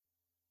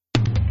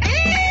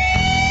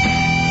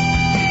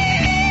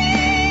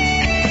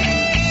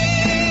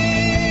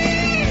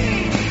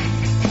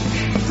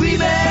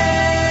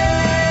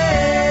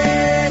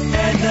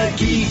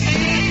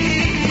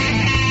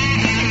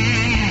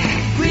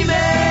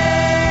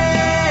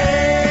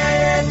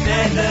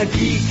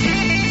Geek.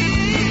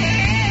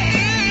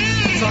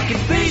 Talking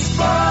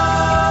baseball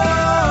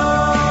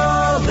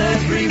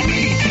every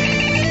week.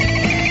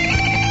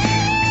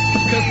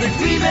 Because they're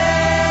Gleeman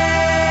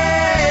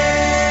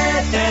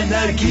and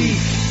the Geek.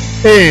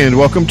 And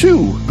welcome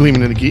to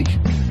Gleeman and the Geek,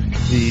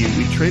 the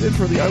We Traded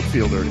for the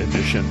Outfielder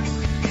edition.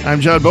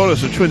 I'm John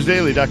Bonus of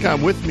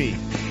TwinsDaily.com. With me,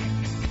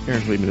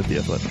 Aaron Gleeman of The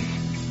Athletic.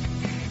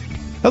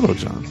 Hello,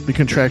 John. The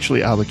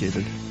contractually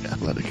obligated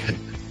Athletic.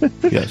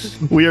 Yes.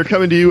 We are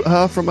coming to you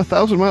from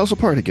 1,000 miles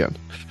apart again.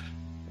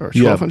 Or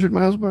 1,200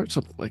 miles apart,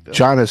 something like that.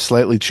 John has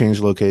slightly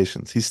changed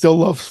locations. He still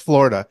loves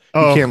Florida. He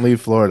can't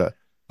leave Florida.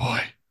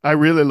 Boy, I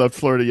really loved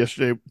Florida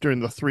yesterday during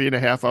the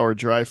 3.5-hour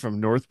drive from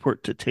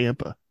Northport to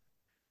Tampa,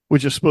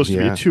 which is supposed to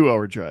be a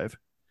 2-hour drive.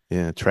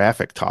 Yeah,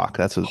 traffic talk.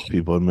 That's what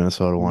people in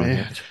Minnesota want to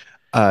hear.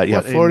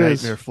 What Florida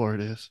is.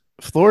 Florida is.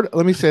 Florida.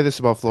 Let me say this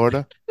about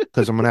Florida,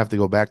 because I'm going to have to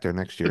go back there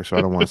next year, so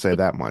I don't want to say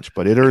that much.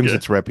 But it earns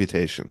its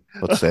reputation.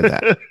 Let's say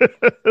that.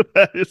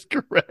 That is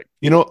correct.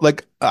 You know,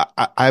 like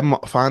I'm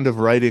fond of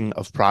writing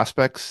of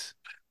prospects,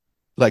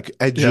 like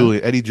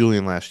Eddie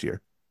Julian last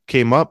year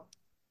came up.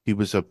 He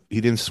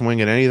didn't swing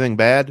at anything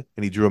bad,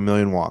 and he drew 1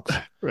 million walks.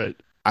 Right.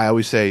 I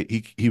always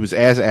say he was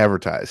as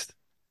advertised.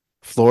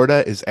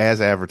 Florida is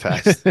as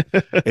advertised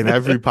in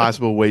every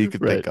possible way you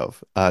could think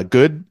of.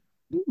 Good,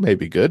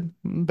 maybe good,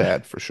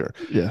 bad for sure.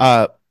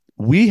 Yeah.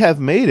 We have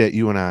made it,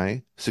 you and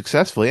I,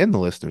 successfully, and the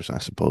listeners, I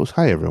suppose.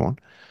 Hi, everyone.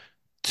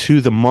 To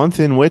the month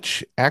in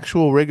which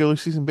actual regular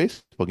season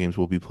baseball games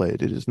will be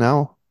played. It is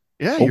now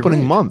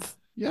opening month.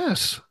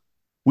 Yes.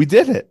 We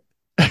did it.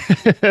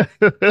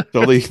 It's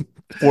only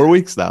 4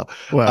 weeks now.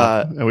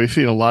 Wow. And we've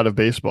seen a lot of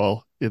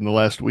baseball in the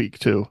last week,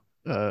 too.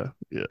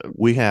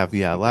 We have,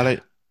 a lot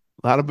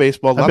of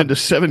baseball. I've been to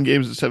 7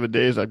 games in 7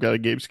 days. I've got a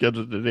game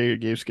scheduled today, a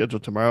game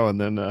scheduled tomorrow,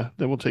 and then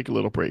we'll take a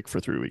little break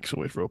for 3 weeks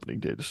and wait for opening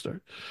day to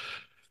start.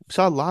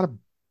 Saw a lot of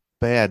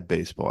bad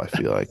baseball, I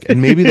feel like. And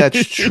maybe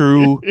that's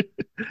true.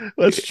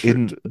 That's true.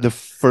 In the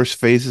first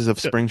phases of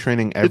spring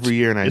training every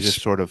year, and I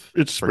just sort of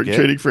It's spring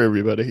training for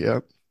everybody, yeah.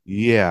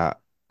 Yeah.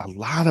 A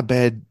lot of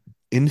bad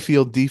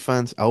infield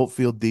defense,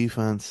 outfield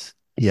defense.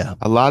 Yeah.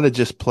 A lot of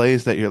just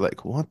plays that you're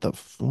like, what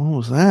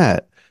was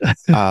that?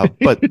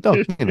 But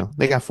no,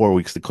 they got 4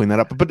 weeks to clean that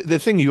up. But the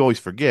thing you always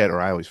forget,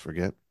 or I always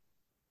forget,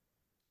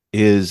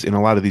 is in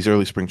a lot of these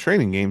early spring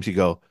training games, you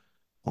go,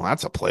 well,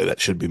 that's a play that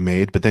should be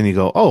made. But then you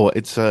go, oh,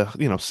 it's a,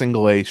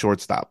 single A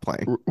shortstop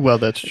playing. Well,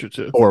 that's true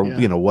too. Or,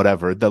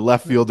 whatever. The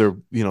left fielder,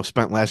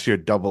 spent last year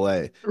double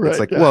A. Right, it's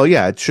like, well,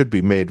 yeah, it should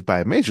be made by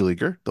a major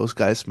leaguer. Those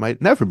guys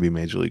might never be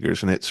major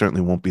leaguers, and it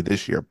certainly won't be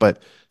this year.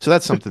 But so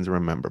that's something to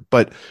remember.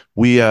 But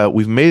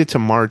we've made it to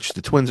March.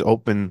 The Twins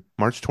open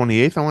March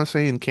 28th, I want to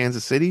say, in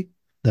Kansas City.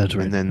 That's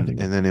right. And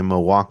then in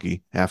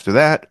Milwaukee after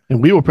that.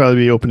 And we will probably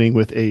be opening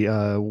with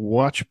a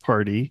watch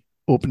party.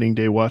 Opening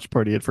day watch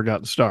party at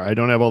Forgotten Star. I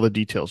don't have all the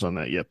details on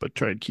that yet, but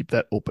try and keep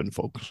that open,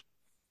 folks.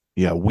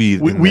 Yeah, we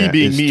being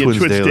me and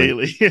Twins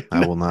Daily.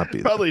 I will not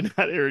be. Probably not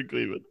Aaron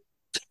Cleveland.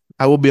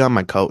 I will be on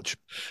my couch.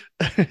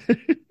 With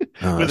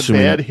a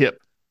bad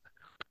hip.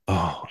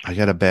 Oh, I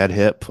got a bad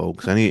hip,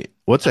 folks.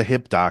 What's a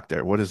hip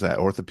doctor? What is that?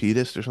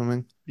 Orthopedist or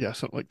something? Yeah,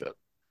 something like that.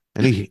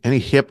 Any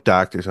hip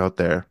doctors out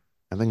there?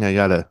 I think I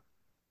got a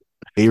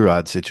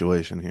A-Rod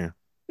situation here.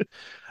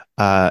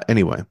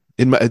 Anyway.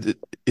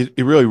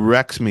 It really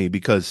wrecks me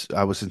because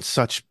I was in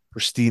such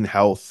pristine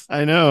health.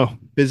 I know.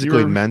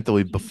 Physically and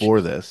mentally before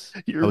this.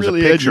 You're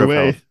really at your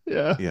way.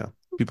 Yeah.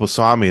 People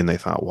saw me and they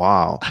thought,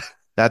 wow,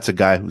 that's a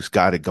guy who's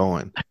got it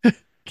going.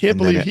 Can't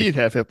believe he'd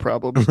have hip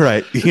problems.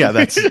 Right. Yeah,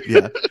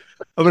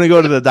 I'm going to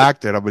go to the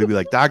doctor and I'm going to be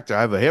like, doctor,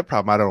 I have a hip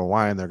problem. I don't know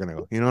why. And they're going to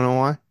go, you don't know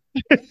why?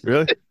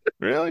 Really?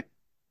 Really?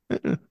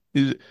 Have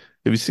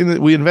you seen that?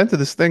 We invented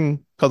this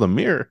thing called a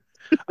mirror.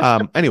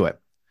 Anyway.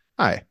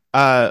 Hi.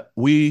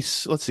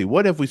 Let's see.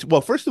 What have we? Well,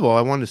 first of all,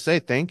 I wanted to say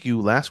thank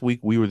you. Last week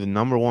we were the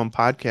 #1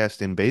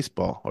 podcast in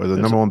baseball, or the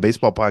 #1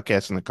 baseball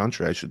podcast in the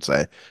country, I should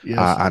say,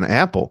 on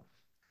Apple,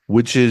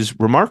 which is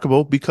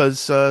remarkable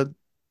because it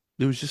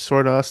was just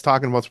sort of us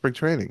talking about spring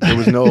training. There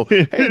was no,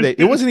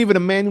 it wasn't even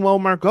a Manuel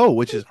Margot,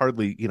 which is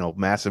hardly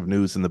massive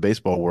news in the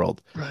baseball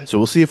world. Right. So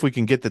we'll see if we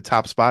can get the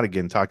top spot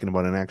again, talking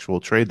about an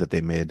actual trade that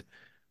they made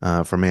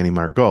for Manny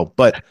Margot,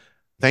 but.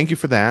 Thank you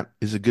for that.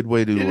 Is a good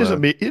way to. It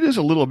is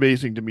a little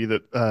amazing to me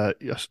that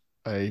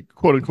a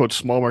quote unquote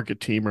small market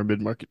team or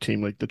mid market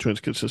team like the Twins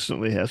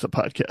consistently has a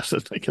podcast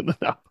that's like in the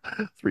top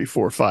 3,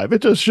 4, 5.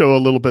 It does show a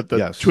little bit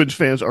that Twins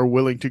fans are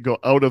willing to go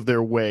out of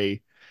their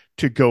way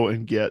to go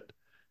and get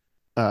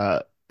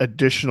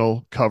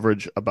additional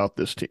coverage about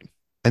this team.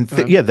 And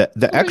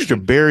the extra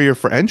barrier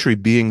for entry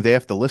being they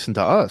have to listen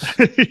to us.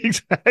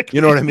 Exactly.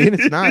 You know what I mean?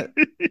 It's not.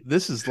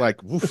 This is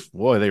like, oof,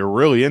 boy, they were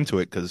really into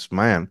it because,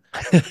 man.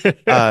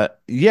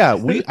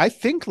 I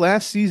think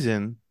last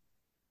season,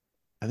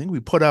 we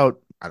put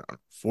out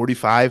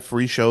 45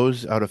 free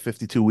shows out of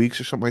 52 weeks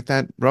or something like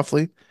that,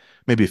 roughly.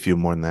 Maybe a few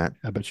more than that.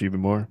 I bet you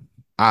even more.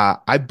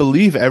 I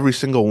believe every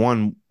single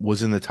one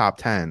was in the top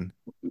 10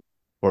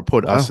 or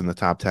put us in the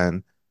top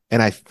 10.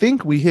 And I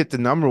think we hit the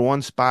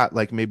 #1 spot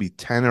like maybe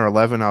 10 or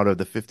 11 out of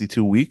the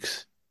 52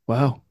 weeks.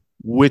 Wow.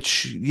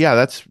 which, yeah,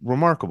 that's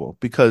remarkable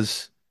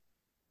because,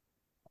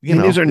 I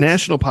mean, these are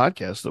national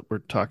podcasts that we're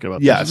talking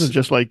about. This yes, isn't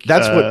just like,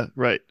 that's what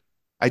right.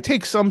 I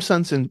take some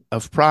sense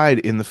of pride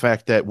in the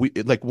fact that we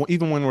like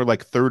even when we're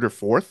like third or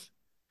fourth,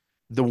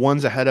 the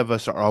ones ahead of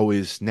us are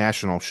always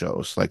national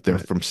shows. Like they're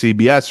from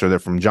CBS or they're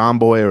from John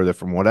Boy or they're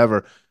from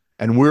whatever.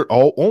 And we're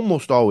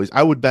almost always,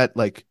 I would bet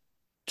like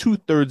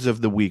 2/3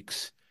 of the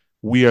weeks,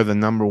 we are the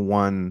number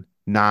one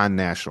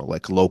non-national,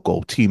 like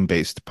local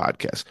team-based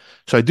podcast.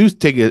 So I do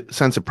take a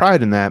sense of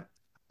pride in that.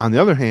 On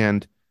the other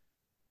hand,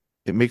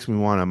 it makes me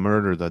want to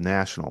murder the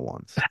national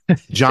ones.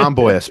 John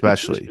Boy,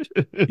 especially.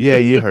 Yeah,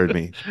 you heard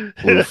me.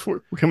 Oof.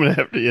 We're coming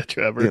after you,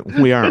 Trevor.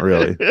 Yeah, we aren't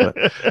really, but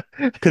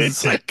because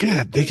it's like,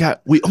 God,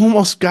 we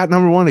almost got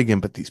number one again,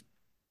 but these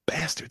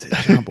bastards at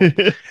John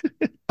Boy.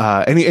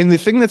 And the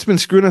thing that's been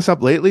screwing us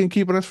up lately and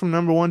keeping us from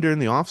number one during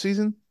the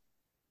offseason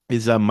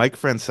is Mike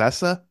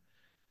Francesa,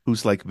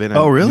 who's like been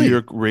a really? New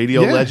York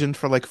radio legend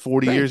for like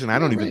 40 years, and I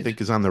don't even think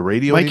is on the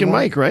radio Mike anymore.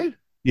 and Mike, right?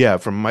 Yeah,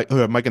 from Mike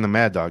and the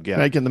Mad Dog. Yeah,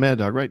 Mike and the Mad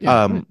Dog, right?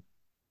 Yeah.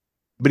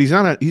 But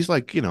he's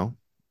like,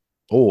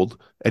 old,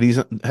 and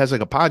has like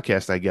a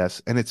podcast, I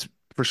guess, and it's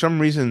for some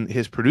reason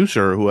his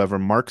producer or whoever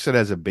marks it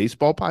as a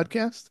baseball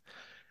podcast.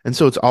 And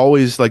so it's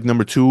always like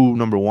number 2,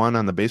 number 1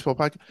 on the baseball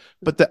podcast.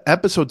 But the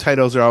episode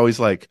titles are always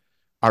like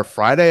our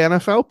Friday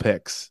NFL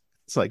picks.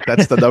 It's like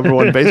that's the number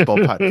 1 baseball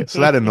podcast.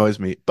 So that annoys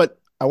me. But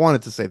I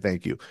wanted to say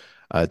thank you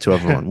to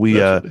everyone. We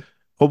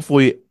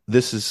hopefully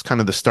this is kind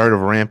of the start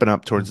of ramping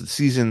up towards the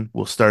season.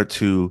 We'll start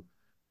to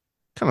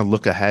kind of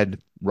look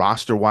ahead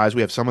roster wise.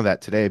 We have some of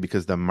that today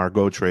because the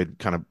Margot trade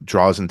kind of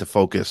draws into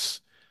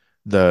focus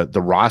the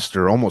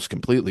roster almost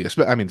completely.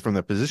 I mean, from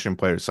the position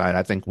player side,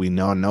 I think we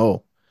now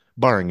know,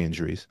 barring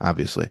injuries,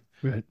 obviously,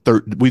 right.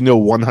 We know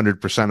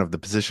 100% of the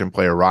position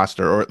player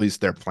roster, or at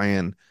least their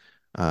plan,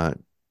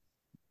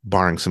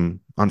 barring some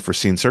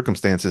unforeseen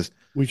circumstances.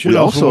 We should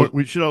also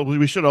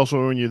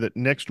warn you that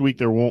next week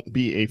there won't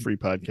be a free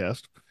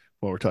podcast.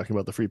 While we're talking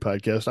about the free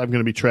podcast, I'm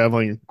going to be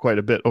traveling quite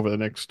a bit over the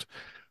next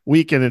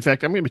week, and in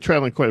fact, I'm going to be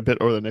traveling quite a bit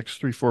over the next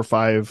 3, 4,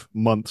 5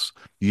 months,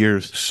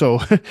 years. So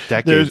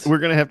decades. We're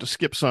going to have to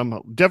skip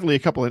some. Definitely a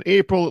couple in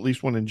April, at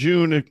least one in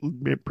June,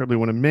 probably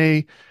one in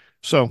May.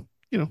 So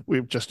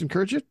we just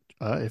encourage you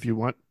if you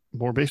want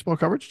more baseball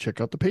coverage, check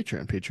out the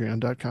Patreon,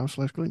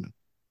 patreon.com/Gleeman.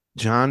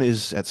 John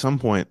is at some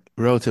point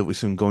relatively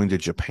soon going to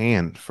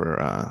Japan for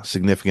a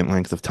significant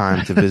length of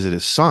time to visit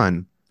his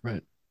son,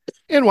 right,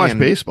 and watch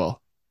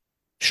baseball.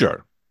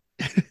 Sure.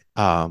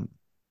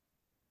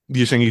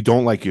 You're saying you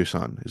don't like your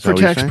son? For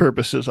tax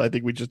purposes, I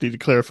think we just need to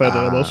clarify that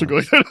I'm also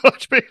going to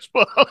watch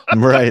baseball.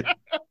 Right.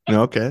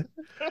 Okay.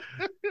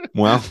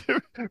 Well,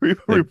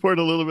 report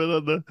a little bit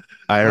on the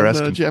IRS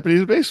on the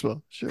Japanese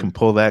baseball. Sure. Can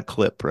pull that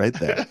clip right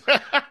there.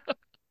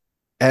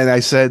 And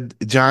I said,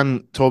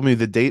 John told me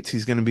the dates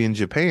he's going to be in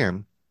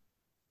Japan.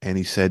 And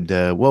he said,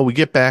 well, we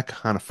get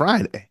back on a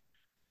Friday.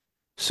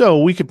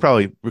 So we could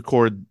probably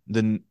record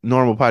the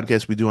normal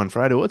podcast we do on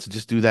Friday. Let's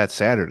just do that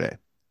Saturday.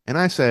 And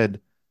I said,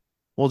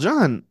 well,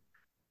 John,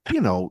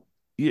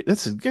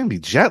 it's going to be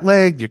jet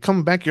lagged. You're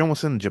coming back. You're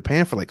almost in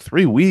Japan for like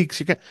 3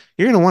 weeks. You're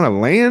going to want to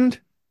land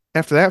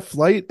after that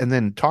flight and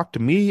then talk to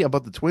me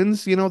about the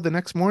Twins, the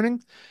next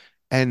morning.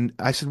 And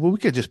I said, well, we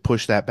could just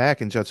push that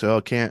back. And Judd said,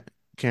 oh, can't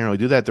really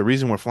do that. The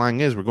reason we're flying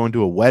is we're going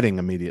to a wedding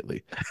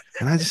immediately.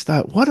 And I just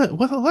thought, what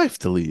a life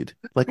to lead.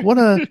 Like,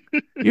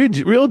 you're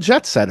a real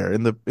jet setter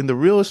in the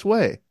realest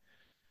way.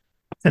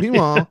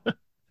 Meanwhile,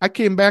 I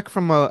came back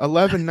from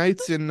 11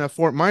 nights in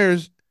Fort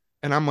Myers,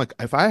 and I'm like,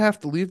 if I have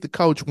to leave the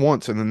couch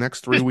once in the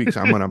next 3 weeks,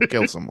 I'm going to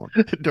kill someone.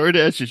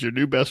 DoorDash is your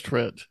new best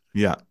friend.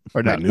 Yeah.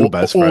 Or not new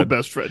best friend. Old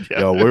best friend. Yeah.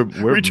 Yo, we're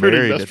returning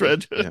married. Best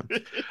friend.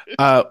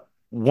 Yeah.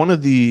 One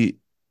of the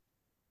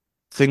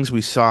things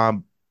we saw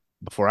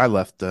before I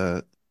left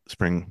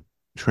spring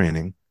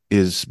training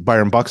is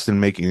Byron Buxton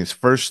making his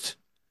first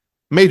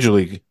major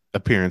league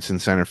appearance in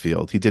center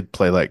field. He did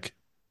play like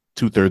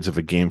 2/3 of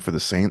a game for the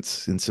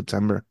Saints in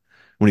September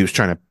when he was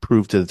trying to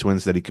prove to the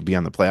Twins that he could be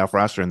on the playoff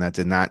roster, and that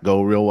did not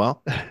go real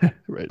well.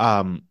 Right.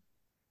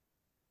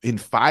 In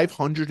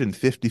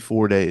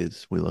 554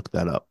 days, we looked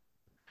that up.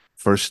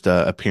 First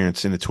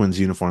appearance in a Twins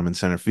uniform in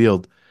center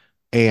field,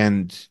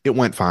 and it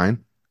went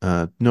fine.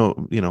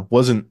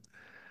 Wasn't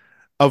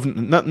of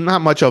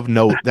not much of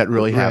note that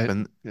really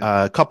happened.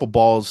 Yeah. A couple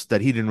balls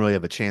that he didn't really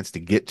have a chance to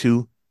get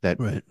to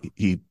that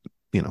he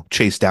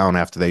chased down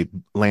after they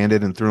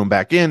landed and threw them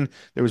back in.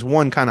 There was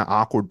one kind of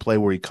awkward play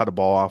where he cut a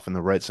ball off in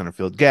the right center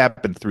field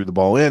gap and threw the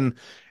ball in,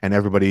 and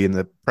everybody in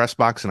the press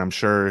box and I'm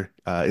sure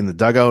in the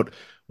dugout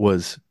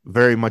was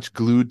very much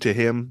glued to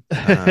him,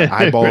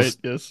 eyeballs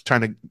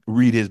trying to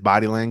read his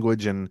body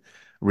language and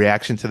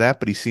reaction to that,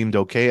 but he seemed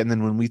okay. And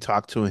then when we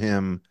talked to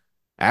him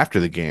after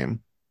the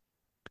game,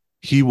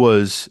 he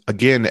was,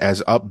 again,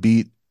 as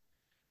upbeat,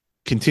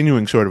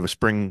 continuing sort of a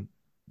spring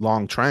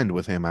long trend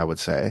with him, I would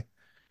say.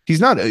 I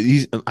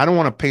don't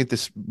want to paint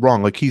this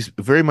wrong. Like, he's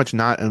very much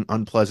not an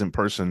unpleasant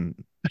person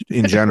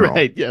in general.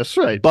 Right. Yes.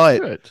 Right.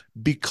 But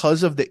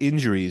because of the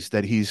injuries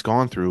that he's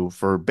gone through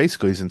for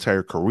basically his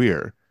entire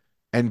career,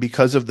 And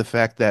because of the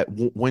fact that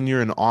when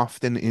you're an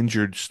often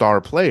injured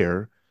star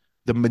player,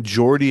 the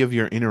majority of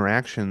your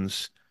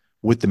interactions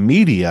with the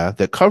media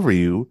that cover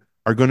you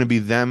are going to be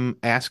them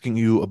asking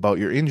you about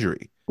your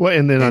injury. Well,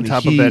 and then on And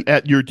top of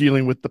that, you're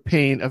dealing with the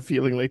pain of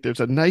feeling like there's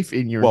a knife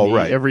in your knee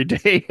right. every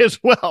day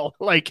as well.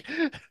 Like,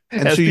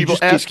 and as so people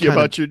ask you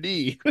about your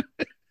knee.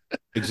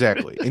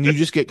 Exactly. And you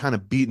just get kind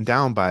of beaten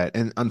down by it.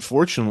 And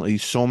unfortunately,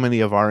 so many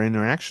of our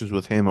interactions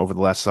with him over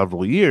the last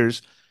several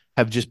years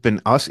have just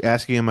been us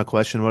asking him a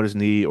question about his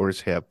knee or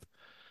his hip.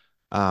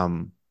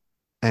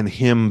 And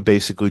him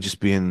basically just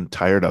being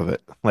tired of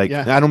it. Like,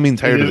 Yeah. I don't mean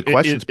tired of the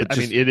questions, but I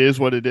just, mean, it is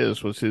what it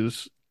is. Was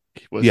his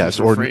or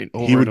refrain he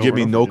over would and give over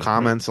me and no over again.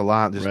 comments a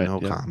lot. Just Right. no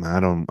Yeah.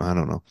 comment. I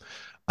don't know.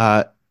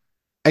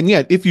 And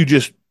yet, if you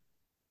just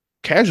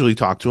casually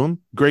talk to him,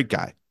 great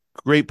guy,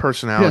 great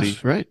personality,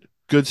 Yes. Right.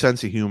 good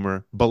sense of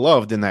humor,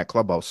 beloved in that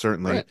clubhouse,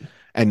 certainly.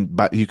 Right.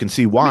 But you can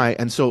see why.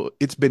 And so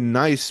it's been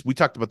nice. We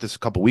talked about this a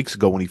couple weeks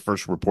ago when he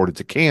first reported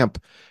to camp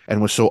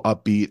and was so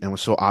upbeat and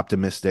was so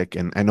optimistic.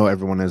 And I know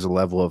everyone has a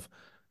level of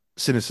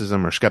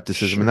cynicism or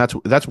skepticism, Sure.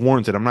 and that's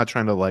warranted. I'm not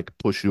trying to like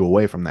push you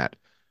away from that.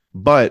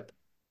 But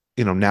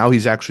now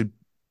he's actually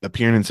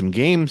appearing in some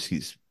games.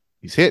 He's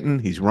hitting,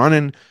 he's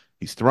running,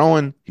 he's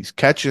throwing, he's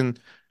catching.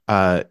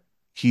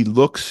 He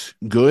looks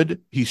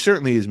good. He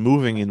certainly is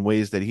moving in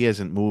ways that he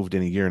hasn't moved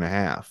in a year and a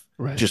half.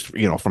 Right. Just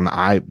from the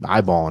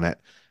eyeballing it.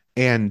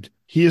 And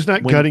he is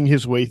not gutting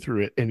his way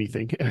through it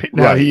anything.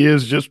 Now right. he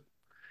is just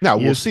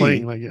we'll see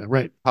playing like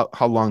right.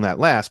 How long that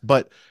lasts.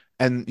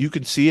 And you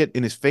can see it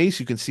in his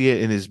face, you can see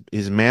it in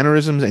his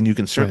mannerisms, and you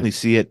can certainly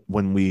see it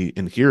when we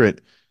and hear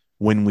it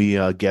when we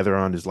gather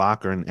around his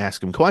locker and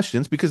ask him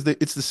questions, because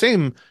it's the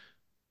same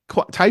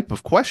type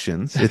of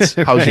questions. It's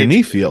how's your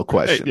knee feel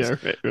questions.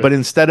 Right. But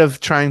instead of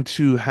trying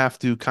to have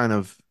to kind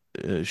of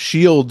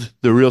shield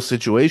the real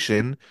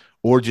situation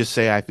or just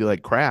say, I feel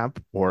like crap,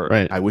 or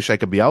I wish I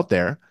could be out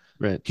there.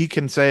 Right. He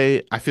can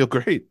say, I feel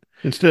great.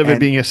 Instead of it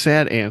being a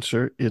sad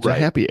answer, it's a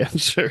happy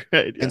answer.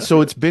 Right? Yeah. And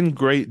so it's been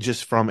great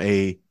just from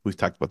we've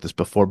talked about this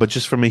before, but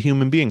just from a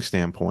human being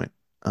standpoint.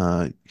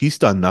 He's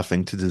done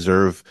nothing to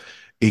deserve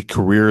a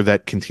career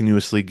that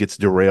continuously gets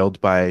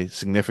derailed by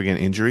significant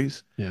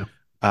injuries. Yeah.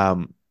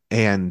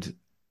 And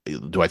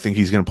do I think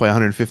he's going to play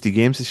 150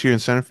 games this year in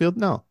center field?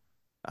 No.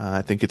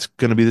 I think it's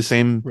going to be the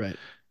same,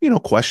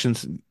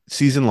 questions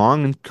season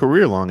long and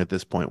career long at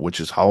this point, which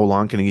is how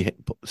long can he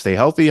stay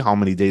healthy? How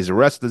many days of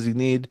rest does he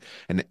need?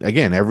 And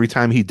again, every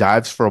time he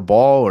dives for a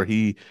ball or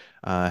he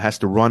has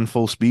to run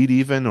full speed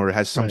even, or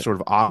has some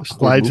sort of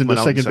slides into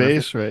second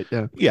base, right?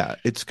 Yeah. Yeah.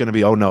 It's going to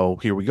be, oh no,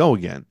 here we go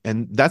again.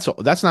 And that's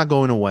not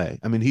going away.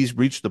 I mean, he's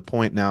reached the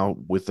point now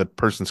with a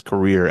person's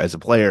career as a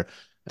player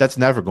that's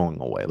never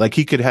going away. Like,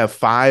 he could have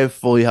 5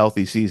 fully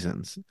healthy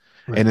seasons.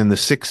 Right. And in the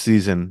 6th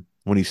season,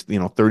 when he's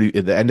 30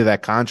 at the end of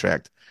that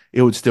contract,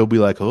 it would still be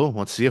like, oh,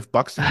 let's see if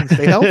Buxton can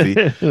stay healthy.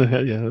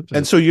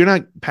 And so you're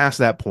not past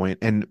that point,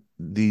 and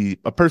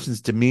a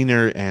person's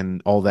demeanor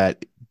and all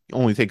that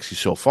only takes you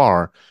so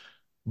far.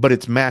 But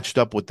it's matched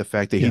up with the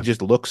fact that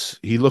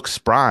he looks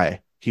spry.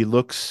 He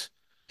looks,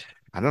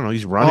 I don't know,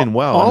 he's running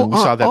well. And we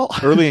saw that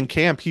early in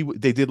camp.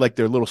 They did like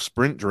their little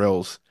sprint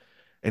drills,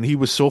 and he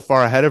was so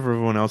far ahead of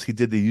everyone else. He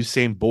did the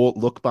Usain Bolt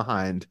look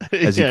behind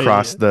as he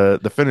crossed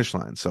the finish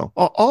line. So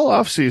all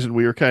off season,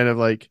 we were kind of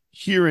like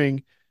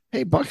hearing,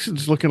 hey,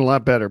 Buxton's looking a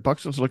lot better.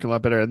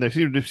 And there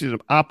seemed to be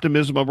some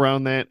optimism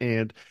around that,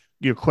 and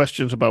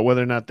questions about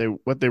whether or not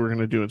what they were going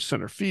to do in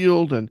center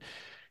field. And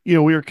we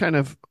were kind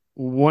of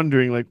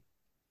wondering, like,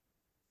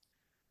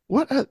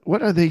 what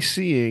are they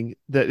seeing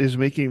that is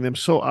making them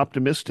so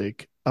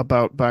optimistic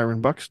about Byron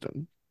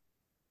Buxton?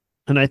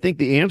 And I think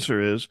the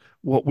answer is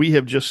what we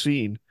have just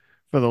seen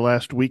for the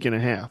last week and a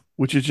half,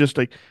 which is just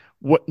like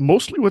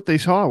mostly what they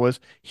saw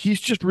was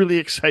he's just really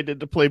excited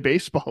to play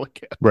baseball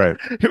again. Right.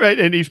 Right.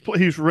 And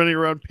he's running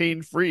around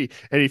pain free,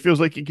 and he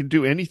feels like he can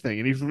do anything,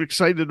 and he's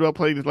excited about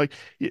playing. Like,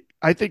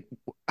 I think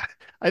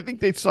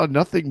they saw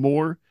nothing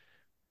more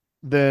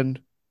than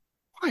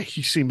why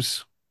he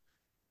seems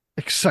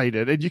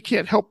excited, and you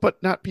can't help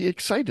but not be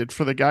excited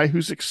for the guy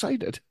who's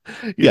excited.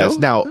 Yes.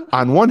 Now,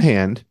 on one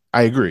hand,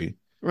 I agree.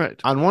 Right.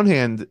 On one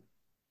hand,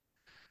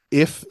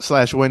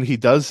 when he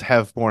does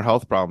have more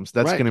health problems,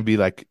 that's going to be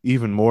like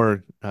even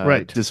more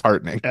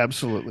disheartening.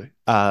 Absolutely.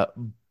 But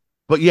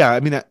yeah, I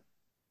mean,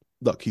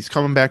 look, he's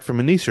coming back from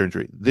a knee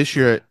surgery this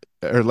year,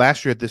 or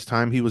last year at this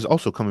time. He was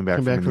also coming back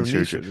from a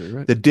knee surgery.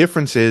 Right. The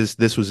difference is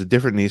this was a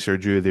different knee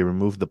surgery. They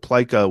removed the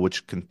plica,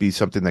 which can be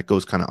something that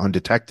goes kind of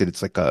undetected.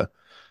 It's like a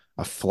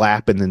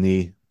flap in the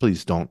knee.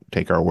 Please don't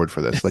take our word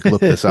for this. Like, look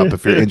this up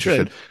if you're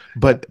interested. Right.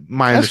 But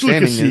my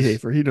understanding is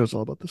Hafer. He knows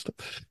all about this stuff.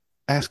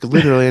 Ask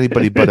literally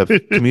anybody but a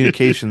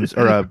communications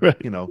or a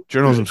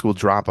journalism school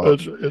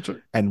dropout. That's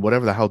right. And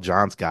whatever the hell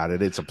John's got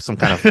it, it's some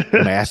kind of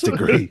math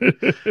degree.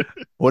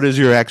 What is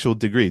your actual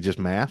degree? Just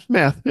math?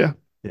 Math, yeah.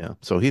 Yeah.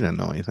 So he didn't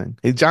know anything.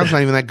 John's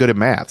not even that good at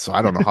math, so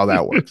I don't know how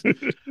that works.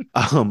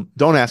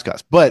 Don't ask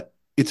us. But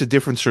it's a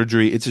different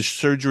surgery. It's a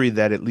surgery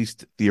that, at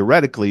least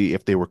theoretically,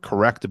 if they were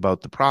correct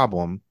about the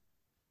problem,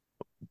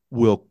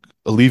 will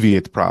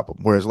alleviate the problem.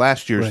 Whereas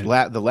last year's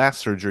Right. the last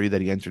surgery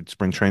that he entered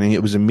spring training,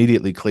 it was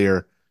immediately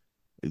clear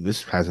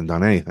this hasn't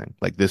done anything.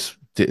 Like this,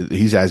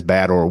 he's as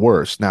bad or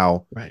worse.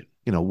 Now, Right.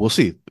 we'll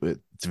see.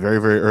 It's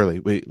very, very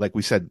early. Like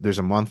we said, there's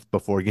a month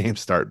before games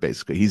start.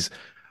 Basically, he's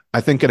I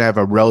think going to have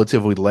a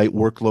relatively light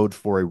workload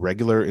for a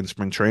regular in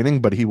spring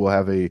training, but he will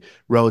have a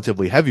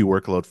relatively heavy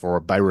workload for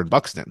Byron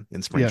Buxton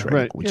in spring Yeah. training,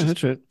 Right. which Yeah. is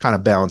That's it. kind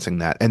of balancing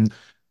that. And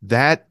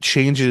that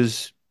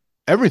changes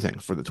everything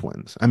for the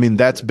Twins. I mean,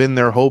 that's Right. been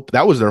their hope.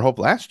 That was their hope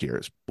last year.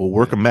 Is we'll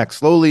work Right. him back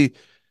slowly.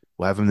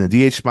 We'll have him in the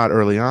DH spot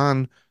early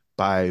on.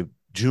 By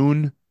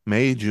June,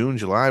 May, June,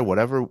 July,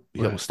 whatever,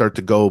 he'll Right. start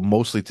to go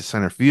mostly to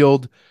center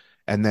field.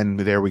 And then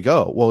there we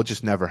go. Well, it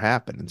just never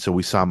happened. And so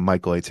we saw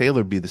Michael A.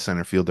 Taylor be the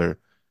center fielder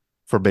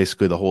for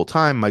basically the whole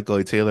time. Michael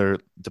A. Taylor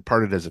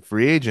departed as a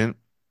free agent.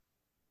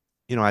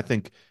 I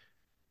think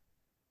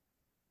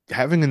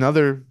having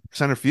another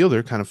center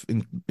fielder kind of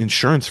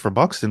insurance for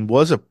Buxton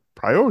was a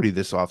priority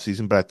this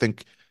offseason, but I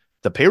think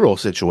the payroll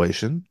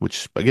situation,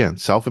 which again,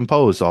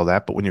 self-imposed all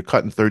that, but when you're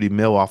cutting 30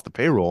 mil off the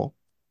payroll,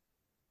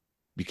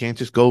 you can't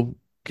just go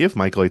give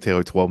Michael A.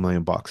 Taylor 12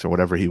 million bucks or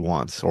whatever he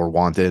wants or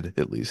wanted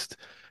at least.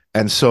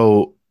 And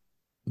so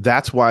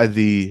that's why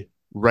the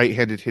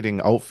right-handed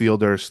hitting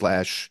outfielder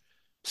slash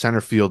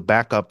center field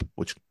backup,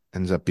 which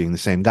ends up being the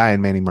same guy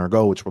in Manny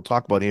Margot, which we'll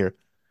talk about here,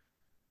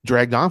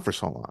 dragged on for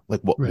so long.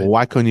 Like, well, Right.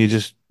 why couldn't you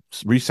just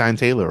re-sign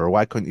Taylor, or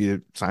why couldn't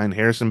you sign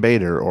Harrison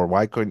Bader, or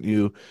why couldn't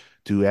you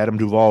do Adam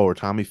Duvall or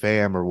Tommy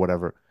Pham or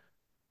whatever?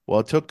 Well,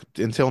 it took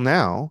until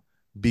now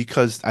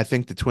because I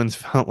think the Twins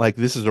felt like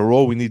this is a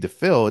role we need to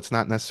fill. It's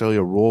not necessarily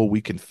a role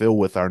we can fill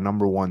with our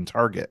number one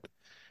target.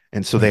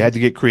 And so they Right. had to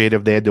get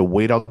creative. They had to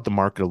wait out the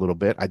market a little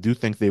bit. I do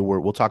think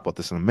we'll talk about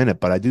this in a minute,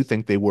 but I do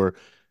think they were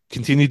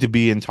continued to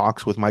be in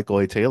talks with Michael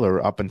A.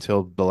 Taylor up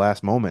until the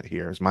last moment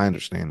here, is my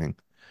understanding,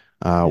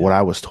 Yeah. what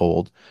I was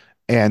told.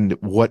 And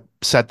what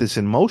set this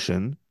in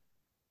motion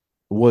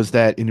was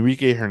that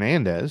Enrique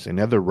Hernandez,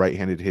 another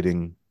right-handed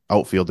hitting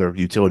outfielder,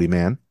 utility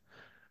man,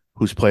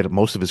 who's played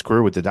most of his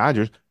career with the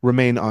Dodgers,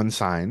 remained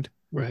unsigned.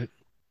 Right.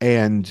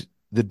 And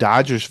the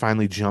Dodgers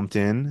finally jumped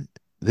in.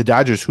 The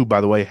Dodgers, who,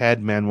 by the way,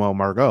 had Manuel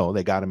Margot,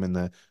 they got him in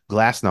the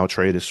Glass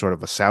trade as sort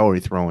of a salary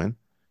throw-in.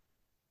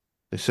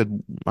 They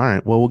said, "All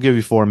right, well, we'll give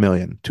you $4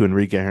 million to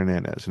Enrique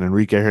Hernandez." And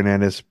Enrique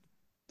Hernandez,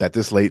 at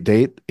this late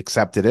date,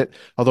 accepted it.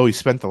 Although he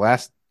spent the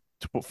last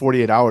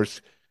 48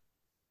 hours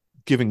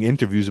giving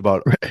interviews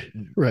about Right.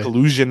 Right.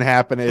 collusion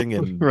happening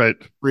and Right.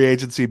 free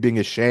agency being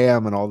a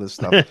sham and all this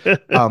stuff.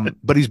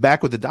 But he's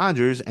back with the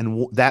Dodgers,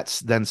 and that's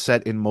then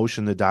set in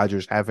motion the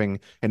Dodgers having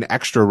an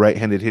extra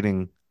right-handed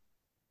hitting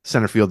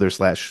center fielder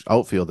slash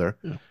outfielder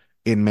Yeah.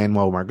 in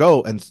Manuel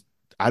Margot. And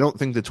I don't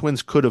think the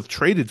Twins could have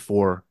traded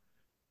for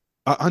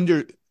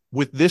under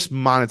with this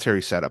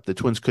monetary setup. The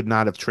Twins could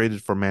not have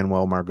traded for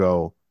Manuel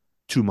Margot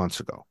 2 months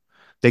ago.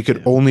 They could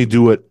Yeah. only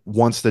do it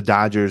once the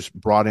Dodgers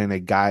brought in a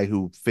guy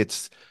who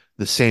fits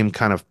the same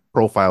kind of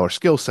profile or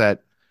skill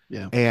set.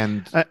 Yeah.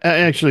 And I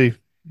actually,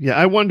 yeah,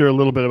 I wonder a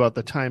little bit about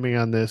the timing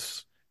on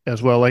this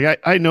as well.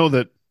 Like I know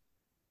that,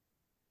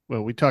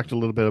 well, we talked a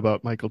little bit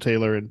about Michael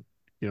Taylor and,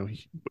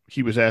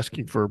 he was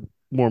asking for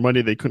more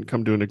money. They couldn't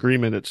come to an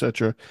agreement, et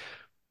cetera.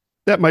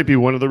 That might be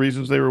one of the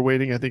reasons they were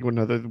waiting. I think one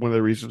of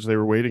the reasons they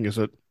were waiting is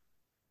that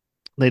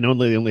they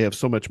only have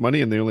so much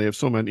money and they only have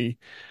so many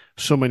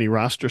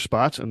roster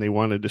spots, and they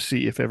wanted to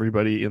see if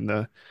everybody in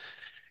the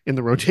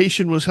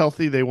rotation was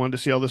healthy. They wanted to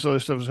see all this other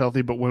stuff was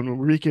healthy. But when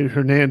Enrique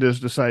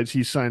Hernandez decides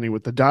he's signing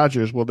with the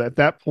Dodgers, well, at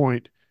that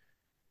point,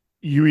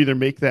 you either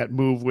make that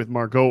move with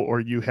Margot or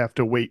you have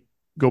to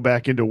go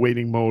back into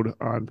waiting mode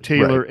on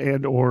Taylor right,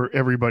 and or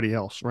everybody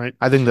else, right?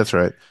 I think that's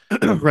right.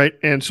 Right.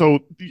 And so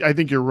I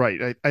think you're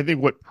right. I think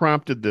what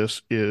prompted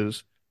this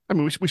is, I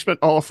mean, we spent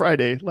all of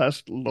Friday,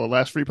 the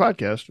last free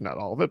podcast, not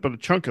all of it, but a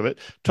chunk of it,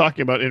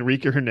 talking about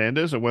Enrique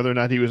Hernandez and whether or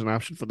not he was an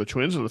option for the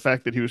Twins, and the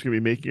fact that he was going to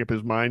be making up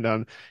his mind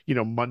on,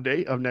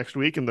 Monday of next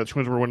week, and the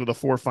Twins were one of the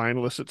four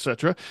finalists,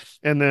 etc.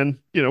 And then,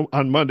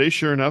 on Monday,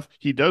 sure enough,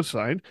 he does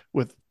sign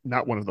with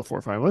not one of the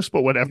four finalists,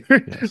 but whatever,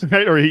 Yes.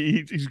 right? Or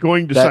he's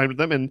going to That sign with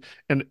them,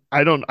 and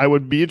I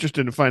would be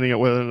interested in finding out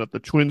whether or not the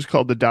Twins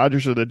called the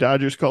Dodgers or the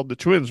Dodgers called the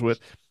Twins with,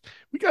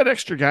 we got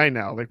extra guy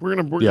now. Like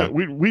yeah.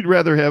 we'd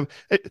rather have,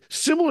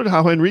 similar to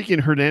how Enrique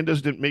and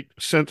Hernandez didn't make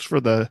sense for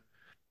the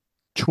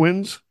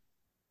Twins.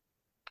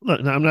 No,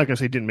 I'm not going to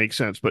say didn't make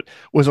sense, but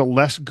was a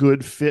less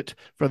good fit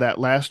for that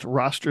last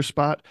roster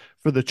spot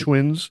for the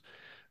Twins,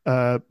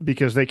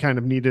 because they kind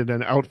of needed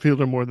an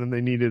outfielder more than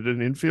they needed an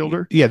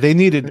infielder. Yeah, they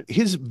needed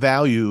his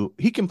value.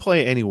 He can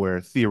play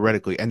anywhere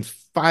theoretically. And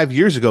 5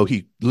 years ago,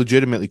 he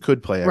legitimately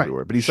could play Right.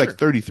 everywhere. But he's Sure. like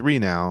 33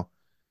 now.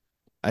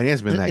 And he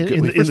hasn't been that In- good.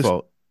 in- Wait, in first this- of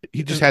all,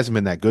 he just hasn't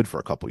been that good for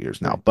a couple of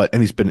years now. Right.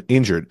 And he's been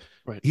injured.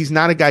 Right. He's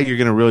not a guy you're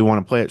going to really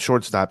want to play at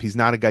shortstop. He's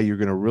not a guy you're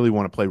going to really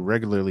want to play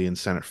regularly in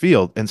center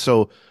field. And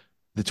so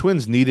the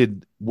Twins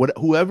needed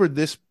whoever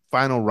this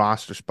final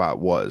roster spot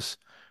was.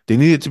 They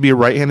needed to be a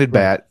right-handed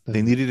bat. Right.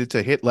 They needed it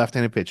to hit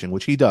left-handed pitching,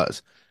 which he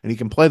does, and he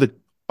can play the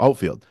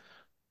outfield.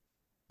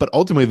 But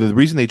ultimately, the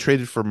reason they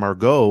traded for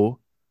Margot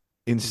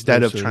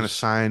instead of trying to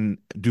sign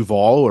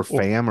Duvall or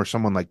Pham or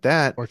someone like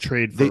that, or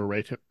trade for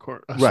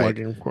a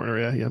slugging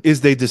corner. Yeah.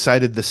 Is they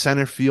decided the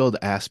center field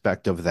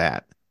aspect of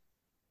that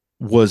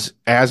was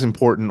as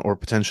important or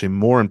potentially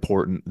more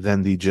important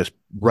than the just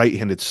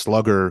right-handed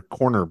slugger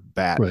corner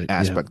bat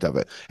aspect of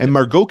it. And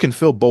Margot can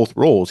fill both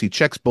roles. He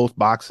checks both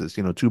boxes,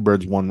 two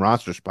birds, one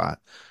roster spot,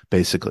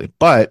 basically.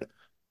 But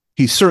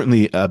he's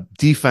certainly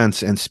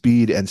defense and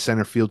speed and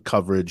center field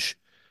coverage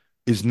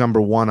is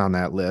number one on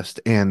that list.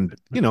 And,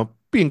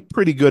 being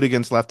pretty good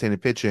against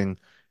left-handed pitching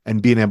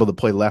and being able to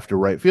play left or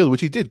right field,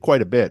 which he did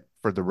quite a bit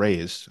for the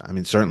Rays. I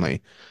mean,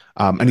 certainly.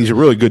 And he's a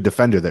really good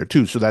defender there,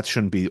 too, so that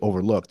shouldn't be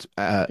overlooked.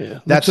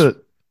 That's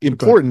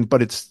important,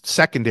 but it's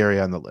secondary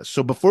on the list.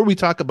 So before we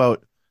talk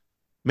about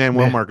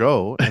Manuel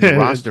Margot and the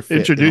roster fit,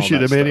 introduce you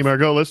to Manny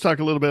Margot, let's talk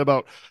a little bit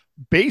about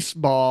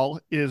baseball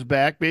is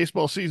back.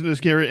 Baseball season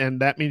is here,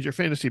 and that means your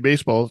fantasy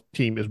baseball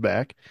team is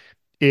back.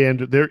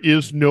 And there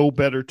is no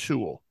better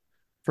tool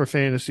for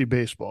fantasy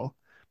baseball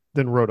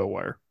than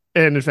RotoWire.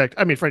 And in fact,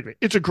 frankly,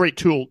 it's a great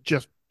tool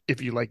just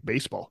if you like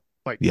baseball.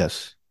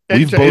 Yes.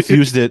 We've both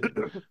used it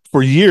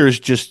for years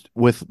just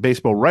with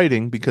baseball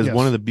writing because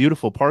one of the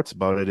beautiful parts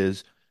about it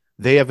is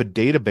they have a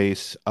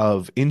database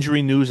of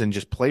injury news and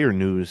just player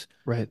news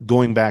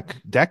going back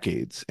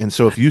decades. And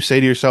so if you say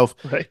to yourself,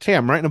 hey,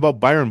 I'm writing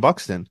about Byron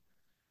Buxton,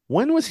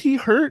 when was he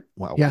hurt?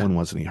 Well, when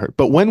wasn't he hurt?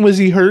 But when was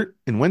he hurt?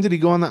 And when did he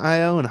go on the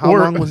IL? And how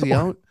long was he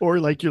out? Or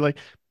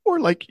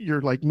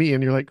you're like me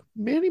and you're like,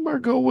 Manny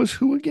Margot was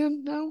who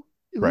again now?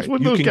 It was one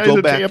of those guys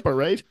in Tampa,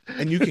 right?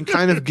 And you can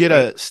kind of get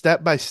a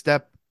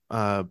step-by-step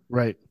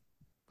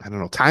I don't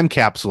know, time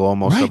capsule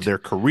almost of their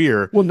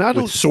career with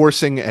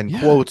sourcing and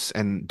quotes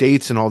and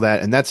dates and all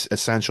that. And that's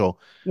essential,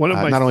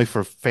 not only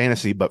for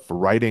fantasy, but for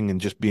writing and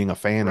just being a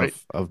fan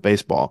of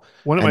baseball.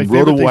 And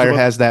RotoWire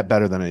has that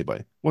better than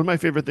anybody. One of my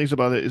favorite things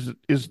about it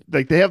is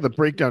like they have the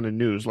breakdown in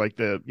news, like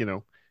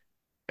an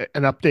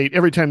update.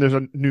 Every time there's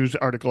a news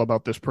article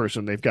about this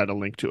person, they've got a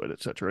link to it,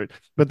 et cetera. Right?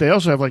 But they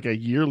also have like a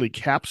yearly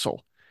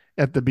capsule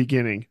at the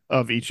beginning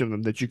of each of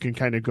them that you can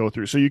kind of go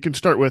through. So you can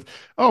start with,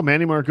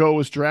 Manny Margot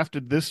was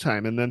drafted this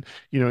time. And then,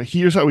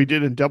 here's how he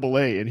did in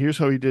Double-A, and here's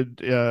how he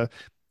did,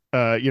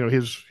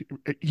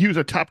 he was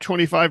a top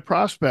 25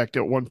 prospect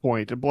at one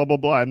point and blah, blah,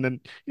 blah. And then,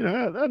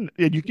 and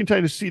you can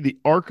kind of see the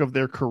arc of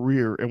their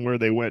career and where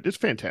they went. It's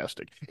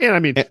fantastic.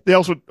 And they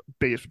also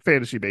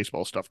fantasy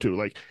baseball stuff too.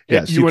 Like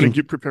you want to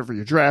get prepared for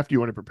your draft. You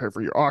want to prepare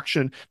for your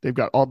auction. They've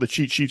got all the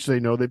cheat sheets. They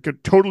know they've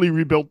totally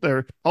rebuilt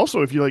their,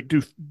 also, if you like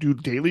do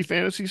daily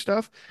fantasy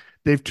stuff,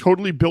 they've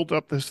totally built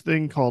up this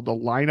thing called the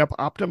lineup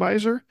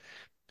optimizer.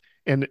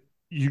 And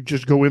you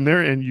just go in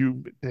there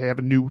and they have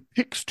a new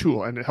picks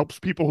tool, and it helps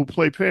people who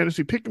play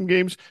fantasy pick'em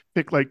games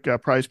pick like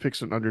prize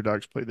picks and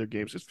underdogs play their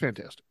games. It's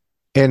fantastic.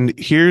 And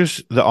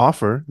here's the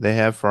offer they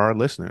have for our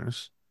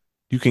listeners.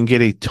 You can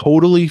get a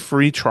totally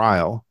free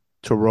trial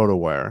to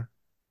RotoWire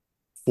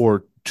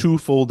for 2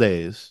 full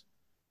days.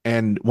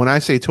 And when I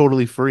say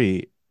totally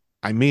free,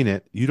 I mean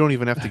it. You don't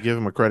even have to give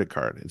them a credit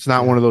card. It's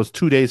not one of those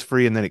 2 days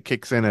free and then it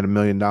kicks in at $1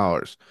 million.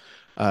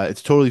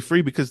 It's totally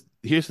free because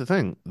here's the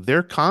thing.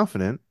 They're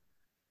confident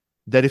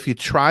that if you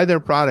try their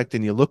product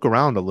and you look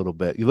around a little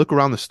bit, you look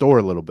around the store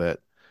a little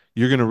bit,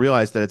 you're going to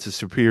realize that it's a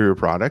superior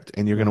product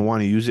and you're going to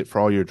want to use it for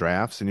all your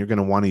drafts, and you're going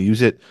to want to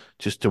use it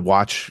just to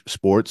watch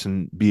sports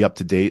and be up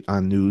to date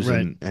on news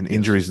and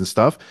injuries and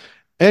stuff.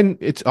 And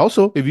it's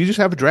also, if you just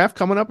have a draft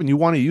coming up and you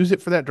want to use it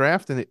for that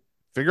draft and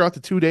figure out the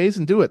 2 days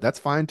and do it, that's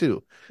fine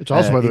too. It's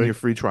also in your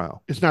free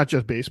trial. It's not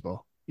just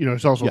baseball.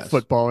 It's also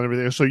football and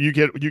everything. So you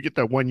get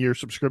that 1 year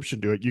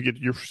subscription to it.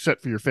 You're set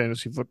for your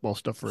fantasy football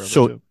stuff forever.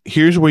 So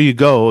here's where you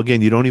go.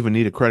 Again, you don't even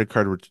need a credit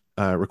card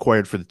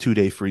required for the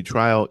 2-day free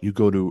trial. You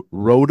go to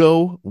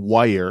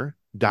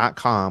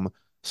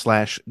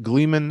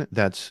rotowire.com/Gleeman.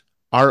 That's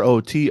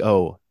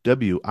ROTOWIRE,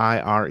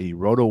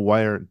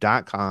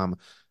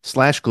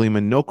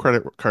 rotowire.com/Gleeman. No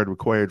credit card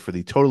required for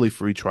the totally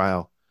free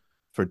trial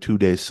for 2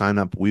 days. Sign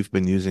up. We've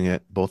been using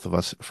it, both of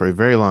us, for a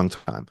very long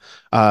time.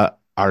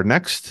 Our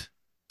next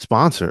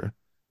sponsor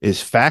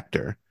is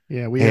Factor.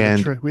 Yeah, we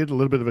had a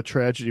little bit of a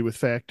tragedy with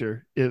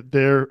Factor.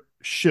 Their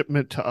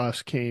shipment to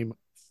us came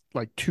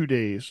like 2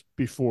 days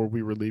before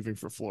we were leaving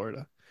for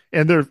Florida,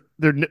 and their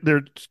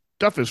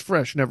stuff is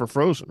fresh, never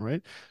frozen,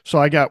 right? So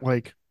I got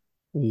like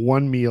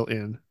one meal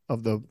in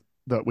of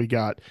that we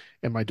got,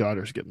 and my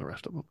daughter's getting the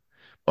rest of them.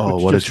 Oh,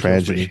 what a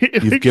tragedy!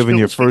 You've given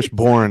your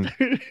firstborn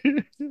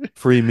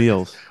free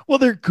meals. Well,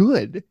 they're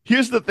good.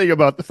 Here's the thing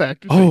about the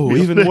Factor.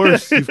 Even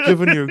worse. You've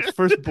given your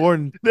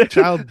firstborn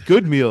child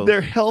good meals.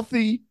 They're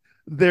healthy.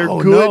 They're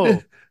good.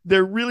 No.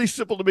 They're really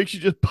simple to make.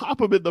 You just pop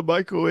them in the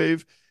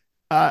microwave.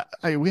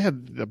 We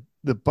had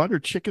the butter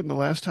chicken the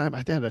last time.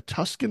 I had a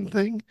Tuscan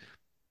thing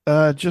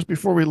just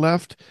before we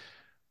left.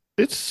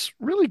 It's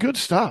really good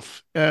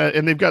stuff.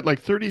 And they've got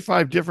like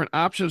 35 different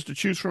options to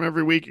choose from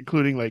every week,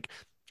 including like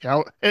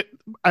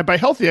by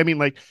healthy, I mean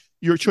like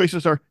your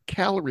choices are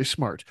Calorie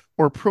Smart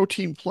or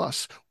Protein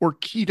Plus or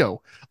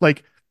Keto.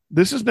 Like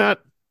this is not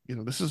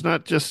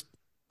just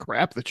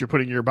crap that you're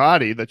putting in your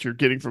body that you're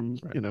getting from,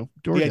 DoorDash.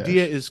 The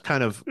idea is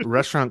kind of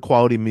restaurant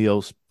quality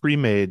meals,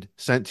 pre-made,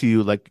 sent to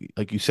you like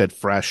you said,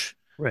 fresh.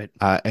 Right.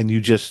 And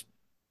you just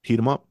heat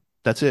them up.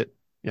 That's it.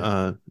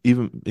 Yeah.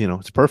 Even,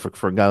 it's perfect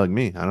for a guy like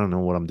me. I don't know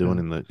what I'm doing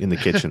in the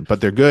kitchen,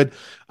 but they're good.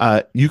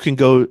 You can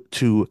go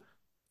to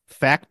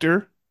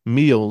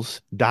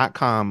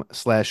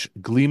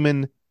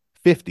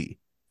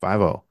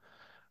factormeals.com/Gleeman50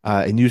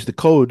 and use the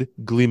code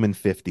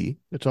Gleeman50.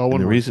 It's all one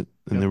and the word. reason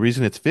and the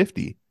reason it's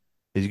 50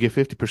 is you get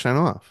 50%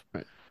 off.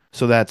 Right.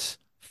 So that's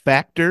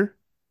Factor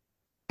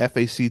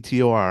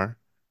FACTOR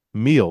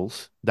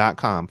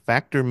meals.com,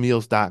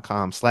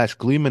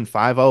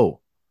 factormeals.com/Gleeman50,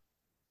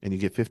 and you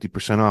get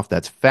 50% off.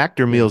 That's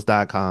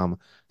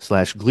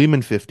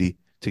factormeals.com/Gleeman50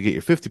 to get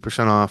your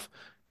 50% off.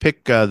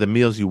 Pick the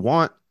meals you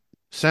want,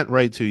 sent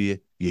right to you.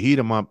 You heat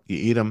them up, you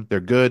eat them, they're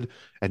good.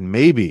 And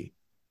maybe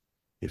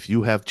if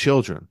you have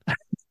children,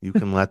 you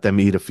can let them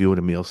eat a few of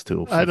the meals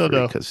too. I don't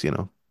know. Because,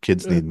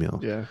 kids need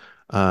meals. Yeah.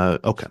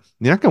 Okay.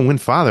 You're not going to win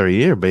Father of the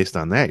Year based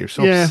on that. You're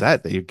so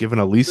upset that you're giving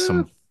Elise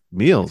some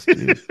meals.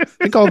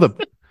 Think all the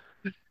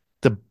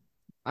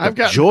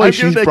joy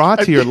she's brought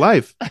to your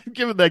life. I've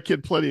given that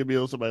kid plenty of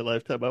meals in my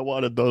lifetime. I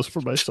wanted those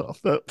for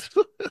myself.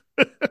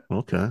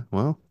 Okay.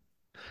 Well,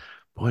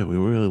 boy, we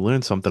really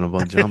learned something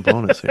about John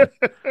Bonus here.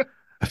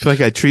 I feel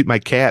like I treat my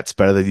cats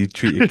better than you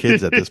treat your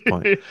kids at this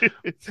point.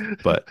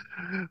 But,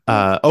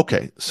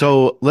 okay.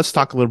 So let's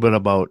talk a little bit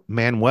about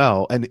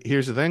Manuel. And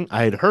here's the thing.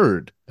 I had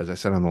heard, as I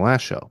said on the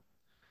last show,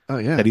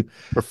 that he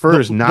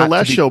prefers the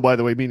last show, by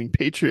the way, meaning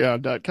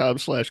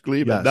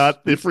patreon.com/Gleeman, yes,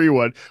 not the free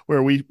one,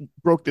 where we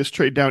broke this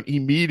trade down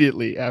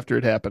immediately after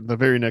it happened, the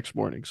very next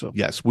morning. So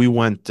yes, we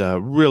went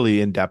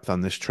really in depth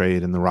on this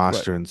trade and the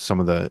roster and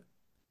some of the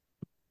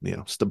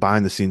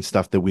behind the scenes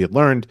stuff that we had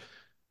learned.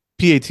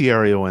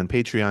 PATREON,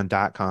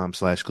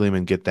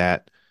 patreon.com/Gleeman. Get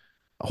that.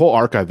 A whole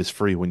archive is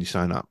free when you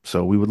sign up.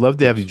 So we would love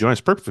to have you join us.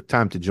 Perfect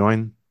time to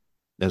join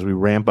as we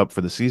ramp up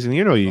for the season.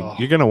 You're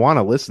going to want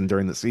to listen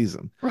during the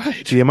season.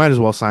 Right. So you might as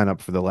well sign up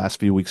for the last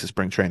few weeks of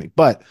spring training.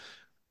 But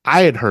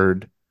I had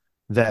heard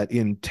that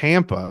in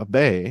Tampa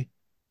Bay,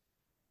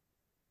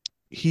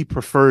 he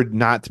preferred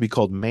not to be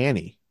called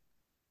Manny.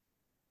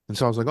 And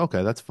so I was like,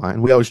 okay, that's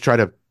fine. We always try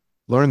to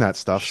learn that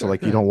stuff. Sure,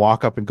 so you don't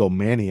walk up and go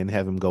Manny and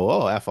have him go,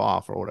 oh, F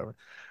off or whatever.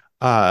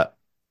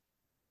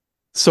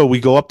 So we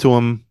go up to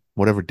him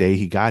whatever day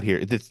he got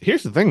here.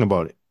 Here's the thing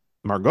about it.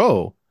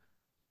 Margot,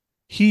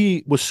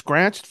 he was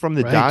scratched from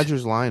the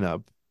Dodgers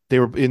lineup. They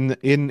were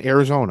in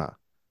Arizona.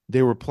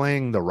 They were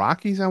playing the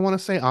Rockies, I want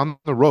to say, on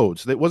the road.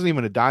 So it wasn't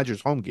even a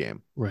Dodgers home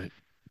game. Right.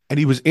 And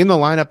he was in the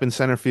lineup in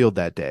center field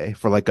that day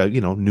for like a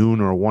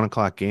noon or a 1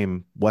 o'clock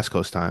game West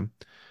Coast time.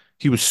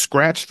 He was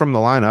scratched from the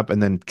lineup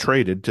and then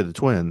traded to the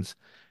Twins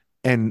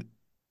and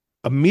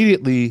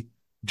immediately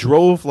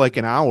drove like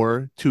an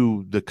hour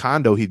to the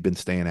condo he'd been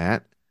staying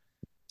at,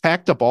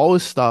 packed up all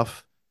his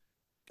stuff,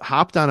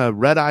 hopped on a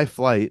red-eye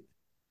flight,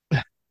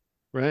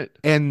 right,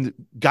 and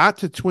got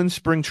to Twin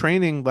spring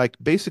training like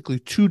basically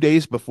 2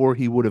 days before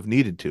he would have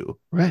needed to.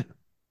 Right.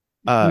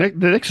 The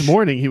next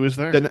morning he was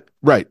there.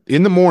 Right.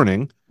 In the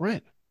morning.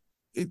 Right.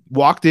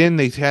 Walked in,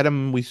 they had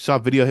him, we saw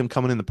video of him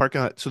coming in the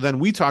parking lot. So then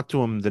we talked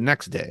to him the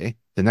next day,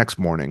 the next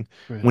morning,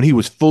 when he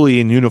was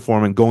fully in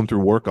uniform and going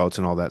through workouts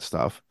and all that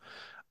stuff.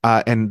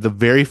 And the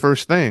very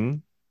first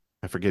thing,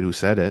 I forget who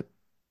said it.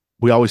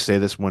 We always say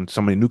this when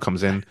somebody new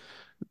comes in.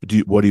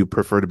 What do you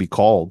prefer to be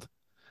called?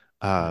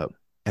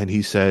 And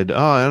he said, "Oh,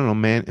 I don't know,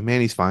 man.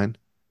 Manny's fine."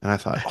 And I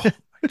thought, "Oh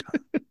my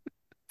God,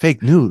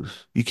 fake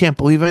news! You can't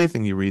believe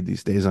anything you read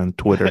these days on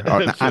Twitter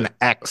or on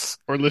X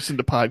or listen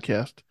to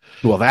podcast."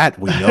 Well, that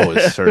we know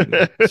is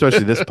certain,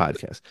 especially this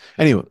podcast.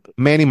 Anyway,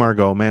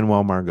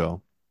 Manuel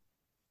Margot.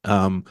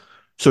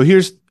 So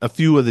here's a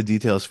few of the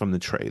details from the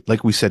trade.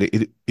 Like we said,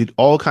 it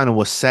all kind of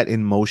was set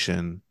in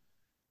motion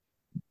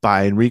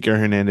by Enrique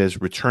Hernandez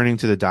returning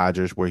to the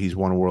Dodgers, where he's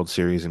won a World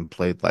Series and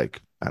played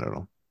like, I don't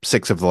know,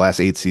 6 of the last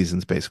 8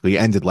 seasons, basically. He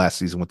ended last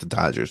season with the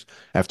Dodgers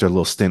after a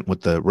little stint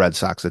with the Red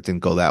Sox that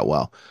didn't go that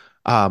well.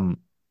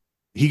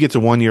 He gets a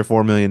 1-year,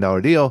 $4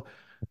 million deal.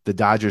 The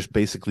Dodgers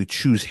basically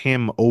choose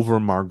him over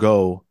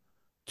Margot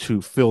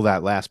to fill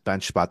that last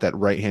bench spot, that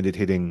right-handed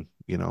hitting,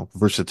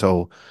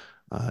 versatile.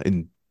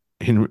 In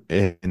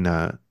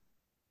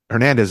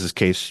Hernandez's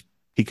case,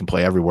 he can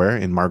play everywhere.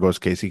 In Margot's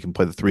case, he can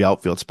play the 3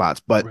 outfield spots.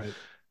 But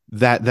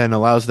that then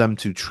allows them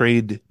to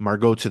trade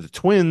Margot to the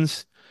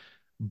Twins.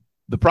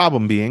 The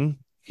problem being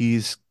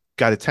he's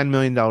got a $10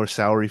 million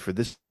salary for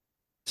this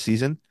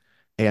season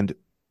and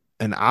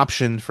an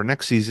option for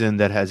next season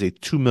that has a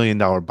 $2 million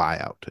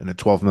buyout and a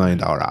 $12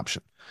 million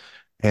option.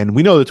 And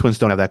we know the Twins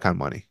don't have that kind of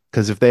money,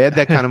 because if they had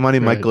that kind of money,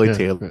 Michael A.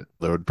 Taylor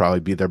would probably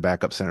be their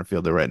backup center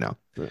fielder right now.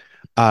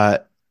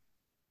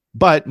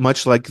 But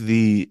much like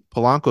the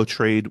Polanco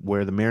trade,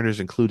 where the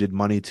Mariners included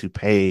money to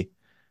pay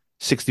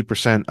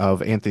 60%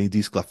 of Anthony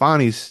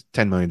DeSclafani's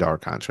 $10 million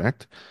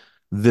contract,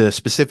 the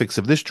specifics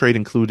of this trade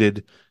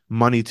included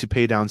money to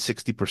pay down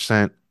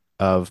 60%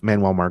 of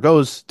Manuel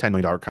Margot's $10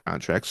 million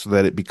contract, so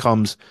that it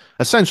becomes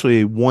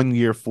essentially a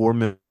 1-year,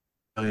 $4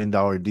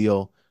 million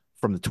deal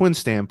from the Twins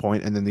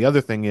standpoint. And then the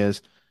other thing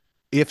is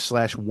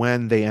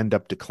if/when they end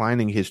up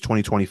declining his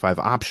 2025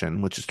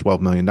 option, which is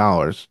 $12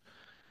 million,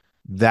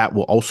 that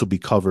will also be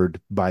covered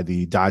by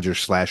the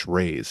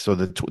Dodgers/Rays. So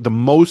the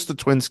most the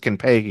Twins can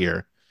pay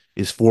here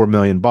is $4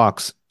 million,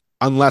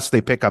 unless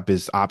they pick up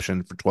his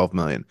option for $12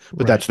 million.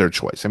 But that's their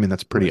choice. I mean,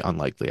 that's pretty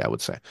unlikely, I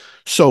would say.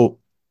 So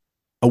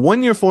a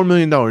 1-year, $4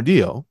 million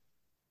deal,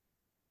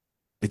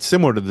 it's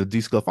similar to the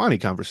DesClafani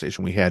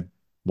conversation we had,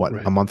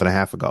 a month and a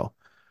half ago.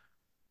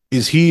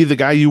 Is he the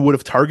guy you would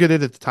have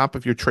targeted at the top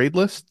of your trade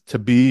list to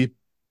be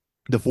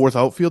the fourth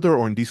outfielder,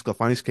 or in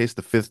DesClafani's case,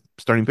 the fifth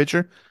starting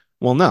pitcher?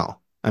 Well, no.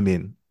 I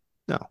mean,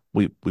 no.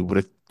 We would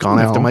have gone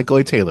after Michael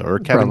A. Taylor or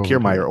Kevin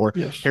Kiermaier or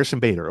Harrison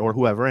Bader or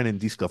whoever. And in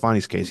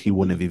DesClafani's case, he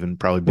wouldn't have even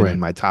probably been in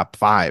my top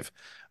 5.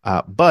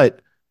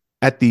 But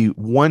at the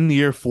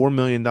 1-year, $4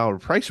 million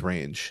price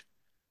range,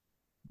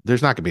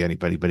 there's not going to be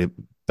anybody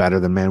better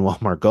than Manuel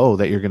Margot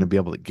that you're going to be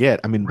able to get.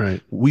 I mean,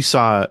 we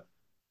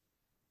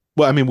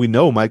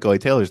know Michael A.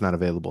 Taylor's not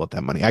available at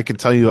that money. I can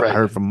tell you, I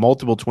heard from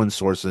multiple Twin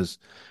sources,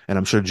 and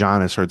I'm sure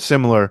John has heard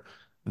similar,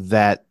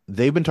 that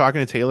they've been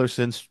talking to Taylor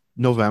since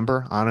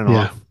November, on and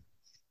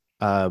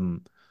off.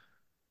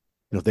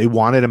 They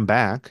wanted him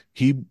back.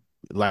 He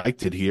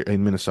liked it here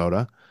in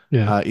Minnesota.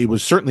 It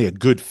was certainly a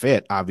good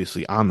fit,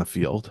 obviously, on the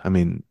field. I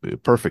mean,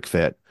 perfect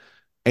fit.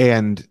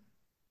 And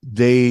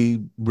they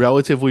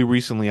relatively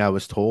recently, I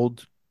was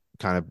told,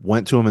 kind of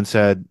went to him and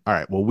said, all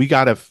right, well,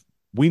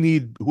 we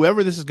need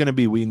whoever this is going to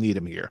be, we need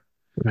him here.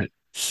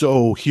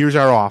 So here's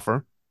our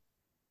offer.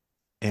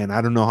 And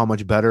I don't know how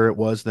much better it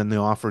was than the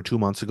offer 2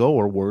 months ago,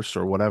 or worse,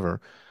 or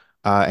whatever.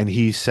 And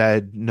he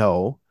said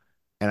no.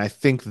 And I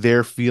think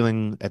their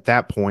feeling at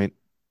that point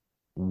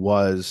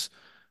was,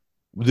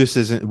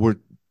 the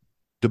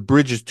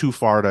bridge is too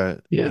far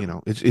to,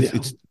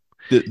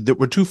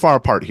 we're too far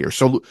apart here.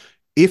 So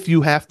if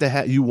you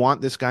you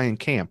want this guy in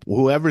camp,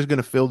 whoever's going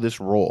to fill this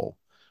role,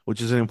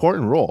 which is an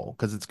important role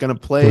because it's going to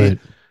play,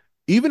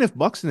 even if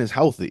Buxton is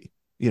healthy,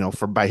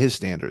 by his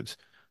standards,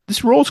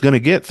 this role is going to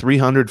get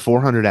 300,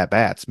 400 at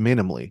bats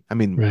minimally. I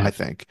mean, I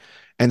think.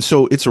 And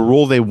so it's a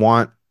role they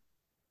want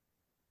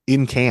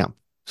in camp,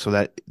 so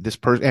that this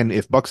person, and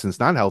if Buxton's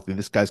not healthy,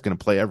 this guy's going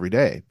to play every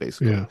day,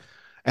 basically.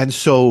 And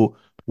so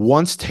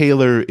once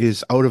Taylor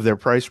is out of their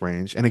price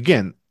range, and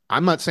again,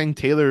 I'm not saying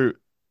Taylor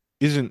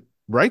isn't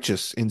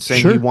righteous in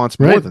saying he wants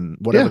more than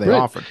whatever they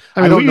offered.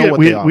 I don't know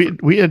what they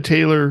offered. We had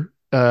Taylor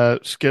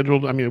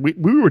scheduled. I mean,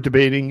 we were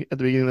debating at the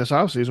beginning of this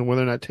offseason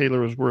whether or not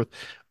Taylor was worth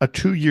a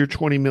 2-year,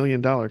 $20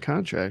 million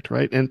contract,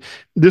 right? And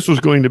this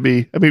was going to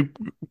be, I mean,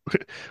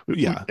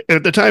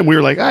 at the time we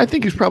were like, I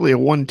think he's probably a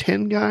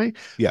 110 guy.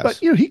 But,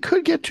 he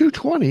could get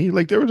 220.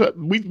 Like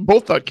we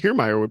both thought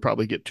Kiermaier would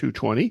probably get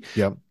 220.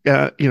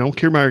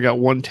 Kiermaier got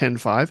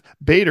 110.5.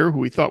 Bader, who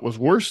we thought was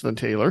worse than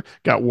Taylor,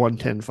 got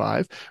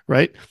 110.5,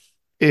 right?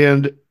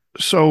 And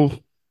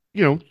so,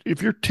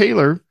 if you're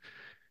Taylor,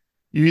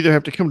 you either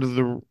have to come to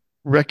the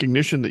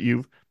recognition that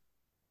you've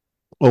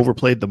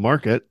overplayed the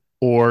market,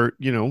 or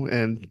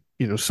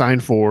sign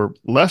for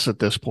less at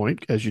this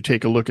point as you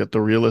take a look at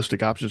the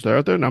realistic options that are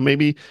out there. Now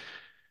maybe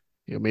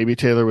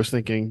Taylor was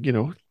thinking,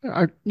 you're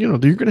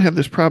going to have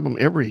this problem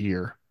every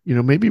year.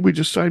 Maybe we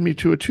just sign me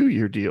to a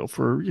 2-year deal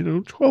for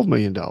 $12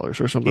 million or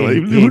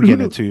something. He ain't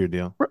getting a 2-year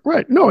deal,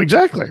 right? No,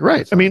 exactly,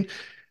 right. I mean,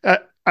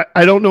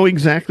 I don't know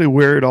exactly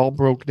where it all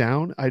broke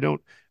down. I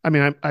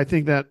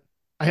think that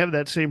I have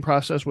that same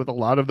process with a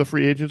lot of the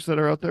free agents that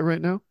are out there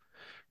right now,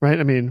 right?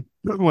 I mean,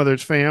 whether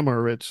it's Pham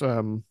or it's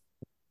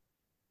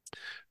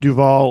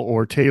Duvall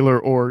or Taylor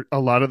or a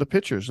lot of the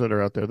pitchers that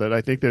are out there, that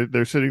I think that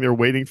they're sitting there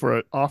waiting for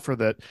an offer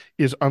that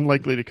is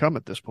unlikely to come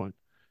at this point.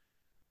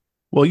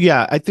 Well,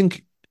 yeah, I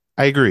think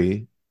I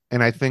agree.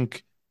 And I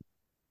think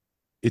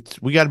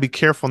we got to be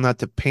careful not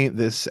to paint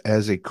this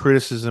as a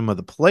criticism of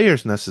the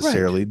players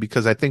necessarily,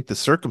 because I think the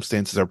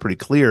circumstances are pretty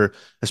clear,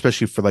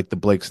 especially for like the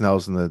Blake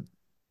Snells and the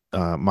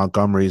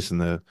Montgomerys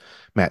and the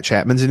Matt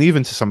Chapmans, and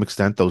even to some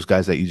extent those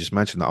guys that you just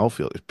mentioned, the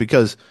outfielders,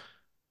 because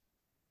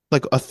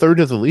like a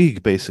third of the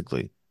league,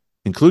 basically,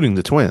 including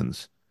the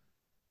Twins,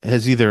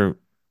 has either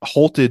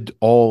halted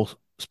all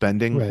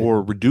spending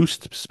or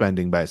reduced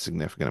spending by a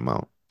significant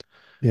amount.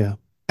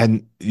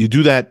 And you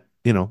do that,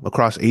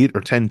 across 8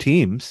 or 10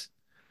 teams.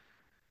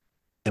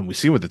 And we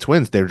see with the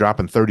Twins, they're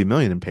dropping $30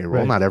 million in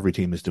payroll. Not every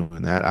team is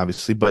doing that,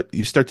 obviously, but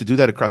you start to do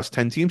that across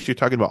 10 teams, you're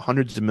talking about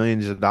hundreds of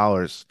millions of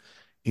dollars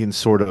in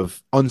sort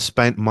of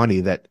unspent money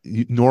that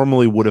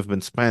normally would have been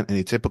spent in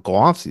a typical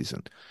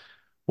offseason.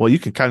 Well, you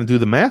can kind of do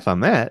the math on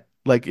that.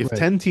 Like if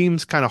 10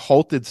 teams kind of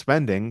halted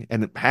spending,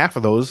 and half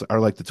of those are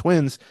like the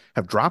Twins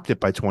have dropped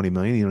it by 20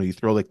 million, you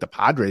throw like the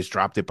Padres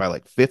dropped it by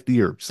like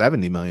 50 or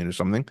 70 million or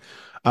something.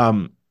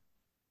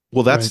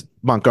 Well, that's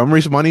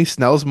Montgomery's money,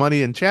 Snell's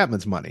money, and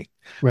Chapman's money,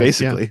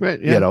 basically.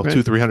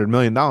 $200-300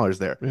 million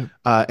there.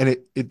 And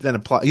it then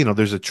apply,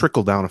 there's a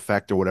trickle down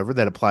effect or whatever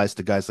that applies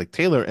to guys like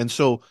Taylor. And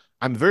so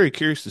I'm very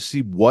curious to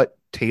see what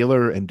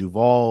Taylor and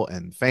Duvall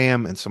and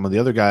Pham and some of the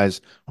other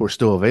guys who are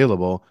still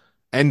available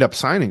end up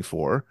signing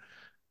for.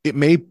 It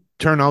may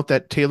turn out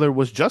that Taylor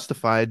was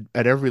justified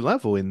at every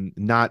level in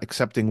not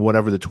accepting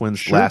whatever the Twins'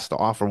 Sure. last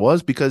offer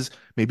was, because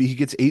maybe he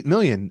gets $8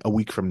 million a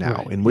week from now.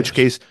 Right, In which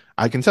case,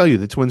 I can tell you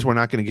the Twins were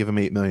not going to give him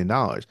 $8 million.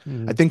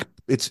 I think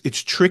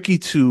it's tricky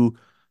to.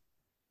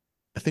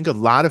 I think a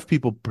lot of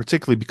people,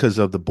 particularly because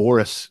of the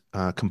Boris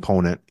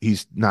component,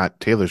 he's not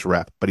Taylor's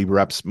rep, but he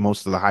reps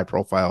most of the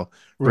high-profile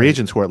free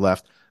agents who are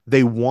left.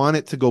 They want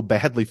it to go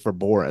badly for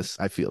Boris,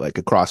 I feel like,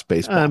 across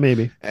baseball.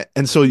 Maybe.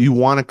 And so you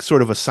want to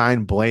sort of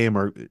assign blame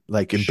or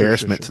like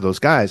embarrassment to those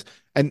guys.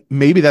 And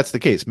maybe that's the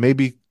case.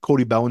 Maybe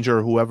Cody Bellinger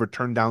or whoever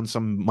turned down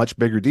some much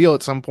bigger deal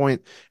at some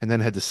point and then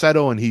had to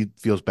settle, and he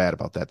feels bad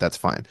about that. That's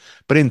fine.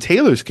 But in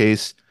Taylor's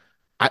case,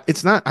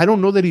 it's not. I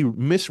don't know that he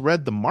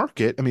misread the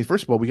market. I mean,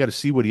 first of all, we got to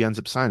see what he ends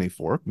up signing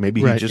for.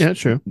 Maybe he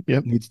just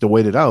needs to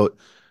wait it out.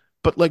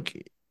 But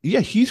like,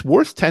 yeah, he's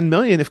worth $10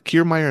 million if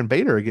Kiermaier and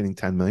Bader are getting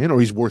 $10 million, or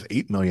he's worth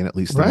 $8 million at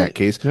least in that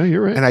case. No,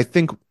 you're right. And I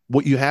think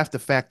what you have to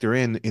factor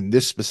in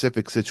this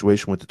specific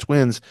situation with the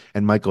Twins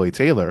and Michael A.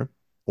 Taylor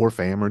or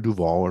Pham or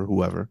Duvall or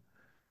whoever,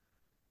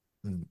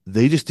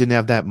 they just didn't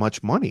have that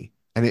much money,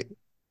 and it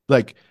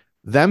like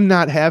them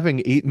not having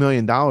 $8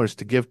 million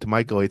to give to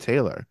Michael A.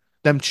 Taylor.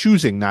 Them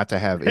choosing not to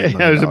have $8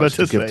 million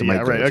to give to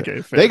Michael.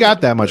 Okay, they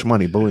got that much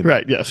money, believe me.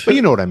 Right, yes. But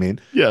you know what I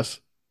mean.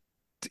 Yes.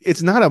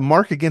 It's not a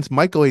mark against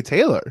Michael A.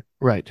 Taylor.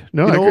 Right.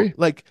 No, I agree.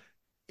 Like,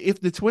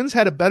 if the Twins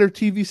had a better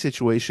TV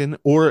situation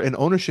or an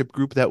ownership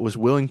group that was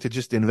willing to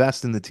just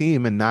invest in the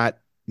team and not,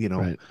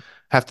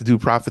 have to do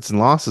profits and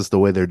losses the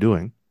way they're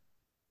doing,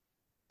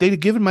 they'd have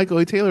given Michael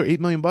A. Taylor $8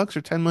 million or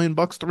 $10 million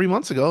 3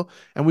 months ago,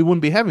 and we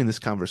wouldn't be having this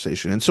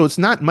conversation. And so it's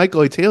not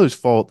Michael A. Taylor's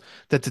fault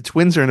that the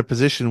Twins are in a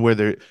position where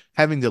they're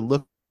having to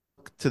look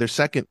to their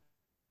second,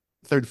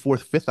 third,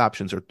 fourth, fifth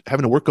options, or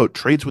having to work out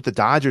trades with the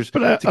Dodgers to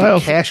get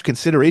cash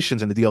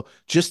considerations in the deal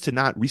just to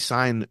not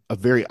re-sign a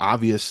very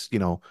obvious,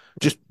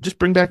 just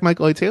bring back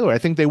Michael A. Taylor. I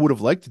think they would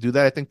have liked to do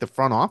that. I think the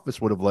front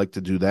office would have liked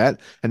to do that,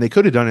 and they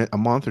could have done it a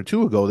month or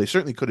two ago. They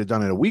certainly could have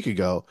done it a week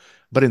ago,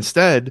 but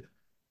instead,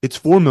 it's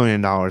 $4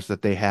 million that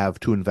they have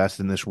to invest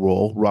in this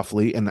role,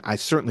 roughly, and I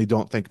certainly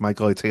don't think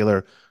Michael A.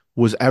 Taylor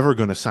was ever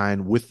going to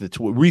sign with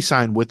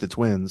re-sign with the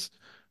Twins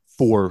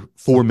for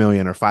 $4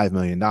 million or $5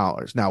 million.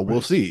 Now we'll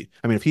see.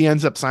 I mean, if he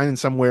ends up signing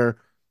somewhere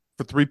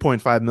for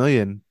 $3.5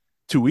 million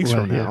 2 weeks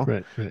from now,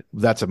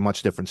 that's a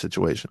much different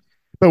situation.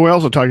 But we're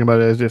also talking about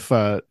it as if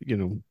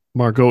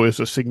Margot is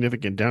a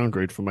significant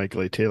downgrade for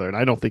Michael A. Taylor, and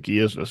I don't think he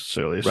is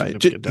necessarily a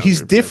significant downgrade.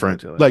 He's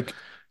different. Like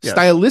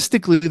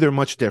stylistically, they're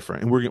much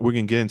different, and we're going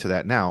to get into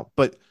that now.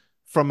 But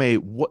from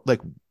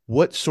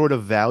what sort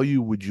of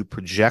value would you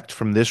project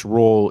from this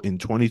role in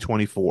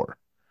 2024?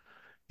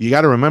 You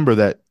got to remember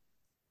that.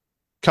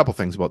 Couple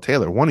things about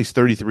Taylor. One, he's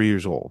 33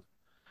 years old.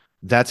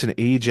 That's an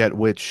age at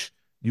which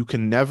you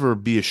can never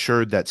be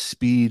assured that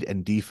speed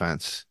and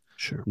defense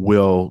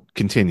will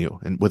continue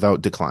and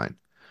without decline.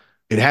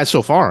 It has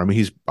so far. I mean,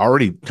 he's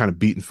already kind of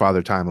beaten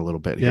Father Time a little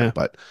bit here.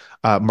 But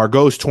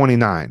Margot's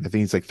 29. I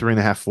think he's like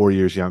 3.5, 4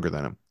 years younger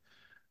than him.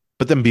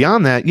 But then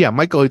beyond that,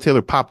 Michael A.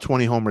 Taylor popped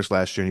 20 homers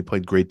last year, and he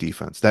played great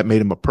defense. That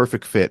made him a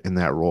perfect fit in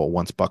that role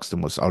once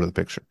Buxton was out of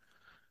the picture.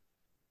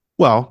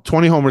 Well,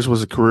 20 homers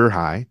was a career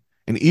high.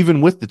 And even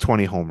with the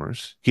 20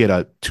 homers, he had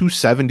a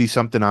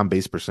 270-something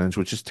on-base percentage,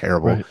 which is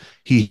terrible. Right.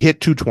 He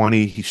hit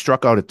 220. He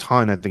struck out a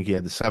ton. I think he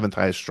had the 7th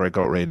highest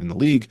strikeout rate in the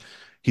league.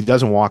 He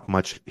doesn't walk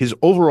much. His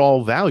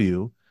overall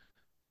value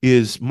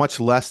is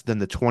much less than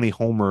the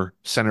 20-homer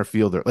center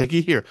fielder. Like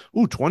you hear,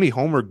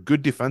 20-homer,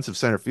 good defensive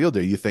center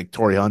fielder. You think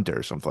Torrey Hunter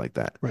or something like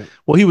that. Right.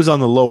 Well, he was on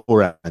the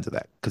lower end of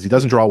that because he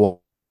doesn't draw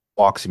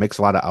walks. He makes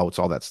a lot of outs,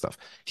 all that stuff.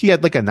 He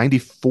had like a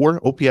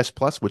 94 OPS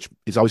plus, which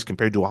is always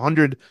compared to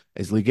 100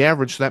 as league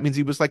average. So that means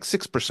he was like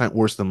 6%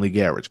 worse than league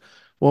average.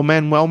 Well,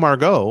 Manuel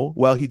Margot,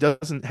 he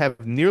doesn't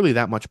have nearly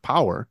that much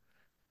power.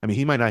 I mean,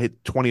 he might not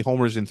hit 20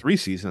 homers in 3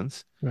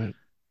 seasons. Right.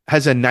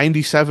 Has a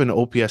 97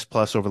 OPS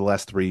plus over the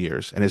last 3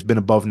 years and has been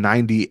above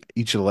 90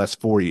 each of the last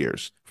 4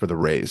 years for the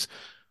Rays.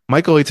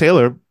 Michael A.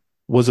 Taylor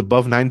was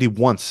above 90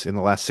 once in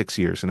the last 6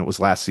 years, and it was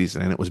last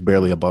season, and it was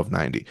barely above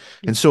 90.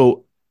 And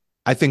so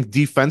I think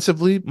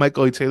defensively,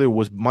 Michael A. Taylor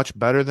was much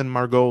better than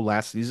Margot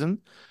last season,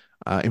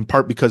 in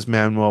part because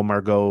Manuel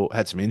Margot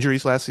had some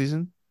injuries last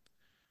season.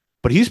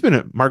 But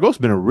Margot's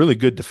been a really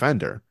good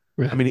defender.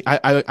 Right. I mean,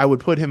 I would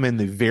put him in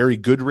the very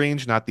good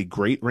range, not the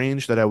great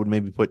range that I would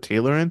maybe put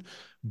Taylor in.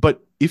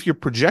 But if you're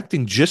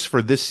projecting just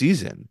for this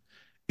season,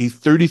 a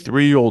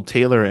 33-year-old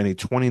Taylor and a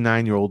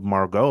 29-year-old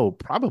Margot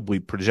probably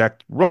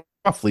project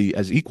roughly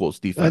as equals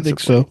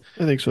defensively.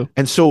 I think so.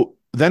 And so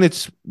then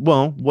it's,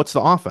 what's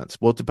the offense?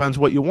 Well, it depends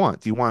what you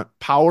want. Do you want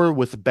power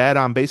with bad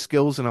on-base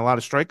skills and a lot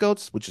of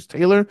strikeouts, which is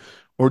Taylor?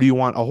 Or do you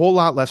want a whole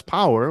lot less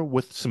power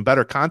with some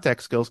better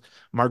contact skills?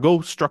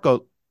 Margot struck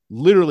out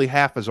literally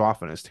half as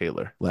often as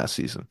Taylor last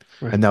season.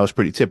 Right. And that was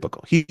pretty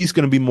typical. He's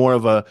going to be more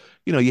of a,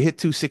 you hit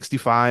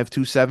 265,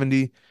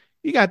 270.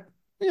 You got,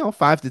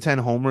 5 to 10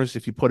 homers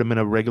if you put him in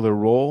a regular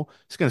role.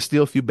 He's going to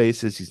steal a few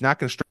bases. He's not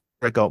going to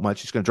strike out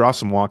much. He's going to draw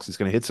some walks. He's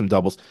going to hit some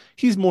doubles.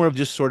 He's more of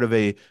just sort of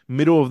a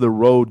middle of the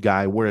road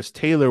guy, whereas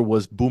Taylor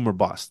was boom or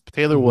bust.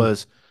 Taylor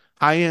was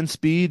high-end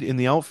speed in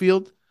the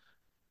outfield,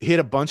 hit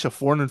a bunch of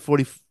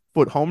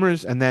 440-foot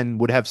homers, and then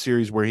would have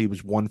series where he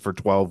was 1 for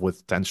 12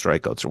 with 10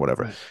 strikeouts or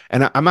whatever. Right.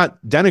 And I'm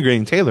not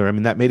denigrating Taylor. I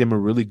mean, that made him a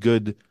really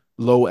good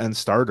low-end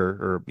starter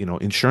or,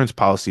 insurance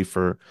policy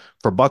for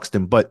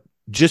Buxton. But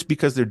just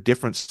because they're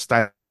different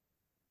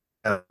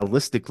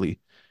stylistically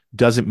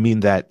doesn't mean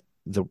that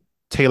the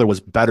Taylor was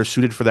better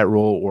suited for that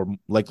role or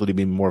likely to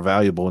be more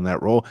valuable in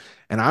that role.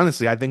 And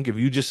honestly, I think if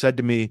you just said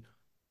to me,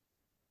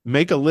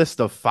 make a list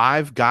of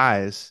 5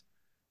 guys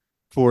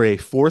for a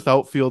fourth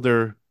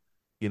outfielder,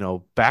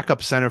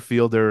 backup center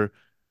fielder,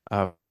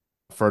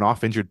 for an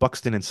off-injured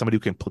Buxton and somebody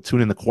who can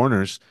platoon in the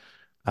corners,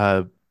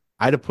 I'd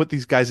have put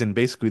these guys in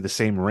basically the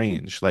same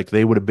range. Like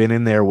they would have been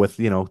in there with,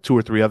 2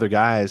 or 3 other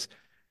guys.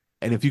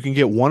 And if you can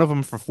get one of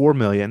them for $4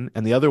 million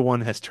and the other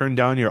one has turned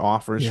down your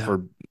offers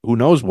for who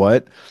knows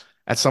what,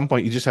 at some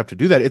point you just have to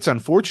do that. It's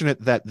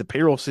unfortunate that the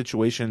payroll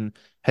situation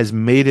has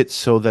made it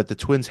so that the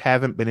Twins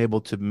haven't been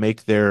able to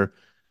make their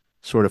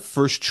sort of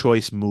first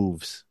choice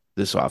moves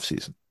this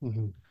offseason.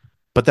 Mm-hmm.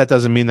 But that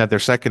doesn't mean that their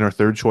second or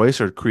third choice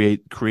or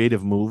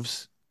creative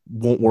moves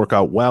won't work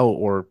out well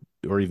or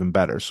even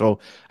better. So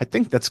I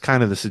think that's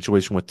kind of the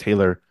situation with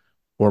Taylor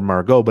or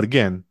Margot. But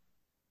again,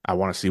 I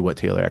want to see what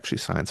Taylor actually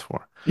signs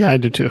for. Yeah, I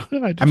do too.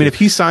 I mean, if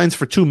he signs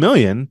for $2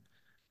 million,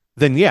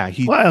 then yeah,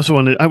 Well, I also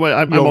wanted.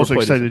 I'm also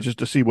excited just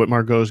to see what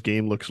Margot's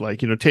game looks like.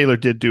 Taylor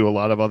did do a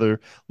lot of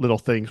other little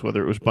things,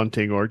 whether it was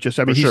bunting or just.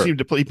 I mean, seemed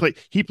to play.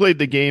 He played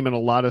the game in a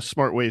lot of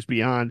smart ways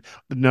beyond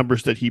the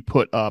numbers that he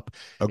put up.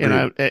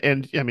 Agreed.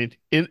 And I mean,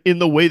 in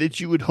the way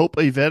that you would hope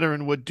a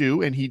veteran would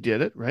do, and he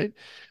did it right.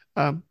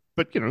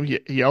 But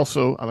he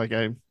also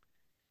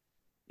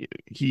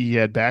he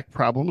had back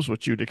problems,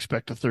 which you'd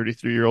expect a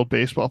 33-year-old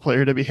baseball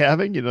player to be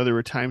having. There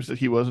were times that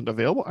he wasn't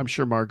available. I'm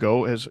sure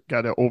Margot has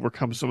got to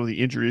overcome some of the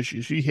injury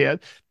issues he had.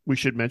 We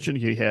should mention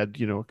he had,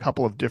 a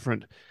couple of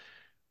different.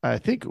 I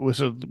think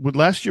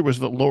last year was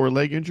the lower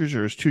leg injuries, or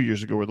it was 2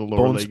 years ago were the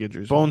lower leg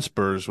injuries. Bone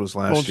spurs was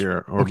last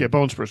year. Okay,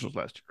 bone spurs was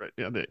last year,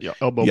 right? Yeah,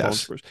 elbow bone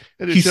spurs.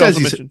 And he says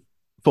he's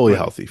fully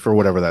healthy for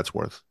whatever that's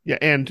worth. Yeah,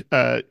 and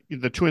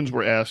the Twins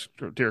were asked,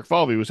 or Derek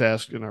Falvey was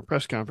asked in our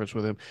press conference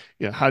with him,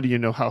 how do you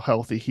know how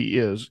healthy he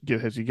is?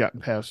 Has he gotten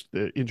past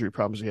the injury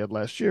problems he had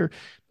last year?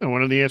 And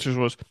one of the answers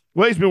was,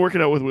 well, he's been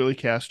working out with Willie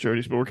Castro,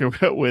 he's been working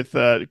out with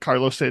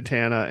Carlos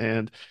Santana,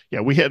 and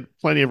we had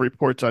plenty of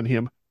reports on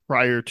him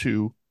prior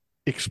to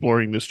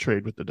exploring this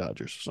trade with the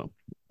Dodgers. So,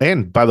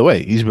 and by the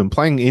way, he's been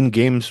playing in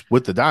games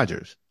with the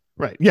Dodgers.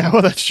 Right. Yeah,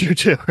 well, that's true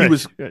too.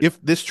 Right?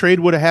 If this trade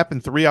would have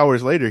happened 3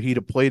 hours later, he'd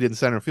have played in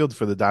center field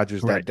for the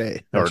Dodgers that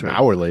day, or an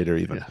hour later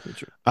even. Yeah, that's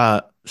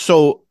true.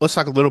 So let's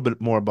talk a little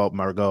bit more about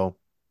Margot.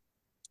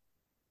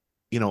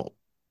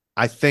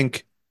 I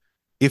think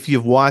if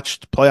you've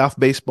watched playoff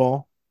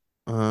baseball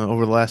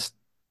over the last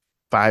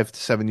 5 to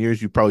 7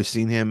 years, you've probably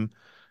seen him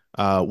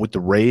with the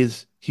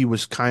Rays. He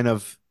was kind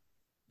of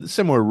the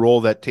similar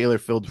role that Taylor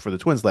filled for the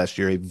Twins last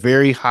year, a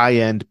very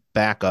high-end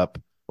backup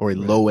or a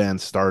low-end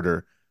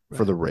starter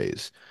for the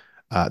Rays.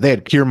 They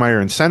had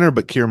Kiermaier in center,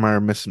 but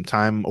Kiermaier missed some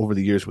time over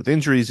the years with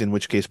injuries, in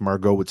which case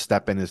Margot would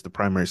step in as the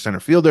primary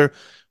center fielder.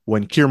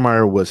 When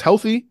Kiermaier was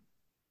healthy,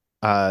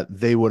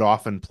 they would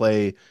often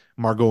play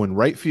Margot in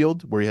right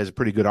field, where he has a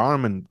pretty good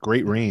arm and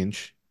great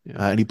range.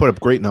 And he put up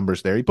great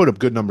numbers there. He put up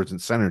good numbers in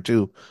center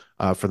too,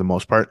 for the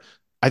most part.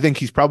 I think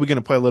he's probably going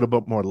to play a little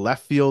bit more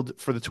left field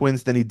for the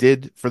Twins than he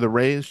did for the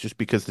Rays, just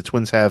because the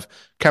Twins have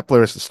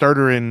Kepler as the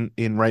starter in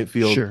right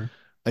field. Sure.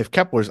 If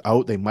Kepler's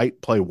out, they might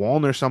play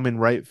Wallner some in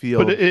right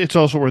field. But it's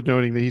also worth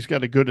noting that he's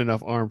got a good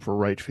enough arm for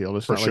right field.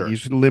 It's not like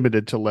he's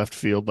limited to left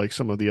field like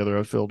some of the other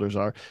outfielders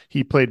are.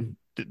 He played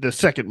the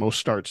second most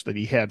starts that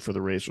he had for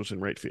the Rays was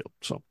in right field.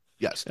 So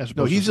yes,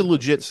 he's a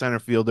legit center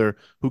fielder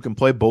who can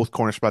play both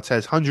corner spots,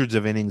 has hundreds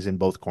of innings in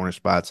both corner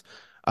spots.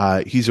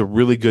 He's a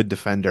really good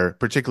defender,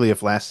 particularly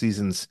if last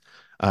season's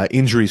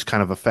injuries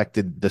kind of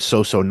affected the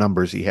so-so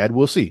numbers he had.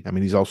 We'll see. I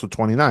mean, he's also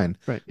 29.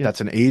 Right. Yeah.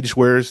 That's an age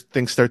where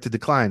things start to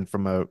decline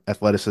from a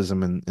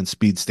athleticism and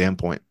speed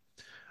standpoint.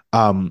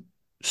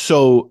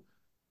 So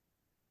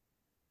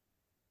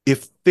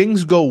if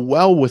things go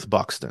well with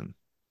Buxton,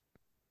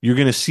 you're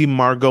going to see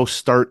Margot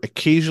start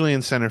occasionally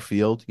in center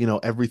field,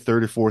 every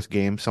third or fourth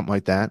game, something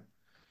like that.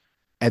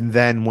 And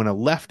then when a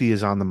lefty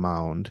is on the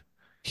mound,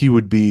 he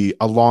would be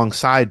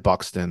alongside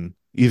Buxton,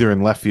 either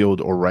in left field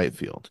or right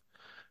field.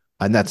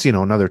 And that's,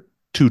 another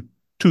two,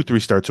 3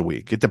 starts a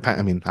week. It depends.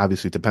 I mean,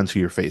 obviously it depends who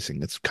you're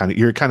facing.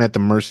 You're kind of at the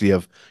mercy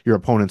of your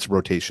opponent's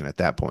rotation at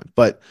that point.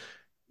 But,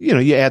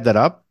 you add that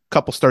up,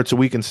 couple starts a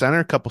week in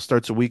center, couple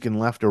starts a week in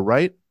left or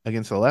right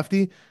against a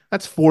lefty.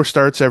 That's 4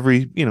 starts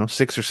every,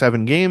 6 or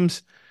 7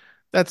 games.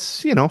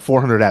 That's,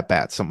 400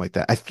 at-bats, something like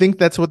that. I think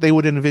that's what they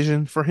would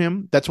envision for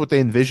him. That's what they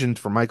envisioned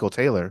for Michael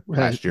Taylor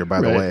last year,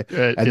 by the way.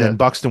 And then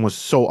Buxton was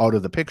so out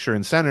of the picture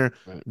in center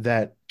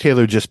that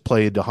Taylor just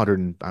played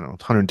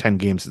 110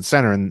 games in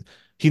center. And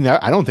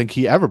I don't think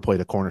he ever played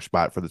a corner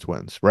spot for the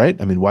Twins, right?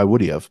 I mean, why would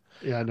he have?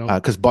 Yeah, I know.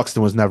 Because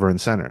Buxton was never in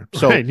center.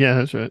 So yeah,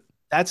 that's right.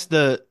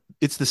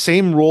 It's the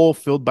same role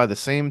filled by the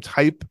same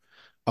type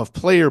of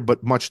player,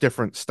 but much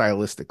different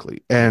stylistically.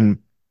 And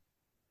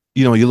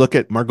You look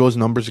at Margot's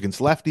numbers against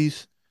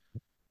lefties,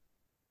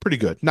 pretty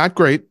good. Not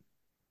great.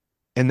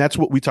 And that's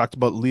what we talked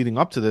about leading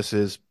up to this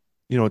is,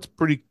 it's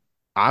pretty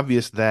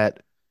obvious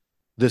that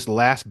this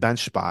last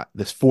bench spot,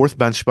 this fourth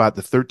bench spot,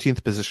 the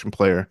 13th position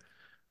player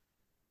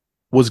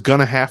was going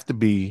to have to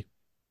be.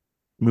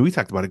 I mean, we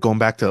talked about it going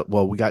back to,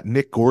 well, we got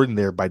Nick Gordon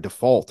there by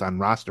default on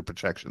roster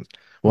projections.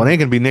 Well, it ain't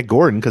going to be Nick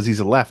Gordon because he's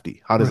a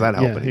lefty. How does that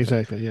help anything?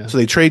 Exactly, yeah. So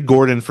they trade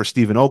Gordon for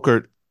Steven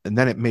Okert, and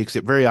then it makes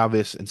it very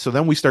obvious. And so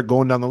then we start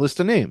going down the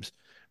list of names.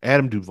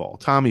 Adam Duvall,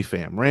 Tommy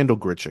Pham, Randall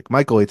Grichuk,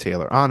 Michael A.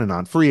 Taylor, on and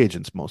on, free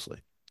agents mostly.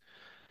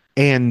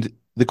 And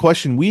the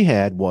question we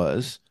had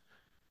was,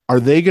 are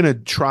they going to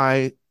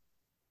try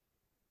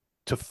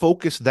to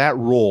focus that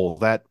role,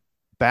 that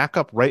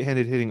backup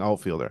right-handed hitting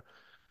outfielder?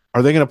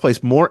 Are they going to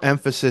place more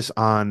emphasis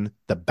on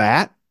the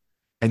bat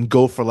and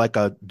go for like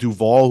a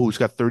Duvall who's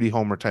got 30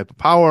 homer type of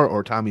power,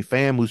 or Tommy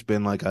Pham who's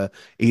been like a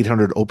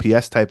 800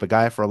 OPS type of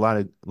guy for a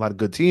lot of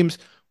good teams?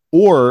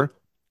 Or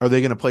are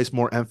they going to place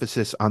more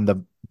emphasis on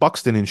the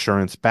Buxton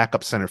insurance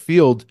backup center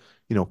field,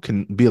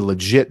 can be a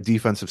legit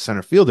defensive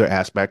center fielder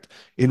aspect,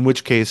 in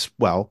which case,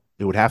 well,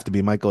 it would have to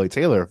be Michael A.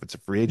 Taylor if it's a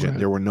free agent. Right.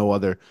 There were no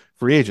other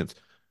free agents.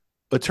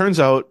 It turns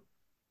out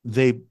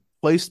they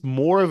placed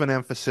more of an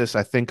emphasis,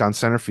 I think, on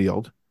center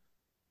field.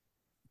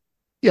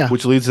 Yeah.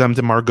 Which leads them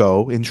to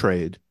Margot in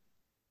trade.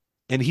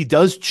 And he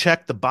does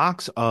check the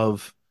box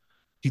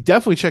he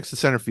definitely checks the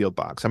center field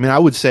box. I mean, I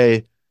would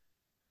say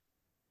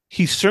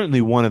he's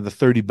certainly one of the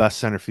 30 best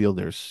center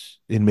fielders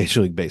in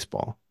Major League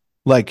Baseball.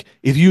 Like,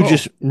 if you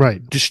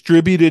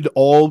distributed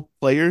all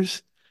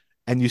players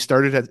and you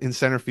started in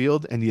center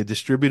field and you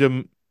distribute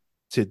them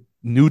to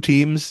new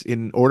teams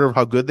in order of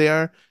how good they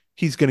are,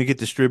 he's going to get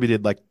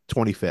distributed like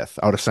 25th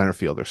out of center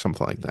field or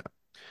something like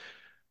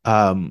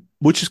that,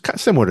 which is kind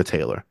of similar to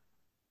Taylor.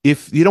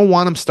 If you don't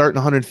want him starting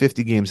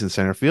 150 games in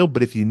center field,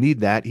 but if you need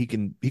that, he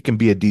can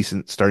be a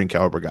decent starting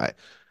caliber guy.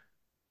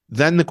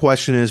 Then the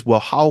question is, well,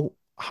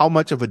 how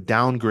much of a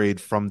downgrade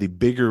from the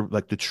bigger,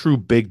 like the true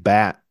big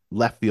bat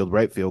left field,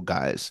 right field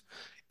guys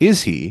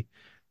is he?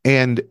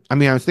 And I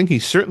mean, I think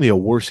he's certainly a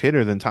worse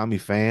hitter than Tommy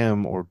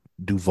Pham or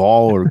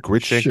Duvall or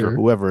Grichuk or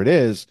whoever it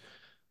is.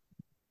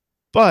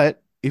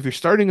 But if you're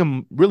starting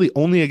him really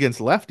only against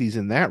lefties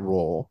in that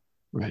role,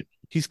 right,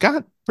 he's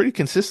got pretty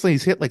consistently.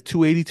 He's hit like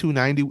 280,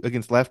 290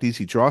 against lefties.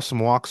 He draws some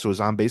walks, so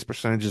his on-base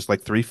percentage is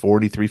like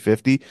 340,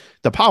 350.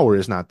 The power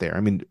is not there. I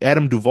mean,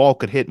 Adam Duvall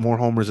could hit more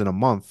homers in a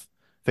month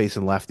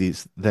facing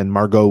lefties than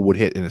Margot would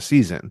hit in a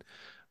season.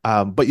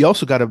 But you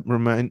also got to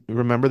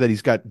remember that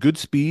he's got good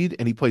speed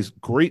and he plays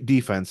great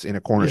defense in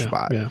a corner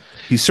spot. Yeah.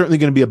 He's certainly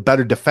going to be a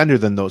better defender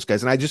than those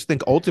guys. And I just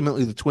think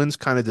ultimately the Twins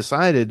kind of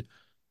decided,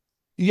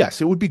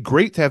 yes, it would be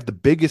great to have the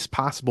biggest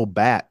possible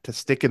bat to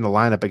stick in the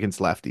lineup against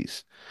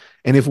lefties.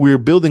 And if we were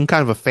building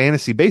kind of a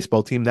fantasy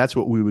baseball team, that's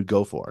what we would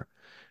go for.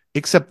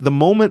 Except the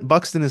moment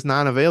Buxton is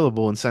not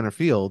available in center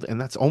field, and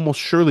that's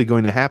almost surely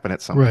going to happen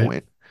at some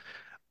point,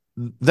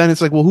 then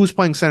it's like, well, who's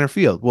playing center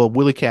field? Well,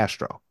 Willie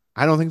Castro.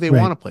 I don't think they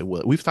want to play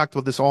Willie. We've talked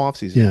about this all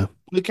offseason. Yeah.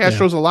 Willie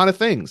Castro's a lot of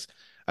things.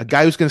 A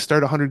guy who's going to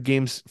start 100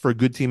 games for a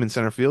good team in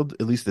center field,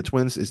 at least the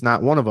Twins, is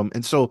not one of them.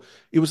 And so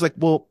it was like,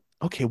 well,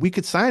 okay, we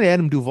could sign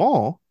Adam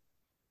Duvall,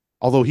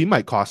 although he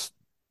might cost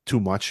too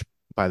much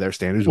by their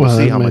standards. We'll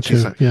see how much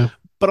he's signed. Yeah.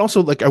 But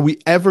also, like, are we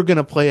ever going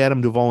to play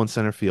Adam Duvall in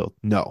center field?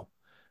 No.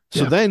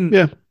 So then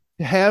to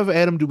have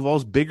Adam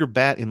Duvall's bigger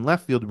bat in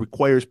left field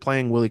requires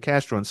playing Willie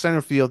Castro in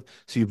center field.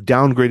 So you've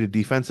downgraded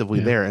defensively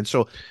there. And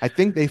so I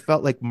think they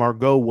felt like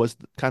Margot was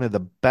kind of the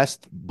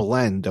best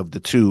blend of the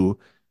two.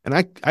 And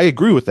I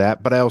agree with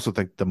that, but I also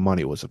think the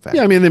money was a factor.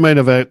 Yeah, I mean, they might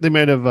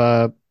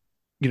have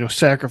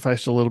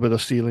sacrificed a little bit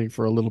of ceiling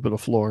for a little bit of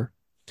floor.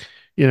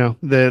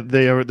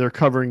 They're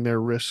covering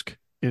their risk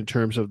in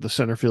terms of the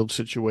center field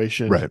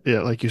situation. Right.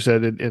 Yeah, like you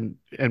said,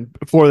 and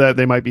before that,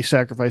 they might be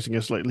sacrificing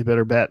a slightly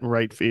better bat in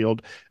right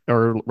field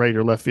or right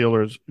or left field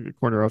or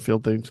corner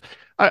outfield things.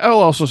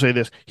 I'll also say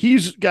this.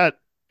 They've got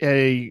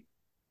a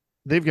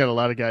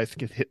lot of guys that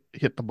can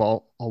hit the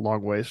ball a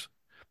long ways.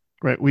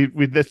 Right.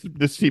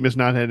 This team has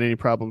not had any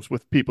problems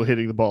with people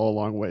hitting the ball a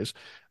long ways.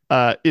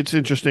 It's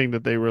interesting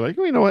that they were like,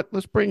 well, you know what?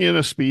 Let's bring in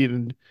a speed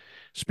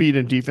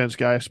and defense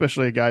guy,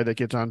 especially a guy that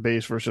gets on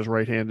base versus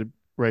right-handed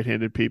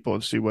people,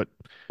 and see what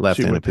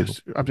left-handed people.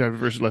 I'm sorry,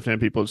 versus left-handed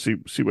people,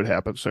 and see what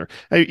happens there.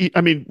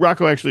 I mean,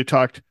 Rocco actually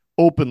talked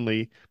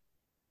openly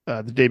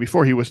the day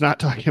before. He was not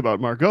talking about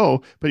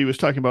Margot, but he was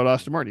talking about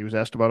Austin Martin. He was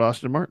asked about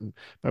Austin Martin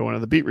by one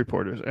of the beat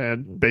reporters,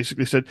 and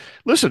basically said,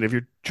 "Listen, if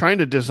you're trying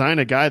to design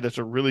a guy that's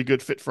a really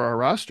good fit for our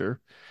roster,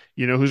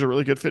 you know who's a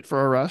really good fit for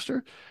our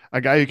roster? A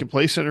guy who can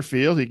play center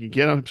field. He can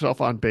get himself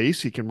on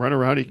base. He can run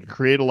around. He can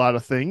create a lot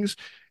of things."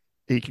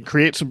 He can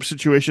create some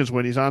situations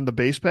when he's on the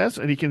base paths,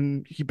 and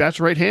he bats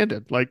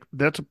right-handed. Like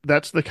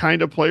that's the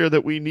kind of player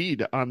that we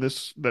need on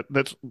this.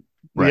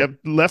 We have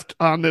left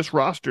on this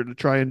roster to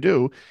try and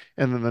do.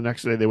 And then the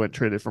next day they went and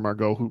traded for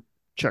Margot, who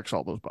checks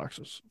all those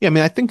boxes. Yeah, I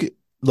mean, I think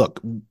look,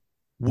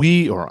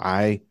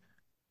 I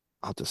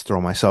I'll just throw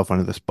myself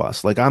under this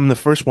bus. Like I'm the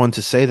first one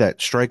to say that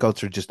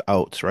strikeouts are just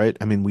outs, right?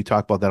 I mean, we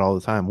talk about that all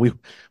the time. We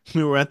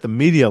were at the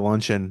media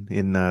luncheon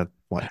in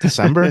what,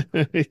 December?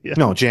 Yeah.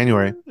 No,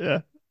 January.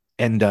 Yeah.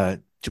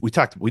 And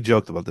we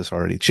joked about this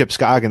already. Chip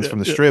Scoggins Yeah. from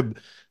the Yeah. Strib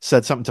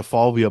said something to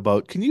Falvey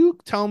about, can you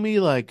tell me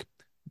like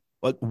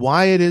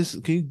why it is,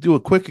 can you do a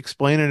quick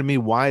explainer to me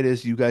why it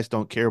is you guys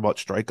don't care about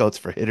strikeouts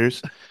for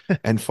hitters?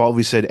 And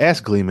Falvey said,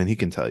 ask Gleeman, he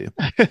can tell you.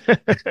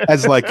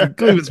 As like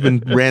Gleeman's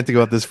been ranting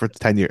about this for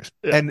 10 years.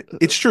 Yeah. And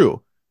it's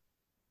true.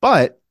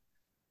 But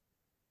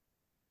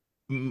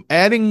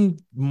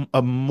adding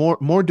a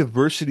more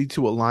diversity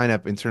to a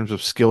lineup in terms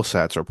of skill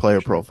sets or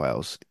player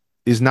profiles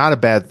is not a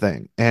bad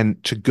thing.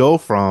 And to go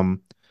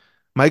from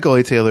Michael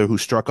A. Taylor, who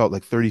struck out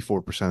like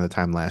 34% of the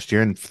time last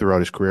year and throughout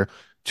his career,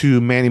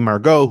 to Manny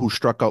Margot, who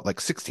struck out like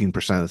 16%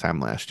 of the time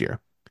last year.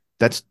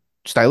 That's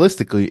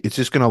stylistically, it's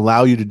just going to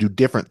allow you to do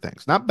different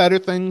things, not better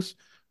things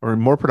or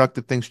more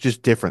productive things,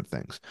 just different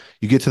things.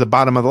 You get to the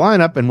bottom of the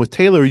lineup, and with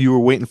Taylor, you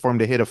were waiting for him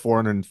to hit a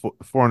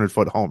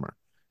 400-foot homer.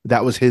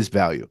 That was his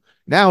value.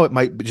 Now it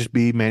might just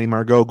be Manny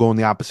Margot going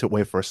the opposite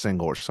way for a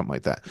single or something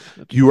like that.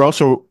 You were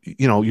also,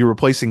 you're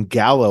replacing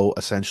Gallo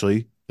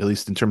essentially, at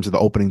least in terms of the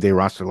opening day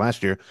roster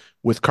last year,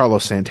 with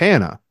Carlos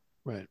Santana.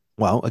 Right.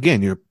 Well,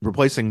 again, you're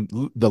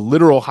replacing the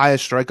literal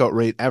highest strikeout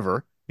rate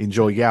ever in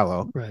Joey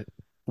Gallo. Right.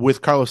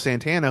 With Carlos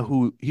Santana,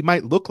 who he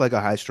might look like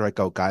a high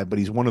strikeout guy, but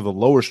he's one of the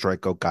lower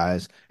strikeout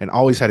guys and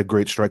always had a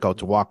great strikeout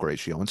to walk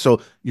ratio. And so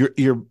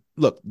you're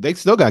look, they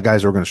still got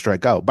guys who are going to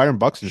strike out. Byron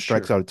Buxton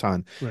strikes out a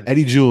ton. Right.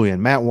 Eddie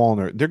Julian, Matt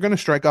Wallner, they're going to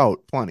strike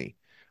out plenty.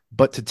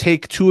 But to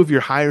take two of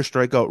your higher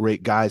strikeout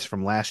rate guys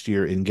from last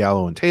year in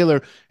Gallo and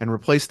Taylor and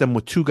replace them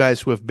with two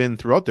guys who have been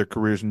throughout their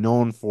careers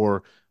known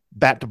for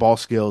bat to ball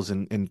skills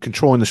and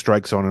controlling the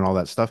strike zone and all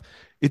that stuff,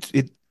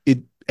 it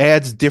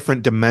adds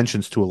different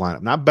dimensions to a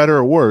lineup. Not better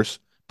or worse,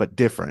 but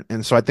different.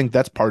 And so I think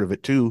that's part of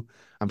it too.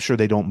 I'm sure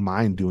they don't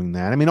mind doing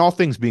that. I mean, all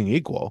things being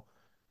equal,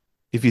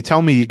 if you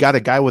tell me you got a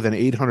guy with an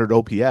 800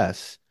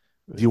 OPS,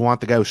 do you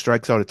want the guy who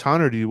strikes out a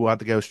ton or do you want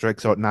the guy who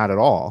strikes out not at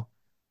all?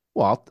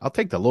 Well, I'll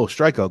take the low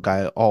strikeout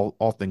guy,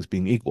 all things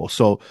being equal.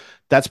 So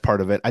that's part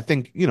of it. I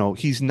think,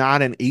 he's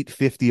not an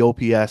 850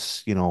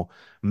 OPS,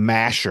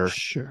 masher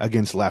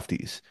against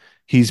lefties.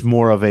 He's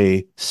more of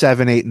a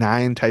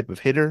 7-8-9 type of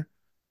hitter.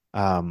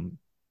 But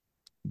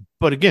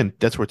again,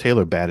 that's where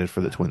Taylor batted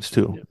for the Twins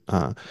too.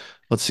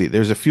 Let's see.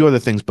 There's a few other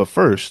things, but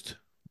first,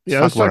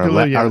 let's talk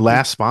about our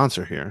last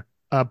sponsor here.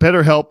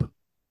 BetterHelp,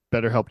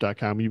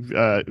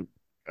 BetterHelp.com.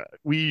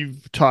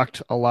 We've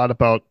talked a lot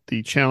about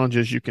the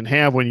challenges you can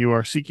have when you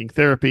are seeking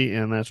therapy,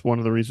 and that's one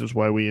of the reasons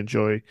why we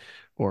enjoy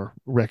or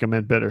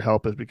recommend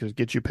BetterHelp is because it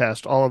gets you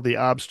past all of the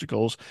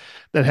obstacles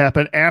that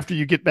happen after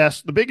you get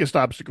past the biggest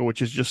obstacle,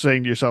 which is just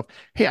saying to yourself,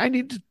 hey, I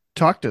need to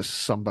talk to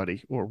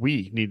somebody, or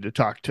we need to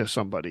talk to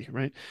somebody,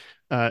 right?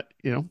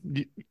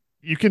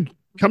 You can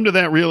come to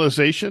that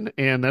realization,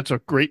 and that's a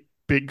great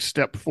big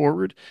step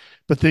forward,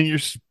 but then you're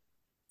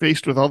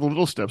faced with all the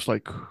little steps,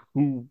 like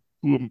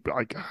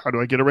like, how do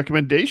I get a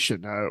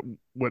recommendation?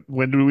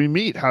 When do we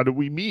meet? How do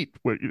we meet?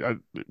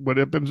 What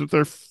happens if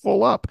they're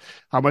full up?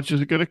 How much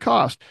is it going to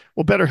cost?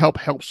 Well, BetterHelp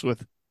helps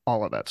with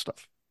all of that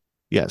stuff.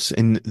 Yes,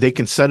 and they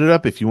can set it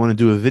up. If you want to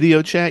do a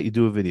video chat, you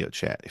do a video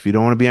chat. If you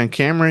don't want to be on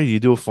camera, you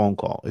do a phone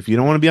call. If you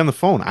don't want to be on the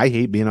phone, I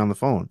hate being on the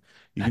phone.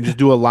 You can just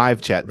do a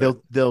live chat. Right.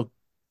 They'll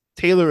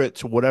tailor it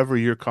to whatever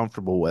you're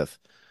comfortable with,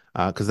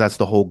 because that's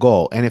the whole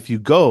goal. And if you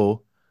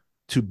go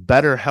to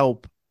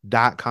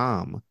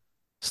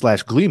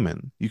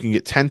betterhelp.com/Gleeman, you can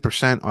get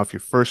 10% off your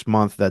first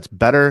month. That's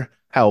BetterHelp,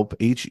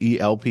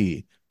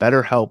 HELP,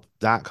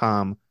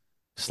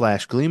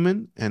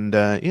 betterhelp.com/Gleeman.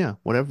 And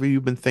whatever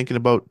you've been thinking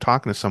about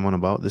talking to someone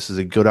about, this is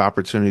a good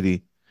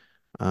opportunity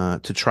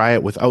to try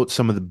it without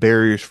some of the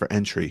barriers for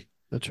entry.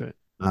 That's right.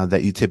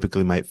 That you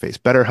typically might face.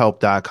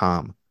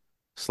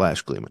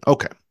 BetterHelp.com/Gleeman.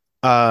 Okay.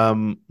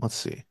 Let's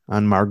see.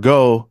 On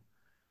Margot,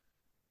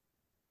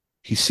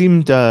 he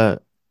seems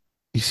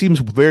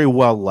very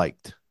well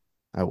liked,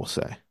 I will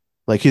say.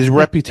 Like his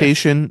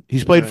reputation,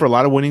 he's played for a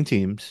lot of winning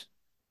teams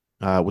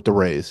with the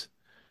Rays.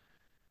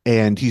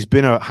 And he's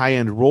been a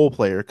high-end role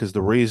player because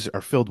the Rays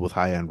are filled with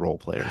high-end role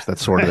players.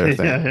 That's sort of their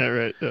thing.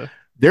 Right. Yeah.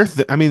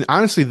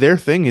 Honestly, their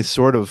thing is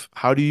sort of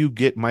how do you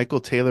get Michael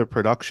Taylor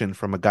production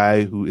from a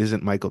guy who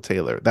isn't Michael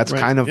Taylor? That's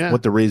kind of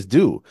what the Rays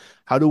do.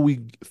 How do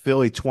we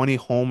fill a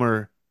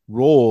 20-homer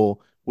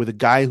role with a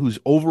guy whose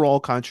overall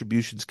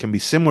contributions can be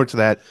similar to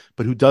that,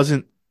 but who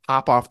doesn't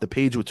pop off the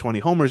page with 20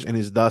 homers and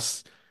is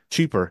thus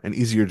cheaper and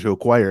easier to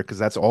acquire because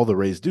that's all the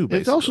Rays do,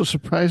 basically. It also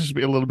surprises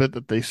me a little bit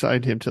that they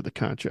signed him to the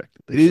contract.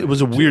 It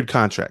was a weird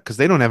contract because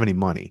they don't have any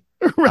money.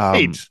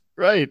 Right.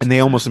 And they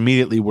almost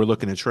immediately were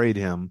looking to trade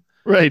him.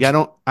 Right.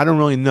 Yeah, I don't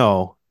really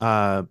know.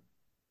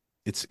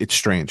 It's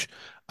strange.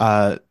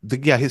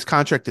 His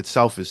contract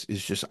itself is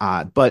just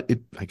odd, but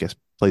it, I guess,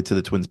 played to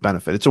the Twins'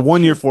 benefit. It's a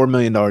 1-year, $4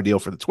 million deal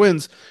for the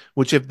Twins,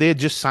 which if they had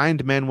just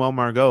signed Manuel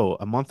Margot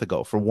a month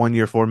ago for 1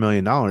 year, $4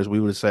 million, we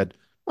would have said,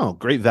 oh,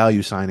 great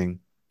value signing,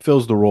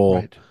 fills the role.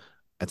 Right.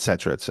 et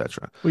cetera, et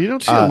cetera. Well, you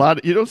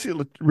don't see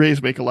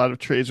Rays make a lot of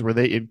trades where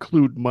they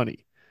include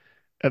money.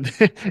 And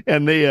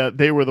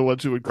they were the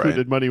ones who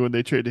included money when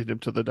they traded him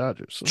to the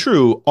Dodgers. So.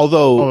 True,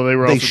 although they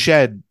were they also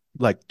shed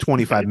like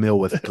 25 mil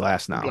with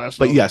Glass now.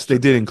 But yes, they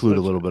did include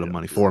a little bit of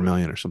money, 4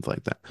 million or something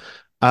like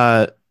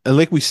that. And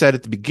like we said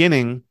at the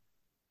beginning,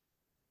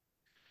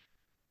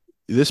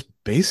 this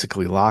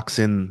basically locks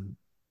in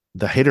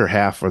the hitter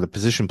half or the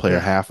position player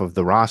half of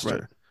the roster.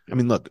 Right. I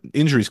mean, look,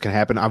 injuries can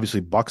happen. Obviously,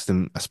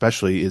 Buxton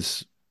especially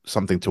is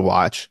something to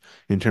watch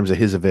in terms of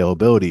his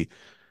availability.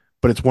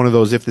 But it's one of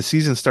those, if the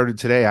season started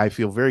today, I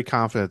feel very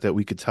confident that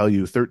we could tell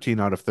you 13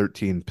 out of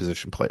 13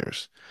 position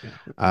players. Yeah.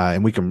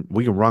 And we can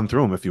run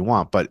through them if you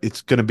want, but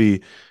it's going to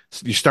be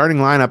your starting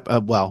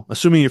lineup. Well,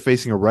 assuming you're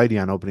facing a righty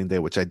on opening day,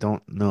 which I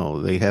don't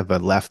know. They have a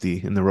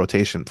lefty in the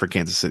rotation for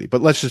Kansas City,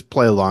 but let's just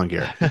play along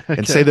here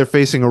and say they're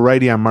facing a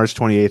righty on March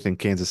 28th in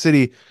Kansas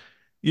City.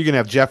 You're going to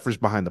have Jeffers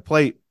behind the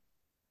plate.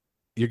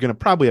 You're going to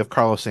probably have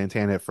Carlos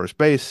Santana at first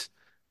base,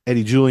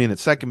 Eddie Julian at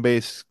second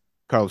base,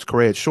 Carlos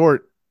Correa at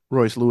short,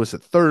 Royce Lewis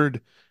at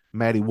third,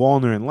 Matty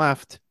Wallner in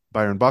left,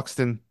 Byron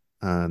Buxton,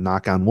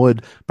 knock on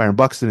wood, Byron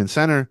Buxton in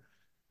center,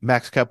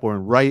 Max Kepler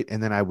in right,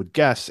 and then I would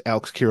guess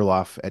Alex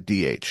Kirilloff at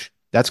DH.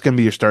 That's going to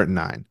be your starting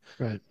 9.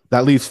 Right.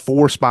 That leaves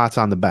 4 spots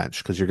on the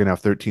bench because you're going to have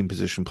 13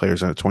 position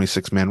players on a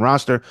 26-man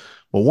roster.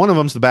 Well, one of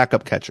them's the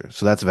backup catcher,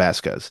 so that's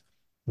Vasquez.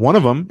 One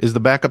of them is the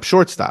backup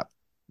shortstop,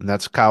 and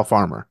that's Kyle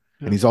Farmer.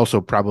 Yeah. And he's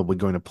also probably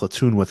going to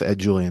platoon with Ed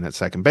Julian at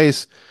second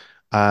base.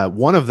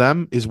 One of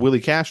them is Willie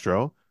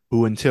Castro,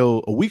 who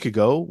until a week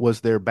ago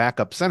was their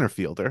backup center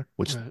fielder,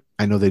 which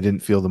I know they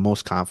didn't feel the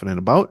most confident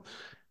about.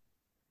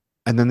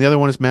 And then the other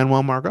one is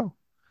Manuel Margot.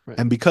 Right.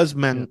 And because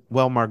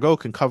Manuel Margot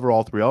can cover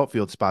all 3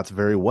 outfield spots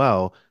very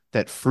well,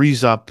 that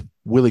frees up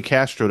Willie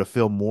Castro to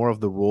fill more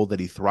of the role that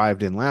he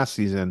thrived in last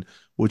season,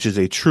 which is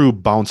a true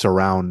bounce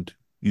around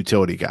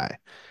utility guy.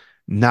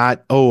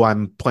 Not,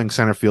 I'm playing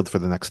center field for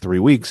the next 3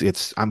 weeks.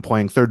 It's I'm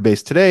playing third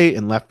base today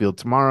and left field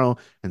tomorrow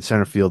and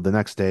center field the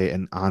next day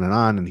and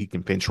on. And he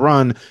can pinch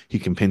run. He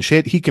can pinch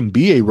hit. He can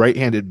be a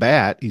right-handed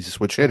bat. He's a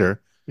switch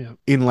hitter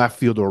in left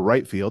field or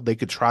right field. They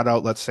could trot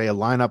out, let's say, a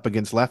lineup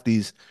against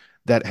lefties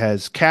that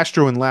has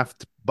Castro in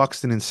left,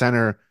 Buxton in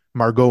center,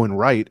 Margot in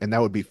right, and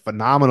that would be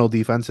phenomenal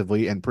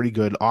defensively and pretty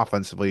good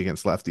offensively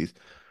against lefties.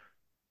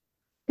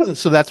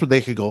 So that's what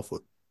they could go for.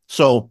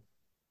 So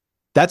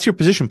that's your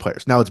position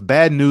players. Now, it's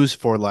bad news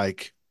for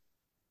like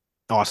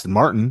Austin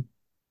Martin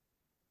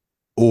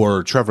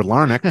or Trevor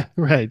Larnach.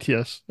 Right,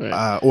 yes.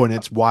 Right. And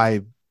it's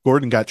why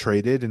Gordon got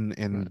traded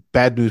and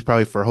bad news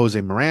probably for Jose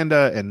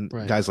Miranda and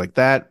guys like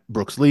that.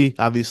 Brooks Lee,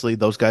 obviously,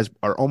 those guys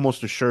are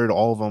almost assured,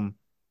 all of them,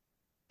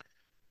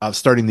 of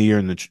starting the year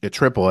at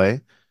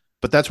AAA.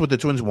 But that's what the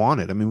Twins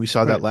wanted. I mean, we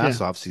saw that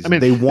last offseason. I mean,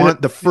 they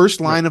want the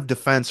first line of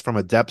defense from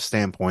a depth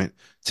standpoint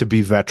to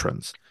be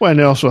veterans. Well, and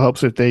it also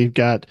helps that they've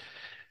got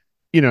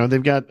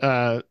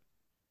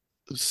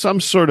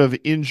some sort of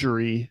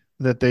injury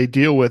that they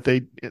deal with.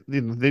 They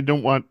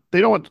don't want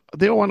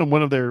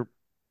one of their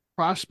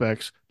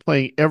prospects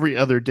playing every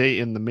other day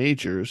in the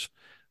majors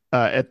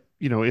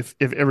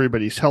if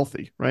everybody's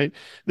healthy, right?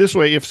 This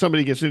way, if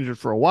somebody gets injured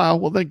for a while,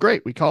 well then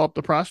great, we call up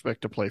the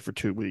prospect to play for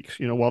 2 weeks,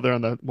 while they're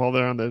on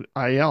the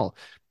IL,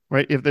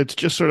 right? If it's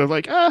just sort of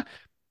like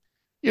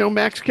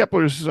Max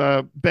Kepler's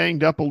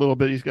banged up a little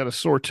bit, he's got a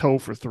sore toe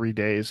for 3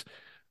 days.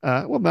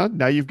 Well,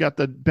 now you've got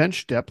the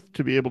bench depth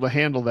to be able to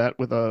handle that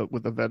with a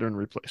veteran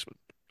replacement.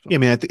 So. Yeah, I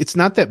mean, it's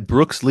not that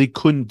Brooks Lee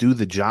couldn't do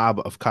the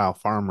job of Kyle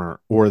Farmer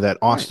or that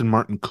Austin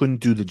Martin couldn't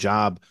do the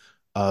job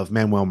of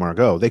Manuel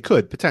Margot. They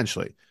could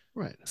potentially.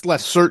 Right. It's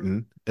less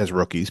certain as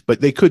rookies,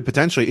 but they could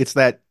potentially. It's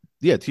that,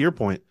 to your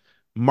point,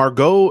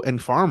 Margot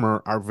and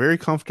Farmer are very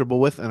comfortable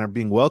with and are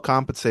being well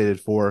compensated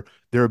for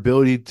their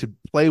ability to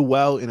play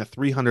well in a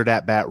 300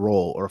 at-bat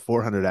role or a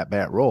 400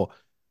 at-bat role.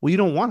 Well, you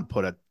don't want to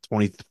put a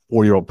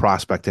 24-year-old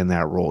prospect in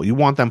that role. You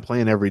want them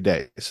playing every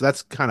day. So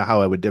that's kind of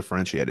how I would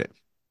differentiate it.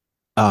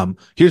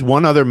 Here's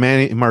one other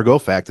Margot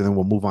fact, and then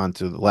we'll move on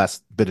to the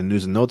last bit of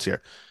news and notes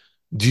here.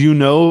 Do you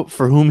know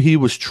for whom he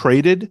was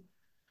traded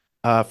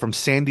from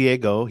San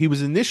Diego? He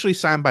was initially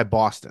signed by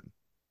Boston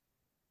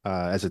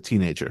as a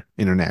teenager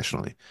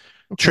internationally.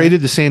 Okay.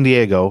 Traded to San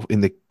Diego in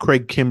the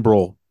Craig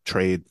Kimbrell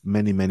trade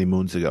many, many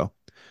moons ago.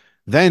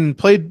 Then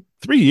played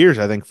 3 years,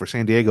 I think, for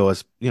San Diego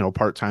as,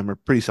 part-timer,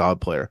 pretty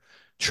solid player.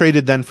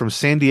 Traded then from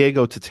San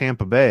Diego to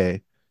Tampa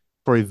Bay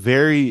for a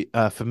very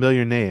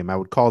familiar name. I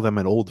would call them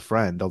an old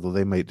friend, although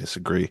they may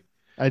disagree.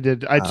 I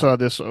did. I saw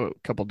this a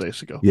couple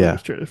days ago. Yeah. He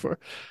was traded for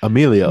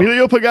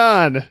Emilio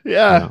Pagan.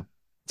 Yeah.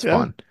 It's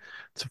fun.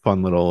 It's a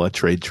fun little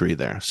trade tree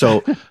there.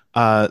 So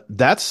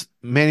that's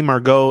Manny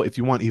Margot. If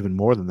you want even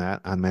more than that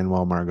on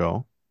Manuel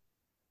Margot,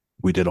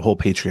 we did a whole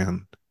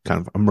Patreon kind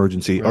of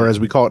emergency, or as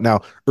we call it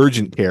now,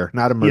 urgent care,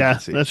 not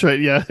emergency. Yeah, that's right.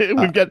 Yeah,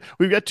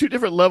 we've got two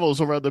different levels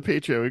over on the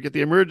Patreon. We've got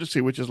the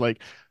emergency, which is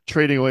like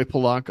trading away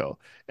Polanco,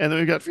 and then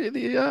we've got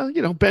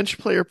the bench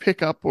player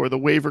pickup or the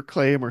waiver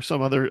claim or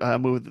some other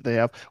move that they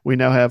have. We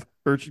now have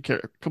urgent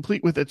care,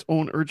 complete with its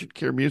own urgent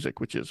care music,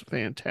 which is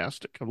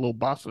fantastic. A little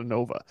bossa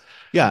nova.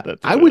 Yeah,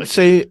 I would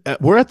say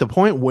we're at the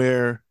point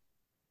where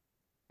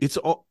it's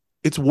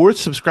worth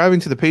subscribing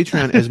to the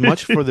Patreon as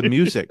much for the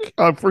music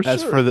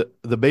as for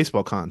the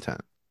baseball content.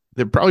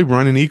 They're probably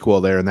running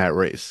equal there in that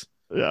race.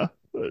 Yeah.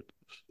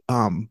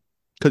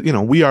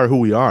 Because we are who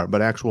we are,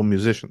 but actual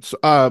musicians.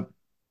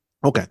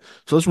 Okay,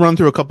 so let's run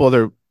through a couple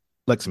other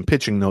some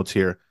pitching notes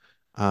here,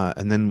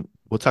 and then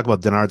we'll talk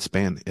about Denard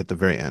Span at the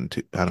very end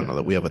too. I don't know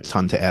that we have a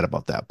ton to add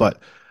about that, but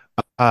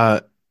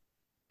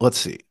let's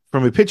see.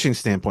 From a pitching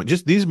standpoint,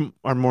 just these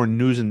are more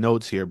news and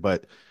notes here,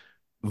 but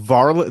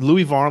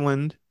Louis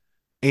Varland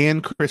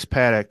and Chris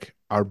Paddock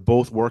are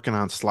both working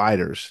on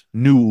sliders,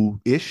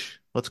 new-ish,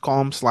 let's call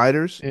them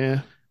sliders.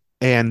 Yeah.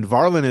 And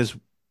Varland is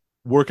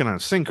working on a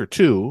sinker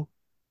too.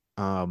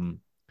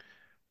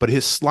 But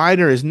his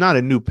slider is not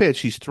a new pitch.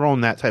 He's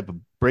thrown that type of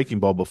breaking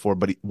ball before,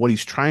 but what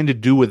he's trying to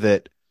do with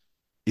it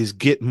is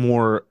get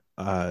more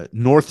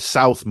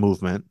north-south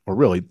movement, or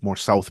really more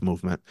south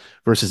movement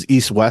versus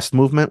east-west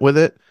movement with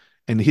it.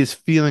 And his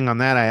feeling on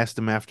that, I asked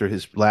him after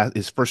his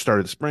first start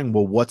of the spring,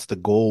 well, what's the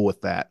goal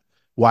with that?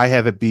 Why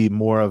have it be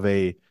more of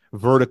a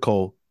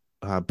vertical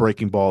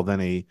breaking ball than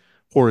a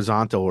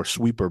horizontal or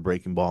sweeper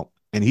breaking ball?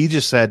 And he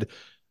just said,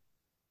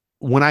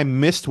 when I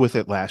missed with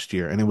it last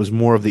year and it was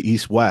more of the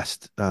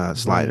east-west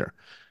slider,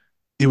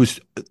 it was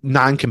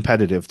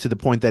non-competitive to the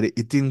point that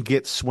it didn't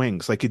get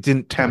swings. Like it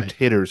didn't tempt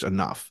hitters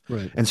enough.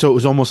 Right. And so it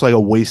was almost like a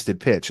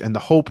wasted pitch. And the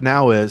hope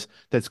now is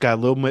that it's got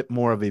a little bit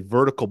more of a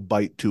vertical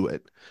bite to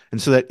it.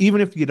 And so that even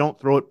if you don't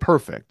throw it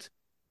perfect,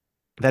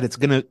 that it's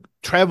going to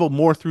travel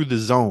more through the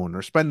zone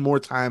or spend more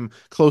time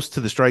close to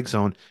the strike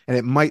zone, and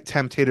it might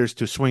tempt hitters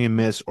to swing and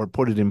miss or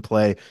put it in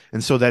play.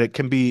 And so that it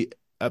can be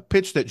a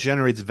pitch that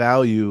generates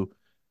value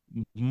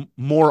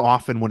more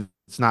often when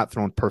it's not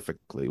thrown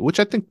perfectly, which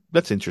I think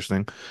that's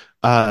interesting.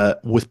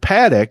 With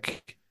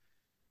Paddock,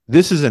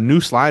 this is a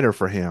new slider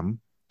for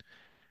him,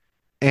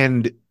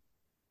 and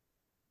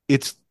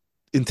it's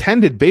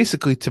intended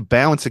basically to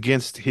balance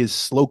against his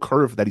slow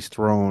curve that he's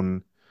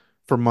thrown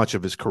for much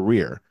of his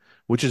career,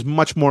 which is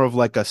much more of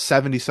like a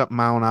 70-something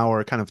mile an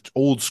hour kind of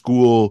old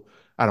school.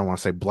 I don't want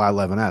to say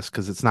Blyleven-esque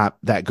because it's not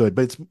that good,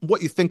 but it's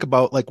what you think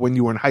about like when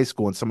you were in high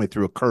school and somebody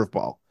threw a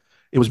curveball.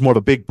 It was more of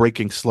a big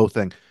breaking slow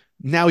thing.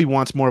 Now he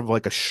wants more of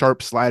like a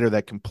sharp slider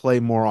that can play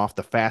more off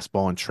the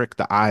fastball and trick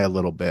the eye a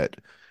little bit.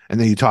 And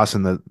then you toss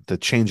in the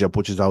changeup,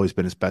 which has always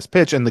been his best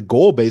pitch. And the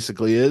goal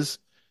basically is,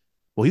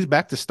 well, he's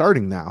back to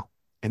starting now,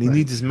 and he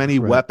needs as many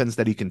weapons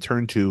that he can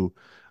turn to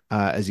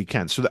as he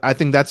can. So I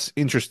think that's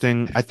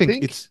interesting. I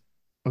think it's.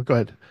 Oh, go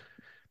ahead.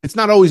 It's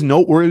not always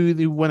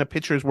noteworthy when a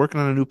pitcher is working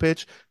on a new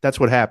pitch. That's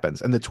what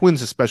happens. And the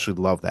Twins especially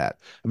love that.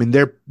 I mean,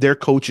 their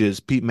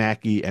coaches, Pete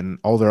Mackey and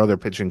all their other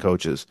pitching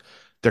coaches,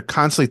 they're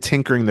constantly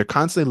tinkering. They're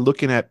constantly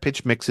looking at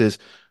pitch mixes.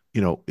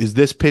 Is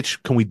this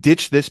pitch, can we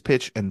ditch this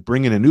pitch and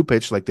bring in a new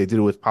pitch like they did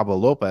with Pablo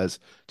Lopez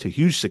to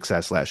huge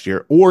success last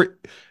year? Or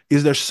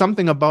is there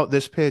something about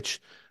this pitch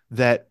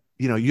that,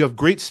 you have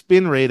great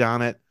spin rate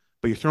on it,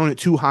 but you're throwing it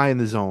too high in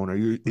the zone, or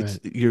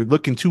you're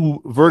looking too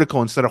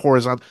vertical instead of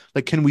horizontal?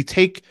 Like, can we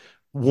take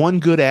one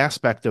good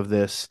aspect of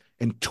this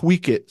and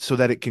tweak it so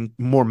that it can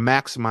more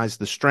maximize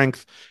the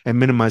strength and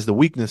minimize the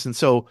weakness? And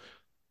so,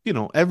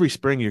 every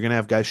spring you're going to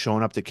have guys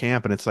showing up to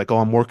camp and it's like, oh,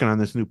 I'm working on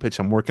this new pitch,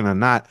 I'm working on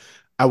that.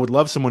 I would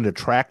love someone to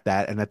track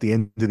that and at the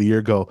end of the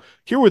year go,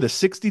 here were the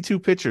 62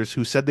 pitchers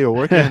who said they were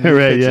working on new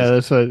pitches. Yeah,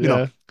 that's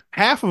what,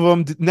 half of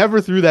them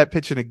never threw that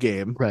pitch in a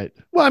game. Right.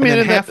 Well, I mean,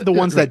 and half of the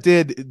ones that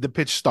did, the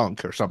pitch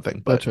stunk or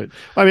something. But. That's right.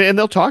 I mean, and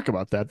they'll talk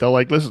about that. They'll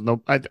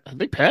listen, I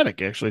think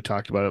Paddock actually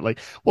talked about it. Like,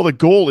 well, the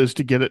goal is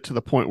to get it to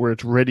the point where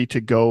it's ready to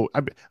go.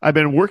 I've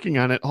been working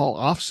on it all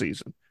off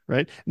season.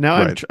 Right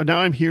now,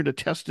 I'm here to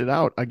test it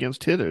out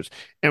against hitters,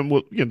 and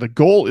the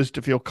goal is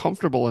to feel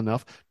comfortable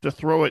enough to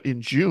throw it in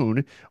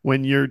June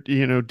when you're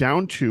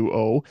down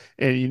 2-0,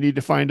 and you need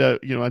to find a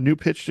new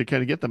pitch to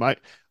kind of get them.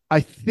 I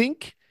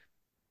think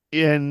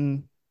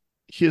in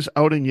his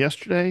outing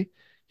yesterday,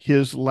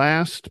 his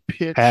last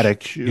pitch.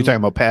 Paddock, you're talking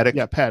about Paddock?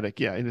 Yeah, Paddock.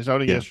 Yeah, in his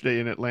outing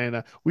yesterday in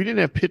Atlanta, we didn't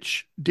have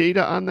pitch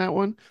data on that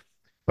one,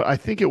 but I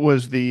think it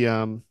was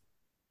the.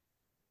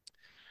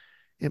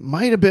 It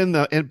might have been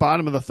the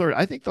bottom of the third.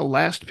 I think the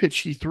last pitch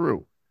he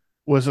threw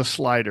was a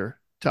slider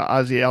to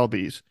Ozzie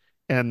Albies,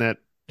 and that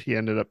he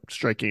ended up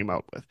striking him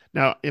out with.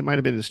 Now, it might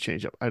have been his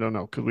changeup. I don't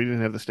know because we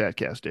didn't have the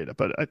StatCast data,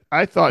 but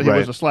I thought he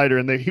was a slider,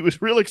 and he was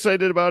real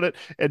excited about it,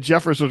 and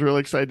Jeffers was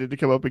really excited to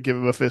come up and give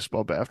him a fist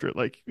bump after it.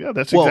 Like, yeah,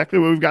 that's exactly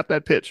where we've got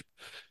that pitch.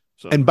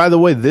 So. And by the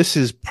way, this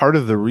is part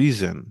of the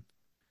reason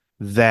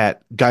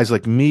that guys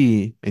like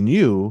me and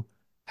you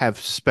have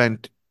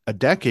spent a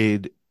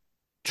decade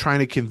trying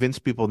to convince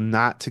people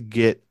not to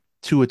get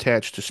too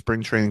attached to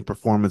spring training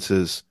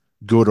performances,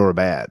 good or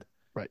bad.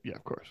 Right. Yeah,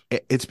 of course.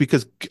 It's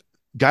because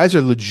guys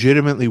are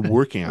legitimately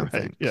working on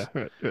Right. Yeah.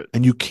 things, Right.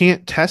 and you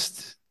can't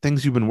test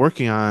things you've been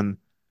working on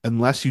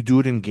unless you do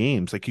it in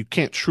games. Like you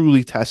can't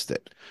truly test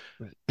it.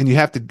 Right. And you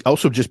have to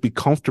also just be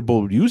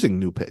comfortable using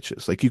new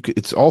pitches. Like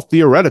it's all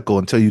theoretical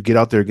until you get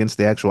out there against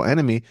the actual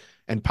enemy.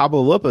 And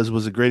Pablo Lopez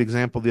was a great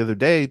example the other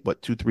day,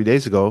 2, 3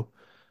 days ago.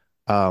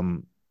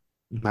 Um,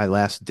 my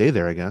last day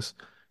there, I guess.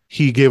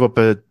 He gave up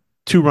a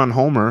 2-run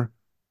homer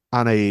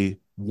on a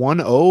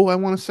 1-0, I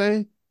want to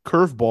say,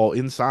 curveball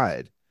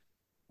inside,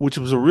 which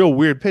was a real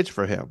weird pitch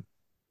for him.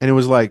 And it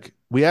was like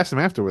we asked him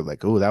afterward,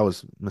 like, "Oh, that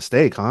was a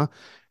mistake, huh?"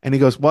 And he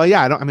goes, "Well,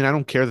 yeah, I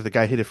don't care that the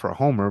guy hit it for a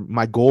homer.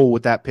 My goal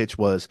with that pitch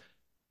was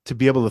to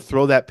be able to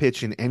throw that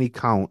pitch in any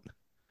count,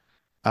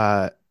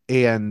 uh,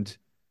 and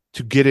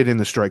to get it in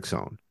the strike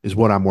zone is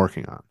what I'm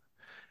working on."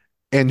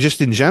 And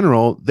just in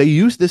general, they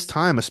use this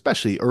time,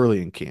 especially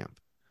early in camp,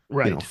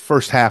 Right.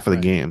 first half of the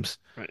Right. games,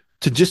 Right.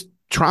 to just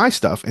try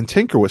stuff and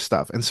tinker with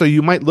stuff. And so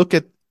you might look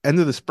at end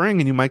of the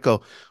spring and you might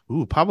go,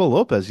 "Ooh, Pablo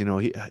Lopez,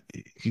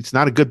 he's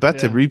not a good bet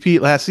to Yeah.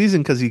 repeat last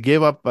season because he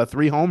gave up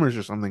 3 homers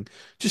or something."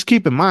 Just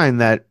keep in mind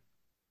that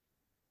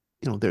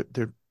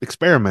they're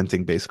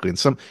experimenting basically,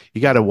 and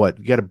you got to what?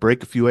 You got to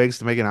break a few eggs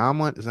to make an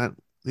omelet. Is that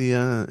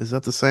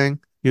the saying?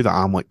 You're the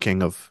omelet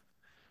king of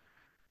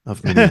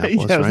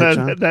Minneapolis, Yeah. right,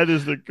 John? That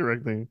is the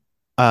correct thing.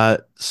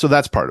 So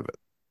that's part of it.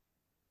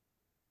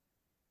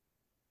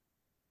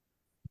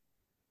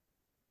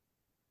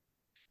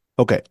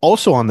 Okay.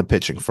 Also on the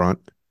pitching front,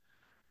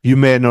 you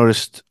may have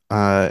noticed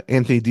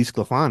Anthony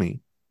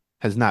DeSclafani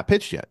has not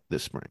pitched yet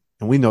this spring,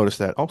 and we noticed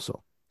that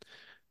also.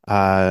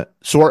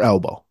 Sore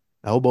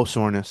elbow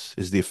soreness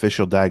is the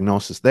official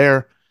diagnosis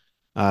there.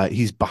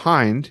 He's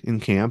behind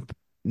in camp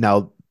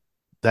now.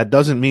 That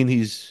doesn't mean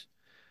he's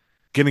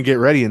going to get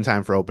ready in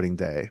time for opening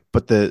day.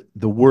 But the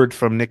word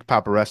from Nick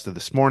Paparesta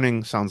this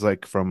morning sounds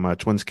like from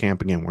Twins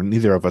camp again, where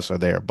neither of us are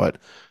there, but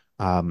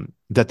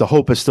that the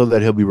hope is still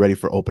that he'll be ready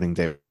for opening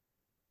day.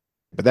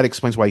 But that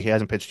explains why he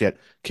hasn't pitched yet.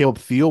 Caleb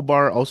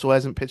Thielbar also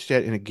hasn't pitched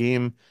yet in a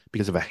game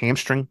because of a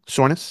hamstring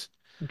soreness.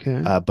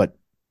 Okay. But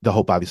the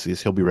hope obviously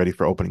is he'll be ready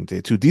for opening day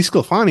too.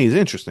 DeSclafani is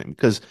interesting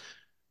because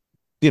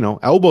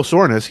elbow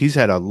soreness, he's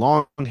had a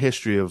long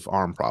history of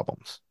arm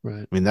problems.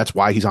 Right. I mean, that's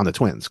why he's on the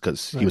Twins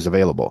because he Right. was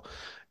available.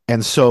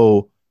 And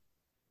so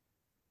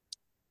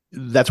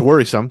that's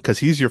worrisome because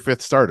he's your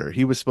fifth starter.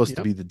 He was supposed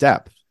to Yep. be the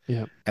depth.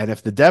 Yep. And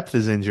if the depth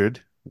is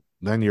injured,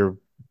 then you're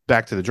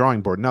back to the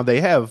drawing board. Now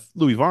they have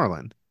Louis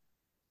Varland,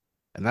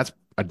 and that's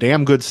a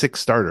damn good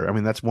sixth starter. I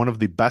mean, that's one of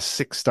the best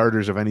six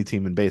starters of any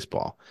team in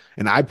baseball.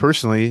 And I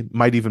personally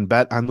might even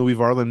bet on Louis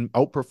Varland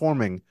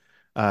outperforming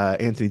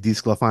Anthony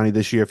DeSclafani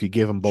this year if you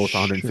gave them both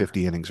Sure.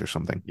 150 innings or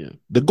something. Yeah.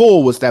 The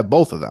goal was to have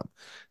both of them,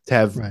 to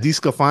have Right.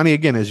 DeSclafani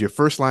again as your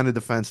first line of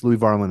defense, Louis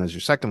Varland as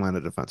your second line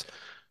of defense.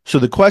 So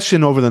the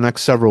question over the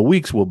next several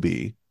weeks will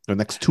be, or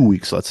next 2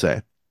 weeks, let's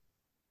say,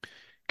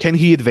 can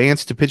he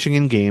advance to pitching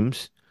in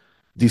games,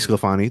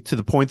 DeSclafani, to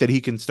the point that he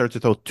can start to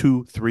throw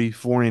 2, 3,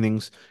 4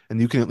 innings, and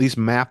you can at least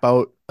map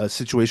out a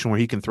situation where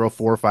he can throw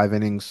 4 or 5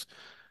 innings,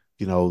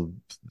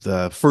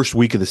 the first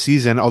week of the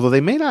season, although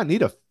they may not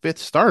need a fifth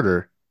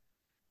starter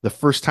the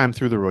first time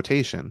through the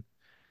rotation.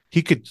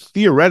 He could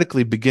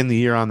theoretically begin the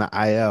year on the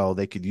IL.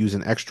 They could use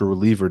an extra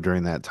reliever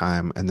during that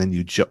time, and then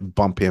you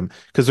bump him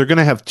because they're going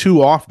to have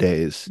 2 off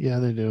days. Yeah,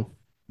 they do.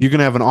 You're going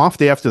to have an off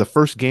day after the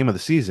first game of the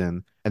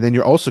season, and then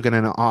you're also going to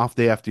have an off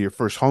day after your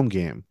first home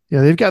game.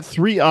 Yeah, they've got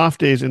 3 off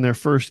days in their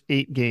first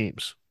 8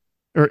 games,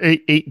 or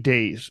eight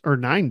days, or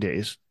 9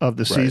 days of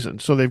the Right. season.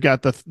 So they've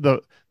got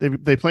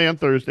they play on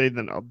Thursday.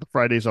 Then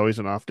Friday's always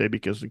an off day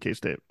because in case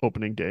they have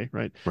opening day,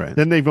 right? Right.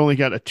 Then they've only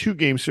got a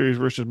 2-game series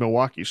versus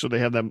Milwaukee. So they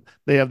have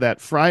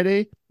that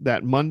Friday,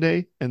 that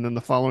Monday, and then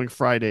the following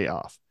Friday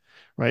off,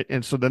 right?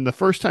 And so then the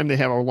first time they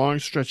have a long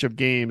stretch of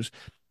games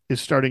is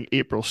starting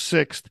April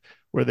 6th,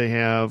 where they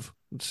have,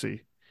 let's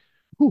see,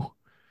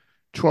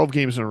 12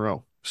 games in a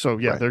row. So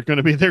yeah, Right. they're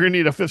going to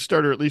need a fifth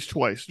starter at least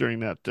twice during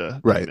that.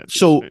 Right. That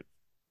So season.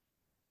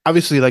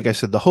 obviously, like I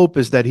said, the hope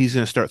is that he's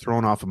going to start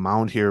throwing off a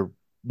mound here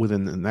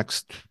within the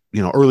next,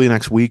 early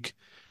next week.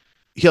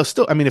 He'll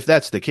still, I mean, if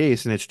that's the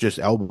case and it's just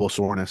elbow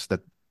soreness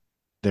that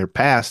they're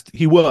past,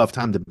 he will have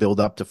time to build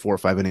up to 4 or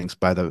 5 innings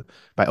by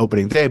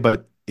opening day.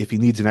 But if he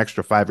needs an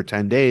extra 5 or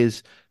 10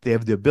 days, they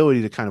have the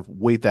ability to kind of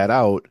wait that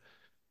out.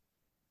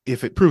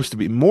 If it proves to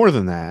be more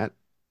than that,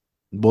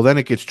 well, then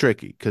it gets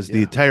tricky because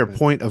the entire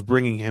point of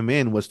bringing him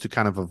in was to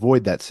kind of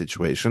avoid that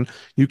situation.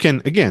 You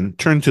can, again,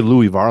 turn to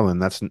Louis Varland.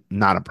 That's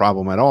not a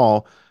problem at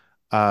all.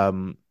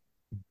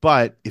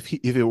 But if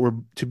it were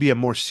to be a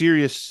more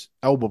serious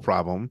elbow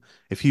problem,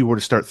 if he were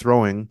to start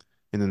throwing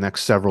in the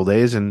next several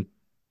days and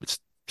it's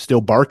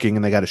still barking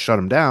and they got to shut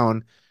him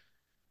down,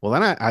 well,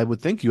 then I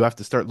would think you have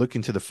to start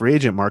looking to the free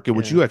agent market,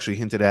 which you actually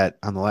hinted at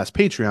on the last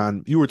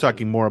Patreon. You were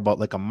talking more about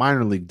like a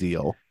minor league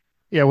deal.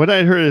 Yeah, what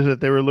I heard is that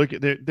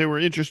they were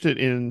interested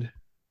in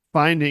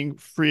finding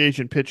free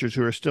agent pitchers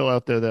who are still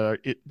out there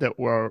that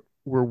were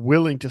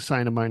willing to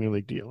sign a minor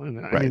league deal.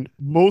 And I mean,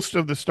 most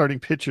of the starting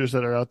pitchers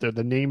that are out there,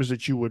 the names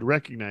that you would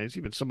recognize,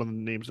 even some of the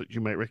names that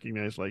you might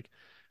recognize, like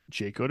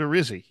Jake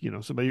Odorizzi,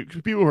 somebody,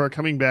 people who are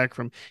coming back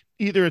from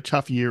either a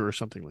tough year or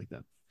something like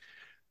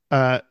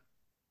that.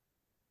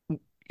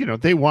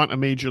 They want a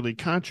major league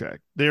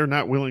contract. They're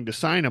not willing to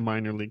sign a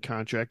minor league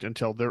contract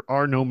until there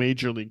are no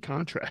major league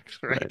contracts,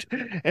 right?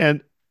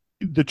 And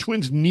the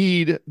Twins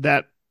need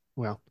that.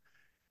 Well,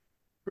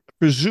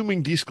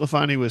 presuming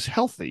DeSclafani was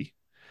healthy,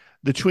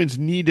 the Twins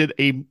needed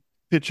a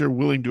pitcher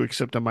willing to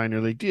accept a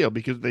minor league deal,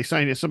 because if they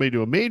sign somebody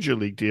to a major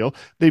league deal,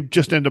 they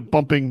just end up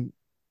bumping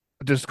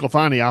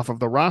DesSclafani off of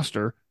the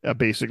roster,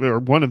 basically, or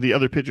one of the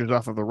other pitchers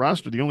off of the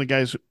roster. The only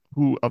guys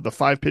who, of the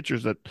 5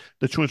 pitchers that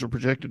the Twins were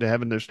projected to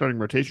have in their starting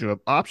rotation, who have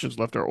options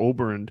left, are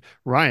Ober and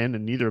Ryan,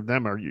 and neither of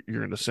them are you're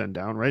going to send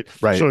down, right?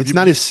 Right. So it's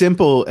not as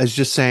simple as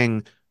just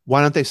saying,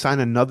 why don't they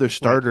sign another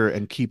starter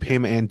and keep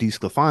him and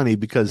DeSclafani,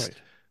 because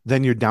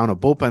then you're down a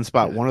bullpen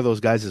spot. Yeah. One of those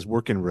guys is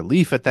working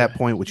relief at that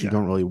point, which you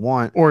don't really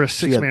want. Or a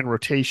 6-man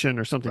rotation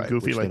or something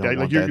goofy like that.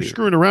 Like you're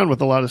screwing around with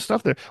a lot of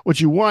stuff there.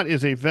 What you want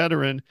is a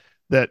veteran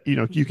that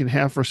you can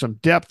have for some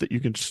depth, that you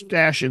can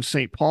stash in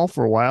St. Paul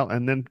for a while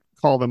and then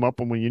call them up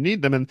when you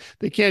need them. And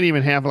they can't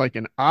even have like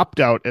an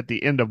opt-out at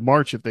the end of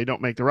March if they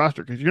don't make the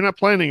roster, because you're not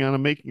planning on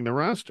them making the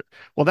roster.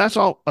 Well, that's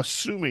all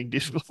assuming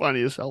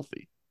DesClafani is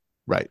healthy.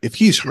 Right. If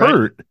he's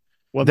hurt,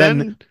 well,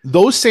 then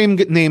those same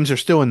names are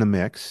still in the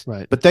mix.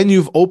 Right. But then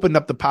you've opened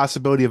up the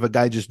possibility of a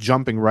guy just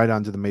jumping right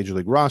onto the major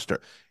league roster,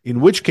 in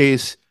which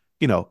case,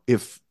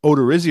 if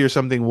Odorizzi or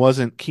something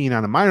wasn't keen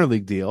on a minor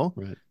league deal,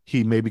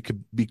 he maybe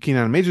could be keen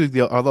on a major league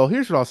deal. Although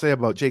here's what I'll say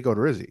about Jake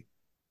Odorizzi.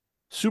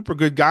 Super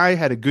good guy,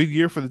 had a good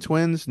year for the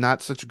Twins,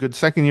 not such a good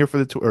second year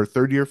for or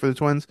third year for the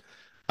Twins.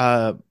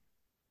 I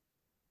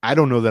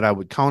don't know that I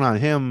would count on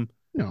him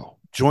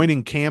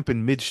joining camp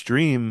in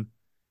midstream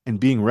and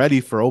being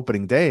ready for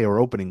opening day or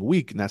opening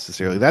week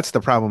necessarily. That's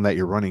the problem that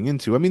you're running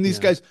into. I mean, these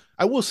guys,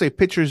 I will say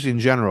pitchers in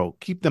general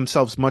keep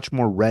themselves much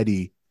more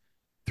ready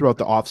throughout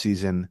the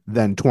offseason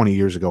than 20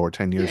 years ago or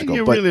 10 years ago.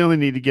 You really only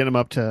need to get them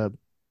up to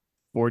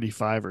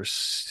 45 or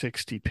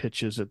 60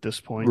 pitches at this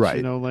point.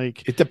 Right.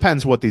 It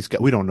depends what these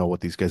guys, we don't know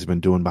what these guys have been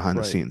doing behind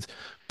the scenes.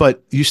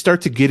 But you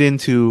start to get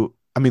into,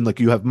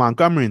 you have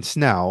Montgomery and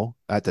Snell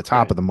at the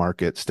top of the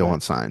market, still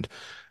unsigned.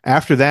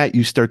 After that,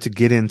 you start to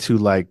get into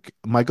like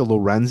Michael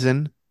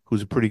Lorenzen,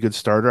 who's a pretty good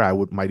starter. I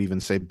might even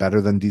say better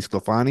than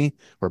DeSclafani,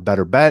 or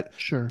better bet.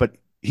 Sure. But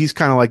he's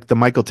kind of like the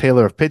Michael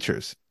Taylor of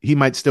pitchers. He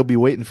might still be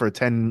waiting for a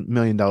 $10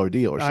 million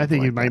deal or something. I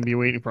think he might be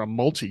waiting for a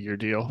multi-year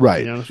deal. Right.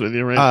 To be honest with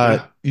you,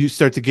 right? You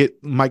start to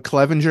get Mike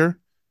Clevenger,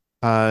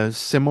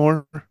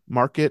 similar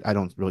market. I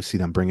don't really see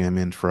them bringing him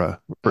in for a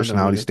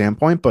personality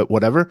standpoint, but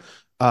whatever.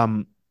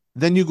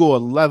 Then you go a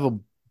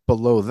level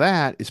below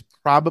that is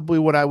probably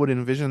what I would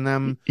envision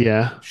them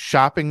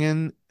shopping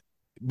in,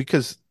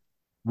 because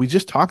we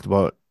just talked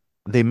about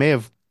they may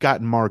have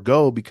gotten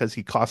Margot because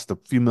he cost a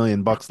few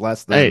 $1,000,000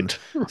 less than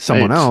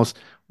someone else.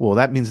 Well,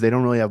 that means they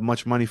don't really have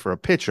much money for a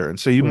pitcher. And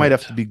so you might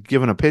have to be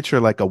given a pitcher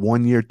like a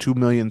 1 year, $2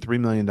 million, $3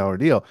 million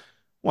deal.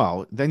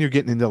 Well, then you're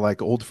getting into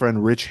like old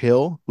friend Rich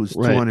Hill, who's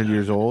 200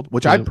 years old,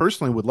 which I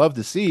personally would love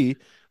to see.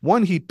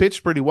 One, he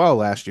pitched pretty well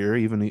last year,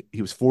 even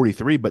he was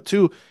 43, but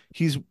 2,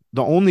 he's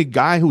the only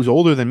guy who's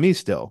older than me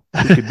still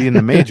who could be in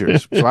the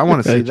majors. So I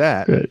want to see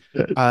that.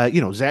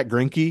 Zach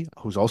Greinke,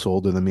 who's also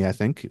older than me, I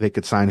think they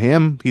could sign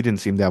him. He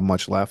didn't seem to have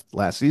much left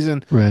last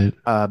season. Right.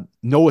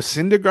 Noah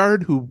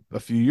Syndergaard, who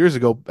a few years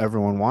ago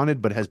everyone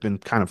wanted, but has been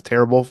kind of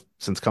terrible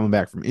since coming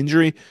back from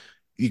injury.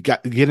 You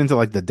get into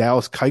like the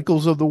Dallas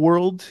Keuchels of the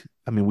world.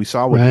 We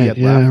saw what he had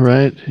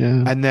left.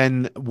 And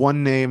then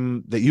one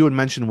name that you had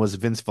mentioned was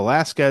Vince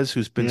Velasquez,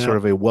 who's been sort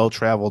of a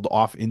well-traveled,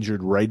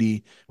 off-injured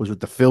righty, was with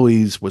the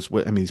Phillies,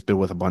 he's been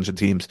with a bunch of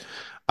teams.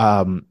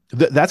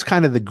 That's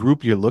kind of the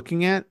group you're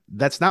looking at.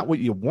 That's not what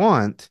you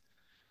want,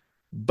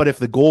 but if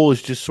the goal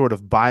is just sort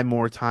of buy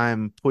more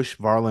time, push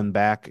Varland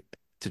back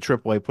to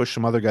AAA, push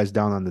some other guys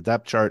down on the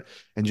depth chart,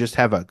 and just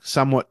have a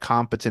somewhat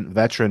competent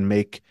veteran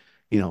make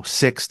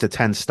 6 to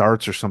 10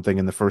 starts or something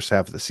in the first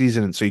half of the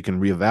season, and so you can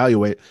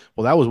reevaluate.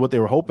 Well, that was what they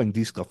were hoping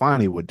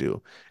DeSclafani would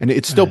do, and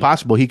it's still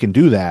possible he can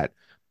do that.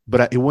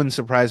 But it wouldn't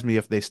surprise me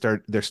if they're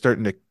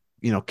starting to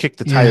kick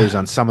the tires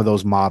on some of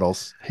those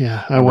models.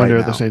 Yeah, I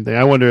wonder the same thing.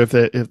 I wonder if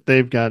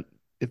they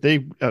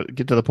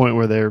get to the point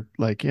where they're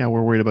like, we're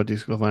worried about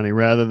DeSclafani,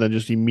 rather than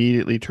just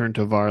immediately turn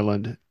to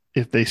Varland.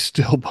 If they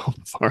still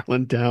bump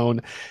Varland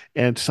down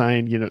and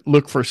sign,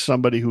 look for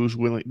somebody who's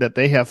willing, that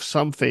they have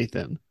some faith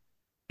in,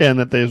 and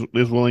that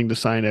is willing to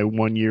sign a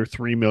 1 year,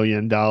 $3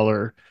 million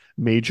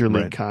major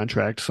league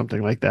contract,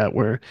 something like that.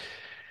 Which,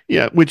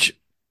 you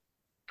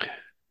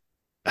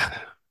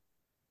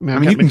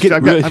can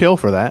get really chill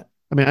for that.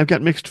 I've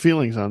got mixed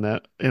feelings on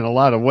that in a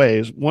lot of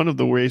ways. One of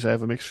the ways I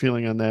have a mixed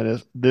feeling on that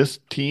is this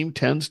team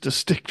tends to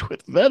stick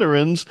with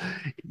veterans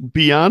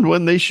beyond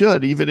when they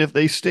should. Even if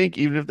they stink,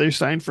 even if they're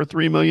signed for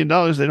 $3 million,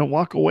 they don't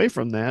walk away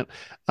from that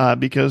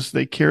because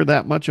they care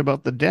that much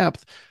about the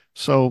depth.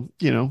 So,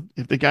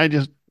 if the guy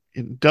just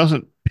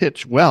doesn't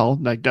pitch well,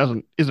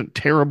 isn't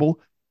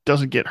terrible,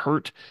 doesn't get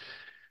hurt,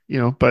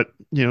 but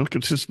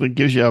consistently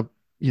gives you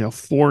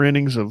 4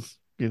 innings of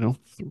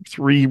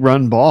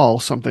 3-run ball,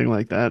 something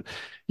like that,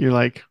 you're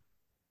like,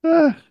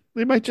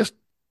 They might just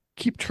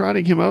keep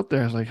trotting him out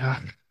there. I was like, I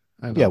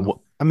Yeah, don't know.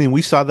 well, I mean,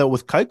 we saw that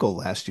with Keuchel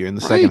last year in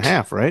the second Right,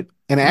 half, right?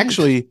 And right,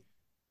 actually,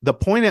 the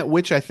point at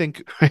which I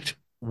think right.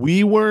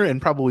 we were,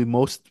 and probably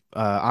most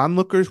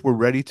onlookers were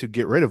ready to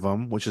get rid of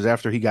him, which is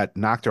after he got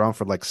knocked around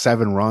for like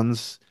 7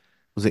 runs.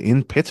 Was it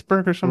in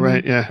Pittsburgh or Right,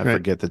 something? yeah, I right,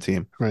 forget the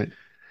team. right.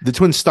 The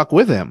Twins stuck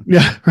with him,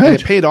 Yeah, and right.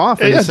 it paid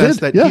off Yeah, in the yeah, it sense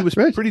did. that he Yeah, was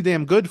right. pretty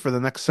damn good for the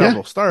next Yeah,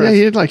 several yeah. He starts.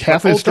 had like But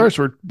half of his starts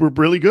were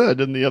really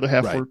good, and the other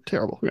half right, were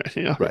terrible. Right,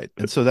 yeah, right.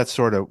 And so that's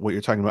sort of what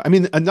you're talking about. I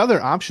mean,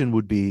 another option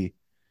would be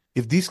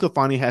if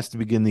DesClafani has to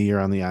begin the year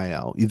on the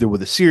IL, either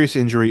with a serious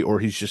injury or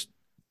he's just,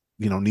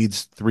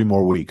 needs 3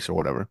 more weeks or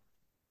whatever.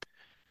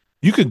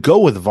 You could go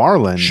with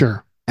Varland,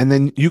 sure. and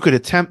then you could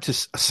attempt to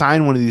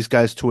sign one of these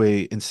guys to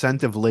a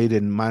incentive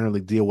laden minor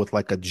league deal with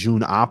like a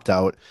June opt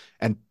out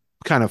and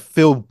kind of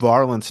fill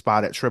Varland's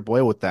spot at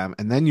AAA with them.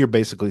 And then you're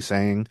basically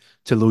saying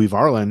to Louis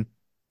Varland,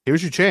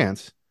 here's your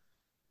chance.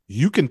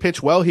 You can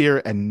pitch well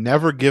here and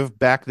never give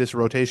back this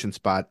rotation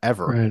spot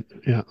ever. Right,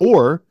 yeah,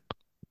 Or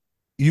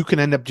you can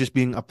end up just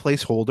being a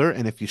placeholder.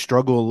 And if you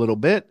struggle a little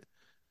bit,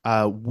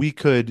 we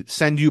could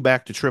send you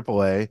back to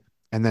AAA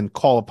and then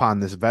call upon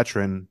this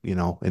veteran, an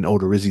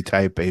Odorizzi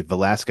type, a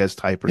Velasquez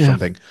type or yeah,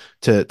 something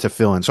to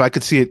fill in. So I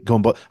could see it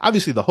going, but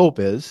obviously the hope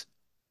is,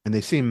 and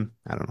they seem,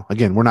 I don't know,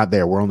 again, we're not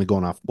there. We're only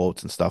going off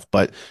quotes and stuff,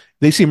 but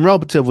they seem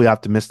relatively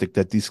optimistic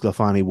that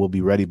DesClafani will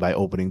be ready by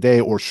opening day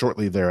or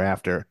shortly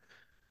thereafter.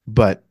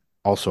 But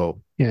also,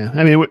 yeah.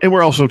 I mean, and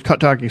we're also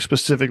talking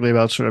specifically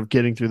about sort of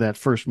getting through that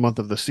first month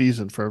of the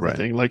season for right.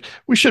 everything. Like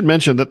we should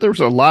mention that there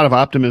was a lot of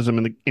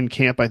optimism in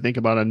camp. I think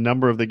about a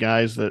number of the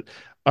guys that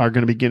are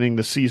going to be beginning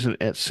the season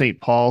at St.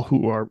 Paul,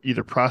 who are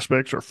either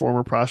prospects or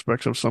former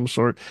prospects of some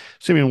sort.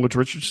 Simeon Woods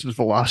Richardson's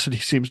velocity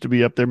seems to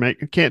be up there.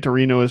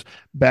 Cantorino is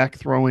back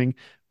throwing.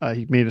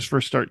 He made his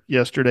first start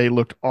yesterday.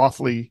 Looked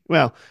awfully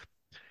well.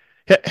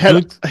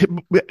 Had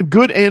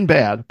good and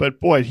bad,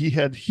 but boy, he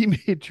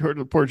made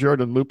poor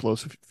Jordan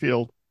Luplos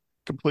feel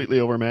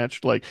completely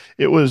overmatched. Like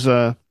it was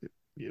an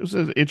He,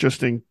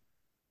 interesting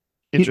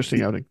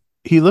outing.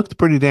 he looked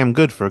pretty damn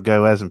good for a guy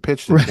who hasn't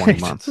pitched in 20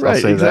 Right, months. I'll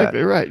right, say that.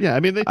 exactly, right. Yeah, I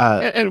mean, Uh,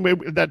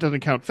 that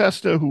doesn't count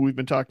Festa, who we've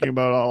been talking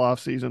about all off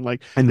season.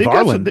 Like and they've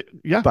got some, Varland,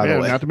 yeah, by the yeah.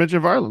 way. Not to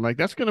mention Varland. Like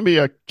that's going to be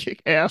a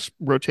kick-ass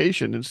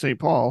rotation in St.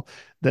 Paul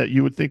that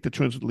you would think the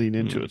Twins would lean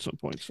into at some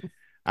point. So,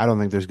 I don't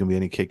think there's going to be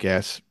any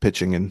kick-ass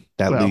pitching in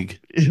that well, league.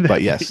 in But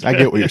that yes, league, I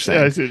get what yeah,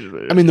 you're yeah,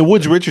 saying. I mean, the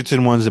Woods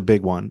Richardson one's a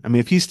big one. I mean,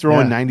 if he's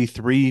throwing yeah,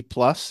 93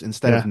 plus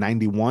instead of yeah,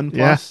 91 yeah,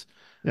 plus,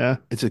 yeah,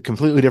 it's a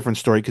completely different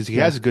story because he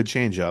yeah. has a good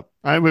changeup.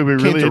 I would be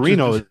really interested.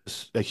 Cantorino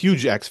is a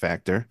huge X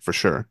factor for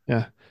sure.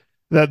 Yeah.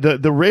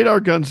 The radar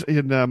guns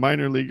in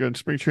minor league and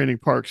spring training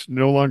parks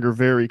no longer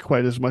vary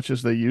quite as much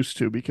as they used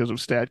to because of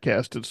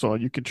Statcast and so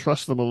on. You can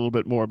trust them a little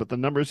bit more, but the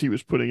numbers he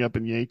was putting up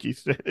in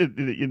Yankees in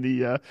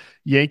the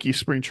Yankee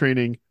spring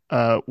training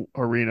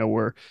arena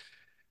were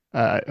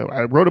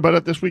I wrote about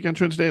it this week on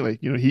Twins Daily.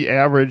 You know, he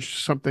averaged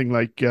something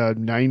like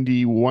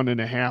 91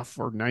 and a half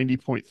or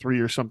 90.3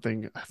 or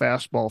something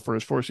fastball for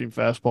his four seam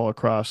fastball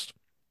across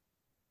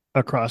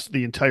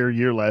the entire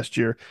year last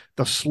year.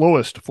 The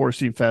slowest four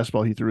seam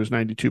fastball he threw was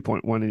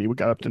 92.1, and he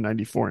got up to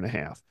 94 and a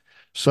half.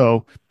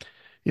 So,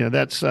 you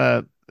know,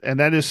 and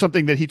that is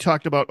something that he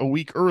talked about a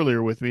week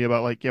earlier with me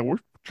about like, yeah, we're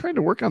trying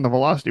to work on the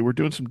velocity. We're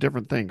doing some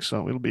different things.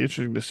 So it'll be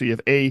interesting to see if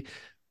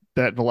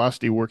that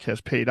velocity work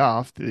has paid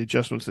off, the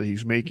adjustments that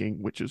he's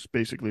making, which is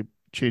basically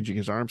changing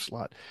his arm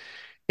slot,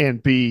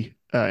 and B,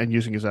 and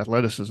using his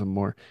athleticism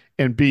more,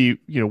 and B,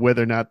 you know,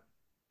 whether or not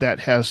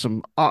that has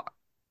some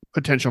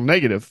potential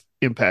negative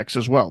impacts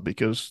as well,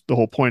 because the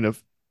whole point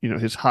of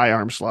his high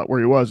arm slot where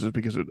he was is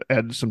because it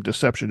added some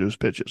deception to his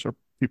pitches, or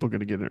people going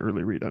to get an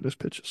early read on his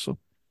pitches. So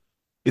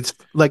It's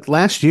like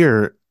last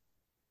year,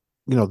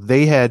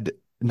 they had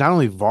not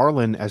only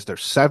Varland as their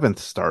seventh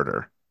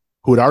starter,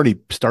 who had already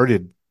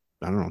started,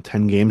 I don't know,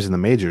 10 games in the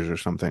majors or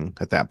something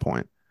at that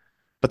point,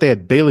 but they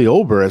had Bailey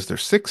Ober as their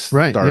sixth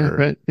right, yeah, starter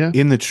right, yeah,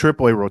 in the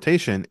AAA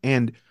rotation.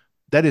 And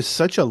that is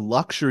such a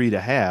luxury to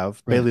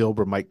have. right. Bailey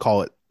Ober might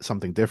call it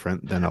something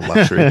different than a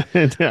luxury.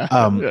 Yeah, yeah,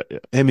 yeah.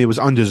 I mean, it was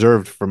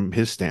undeserved from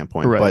his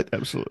standpoint, Right, but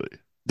absolutely.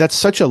 that's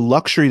such a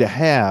luxury to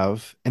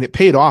have, and it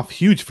paid off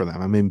huge for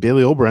them. I mean,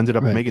 Bailey Ober ended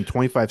up Right. making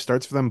 25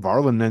 starts for them.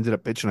 Varland ended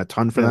up pitching a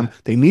ton for Yeah. them.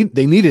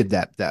 They needed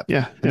that depth,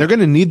 Yeah, and they're going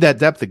to need that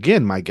depth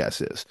again. My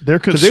guess is their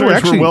because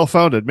concerns were well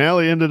founded.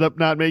 Malley ended up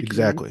not making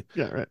exactly.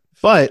 Yeah, right.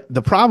 But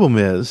the problem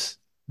is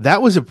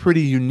that was a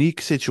pretty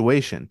unique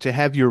situation to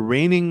have your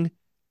reigning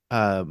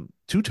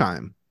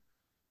two-time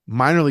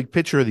minor league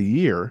pitcher of the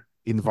year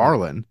in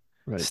Varland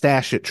Right.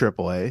 stashed at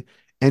AAA,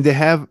 and to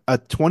have a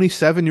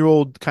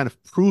 27-year-old kind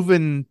of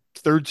proven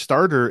third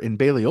starter in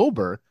Bailey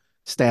Ober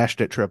stashed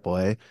at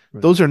AAA.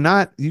 Right. Those are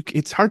not,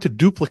 it's hard to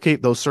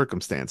duplicate those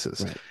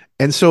circumstances. Right.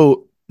 And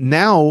so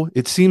now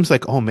it seems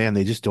like, oh man,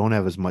 they just don't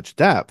have as much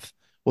depth.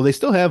 Well, they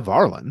still have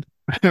Varland.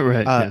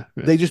 Right, yeah.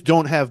 They just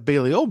don't have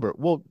Bailey Ober.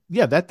 Well,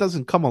 yeah, that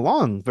doesn't come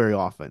along very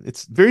often.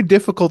 It's very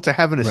difficult to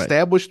have an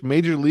established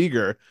major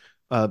leaguer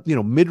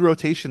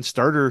mid-rotation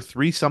starter,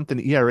 3-something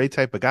ERA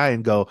type of guy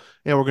and go,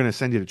 yeah, we're going to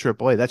send you to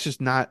AAA. That's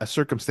just not a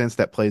circumstance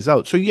that plays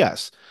out. So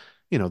yes,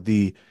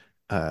 the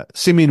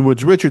Simeon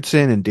Woods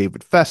Richardson and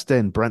David Festa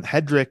and Brent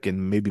Hedrick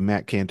and maybe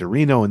Matt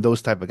Cantorino and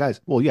those type of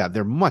guys. Well, yeah,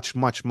 they're much,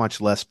 much,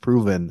 much less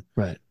proven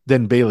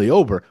than Bailey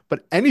Ober,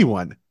 but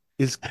anyone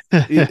is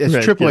as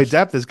AAA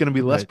depth is going to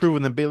be less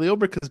proven than Bailey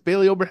Ober because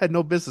Bailey Ober had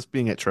no business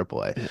being at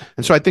AAA. Yeah.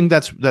 And so I think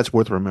that's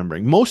worth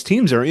remembering. Most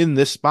teams are in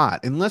this spot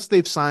unless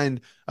they've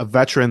signed a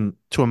veteran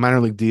to a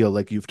minor league deal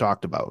like you've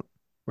talked about.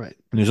 Right.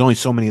 And there's only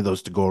so many of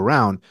those to go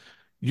around.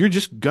 You're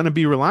just going to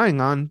be relying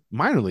on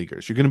minor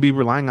leaguers. You're going to be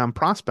relying on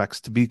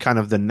prospects to be kind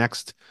of the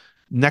next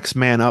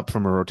man up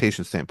from a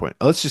rotation standpoint.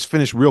 Let's just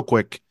finish real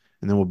quick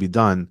and then we'll be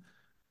done.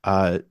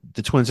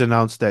 The Twins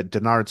announced that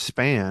Denard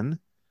Span,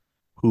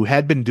 who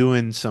had been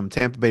doing some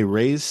Tampa Bay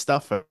Rays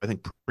stuff, I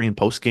think pre and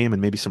post game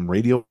and maybe some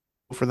radio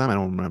for them, I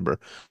don't remember,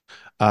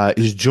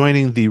 is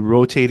joining the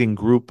rotating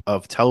group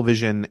of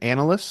television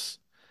analysts,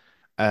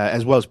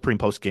 as well as pre and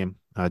post game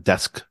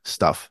desk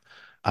stuff.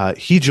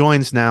 He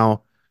joins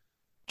now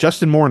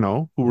Justin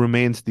Morneau, who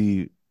remains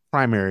the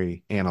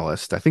primary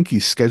analyst. I think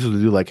he's scheduled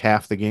to do like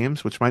half the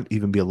games, which might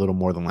even be a little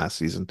more than last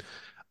season.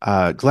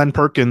 Glenn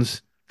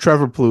Perkins,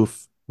 Trevor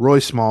Plouffe, Roy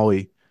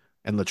Smalley,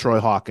 and LaTroy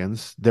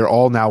Hawkins. They're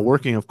all now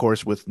working, of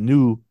course, with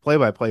new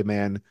play-by-play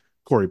man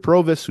Corey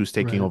Provis, who's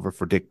taking over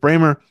for Dick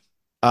Bramer.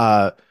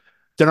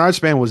 Denard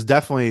Span was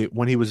definitely,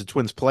 when he was a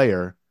Twins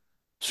player,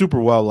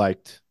 super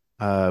well-liked,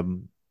 a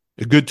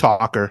good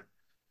talker,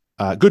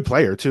 good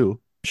player, too.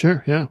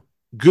 Sure, yeah.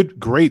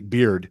 Great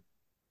beard.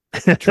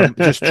 Just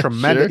tremendous.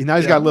 Sure, now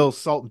he's got a little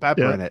salt and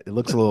pepper in it. It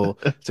looks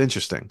it's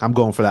interesting. I'm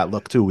going for that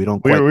look, too. We don't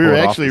quite we were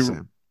actually, off the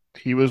same.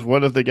 He was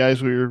one of the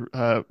guys we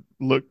were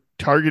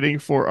targeting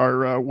for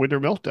our winter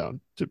meltdown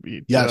to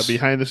be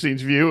behind the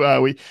scenes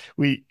view.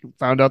 We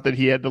found out that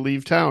he had to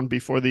leave town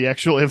before the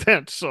actual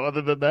event. So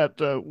other than that,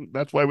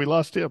 that's why we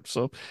lost him.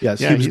 So yes,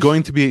 he was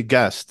going to be a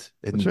guest,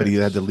 but he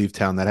had to leave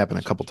town. That happened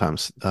a couple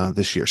times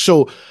this year.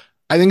 So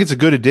I think it's a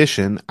good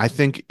addition. I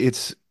think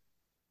it's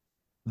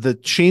the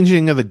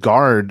changing of the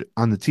guard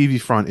on the TV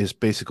front is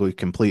basically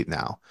complete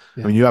now.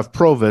 Yeah. I mean, you have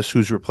Provis,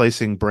 who's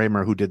replacing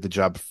Bramer, who did the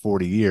job for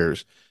 40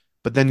 years.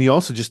 But then you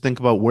also just think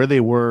about where they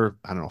were,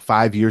 I don't know,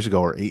 5 years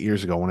ago or 8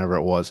 years ago, whenever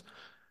it was,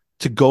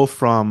 to go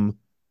from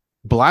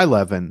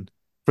Blyleven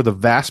for the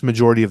vast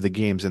majority of the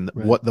games and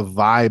what the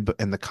vibe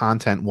and the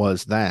content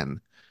was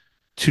then,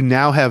 to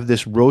now have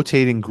this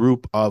rotating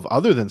group of,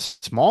 other than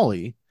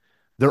Smalley,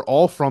 they're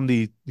all from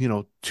the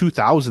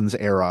 2000s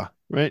era.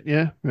 Right,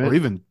 yeah. Right. Or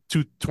even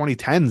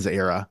 2010s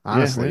era,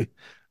 honestly.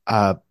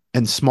 Yeah, right.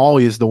 And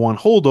Smalley is the one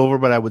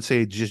holdover, but I would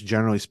say just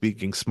generally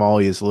speaking,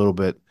 Smalley is a little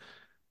bit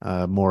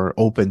more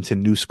open to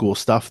new school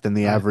stuff than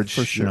the average,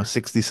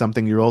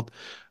 60-something-year-old.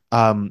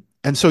 And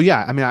so,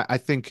 yeah, I mean, I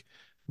think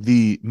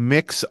the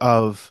mix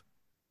of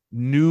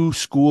new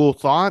school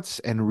thoughts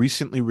and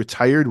recently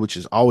retired, which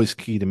is always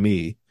key to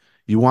me.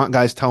 You want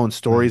guys telling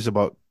stories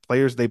about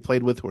players they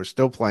played with who are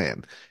still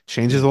playing.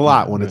 Changes a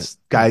lot when it's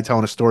guy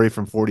telling a story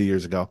from 40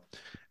 years ago.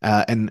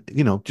 And,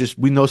 just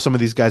we know some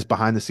of these guys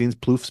behind the scenes.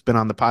 Plouffe's been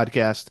on the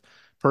podcast.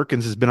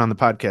 Perkins has been on the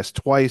podcast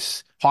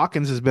twice.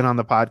 Hawkins has been on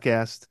the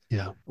podcast.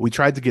 Yeah. We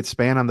tried to get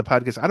Span on the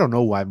podcast. I don't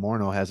know why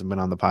Morneau hasn't been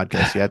on the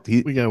podcast yet.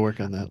 We got to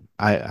work on that.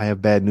 I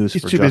have bad news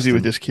He's for too Justin, busy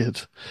with his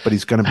kids. But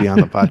he's going to be on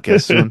the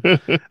podcast soon.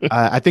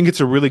 I think it's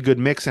a really good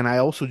mix. And I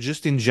also,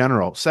 just in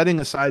general,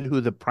 setting aside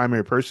who the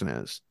primary person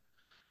is,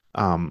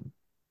 I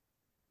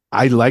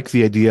like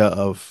the idea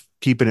of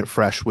keeping it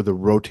fresh with a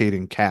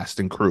rotating cast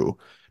and crew.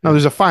 Now,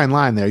 there's a fine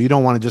line there. You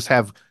don't want to just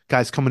have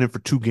guys coming in for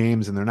 2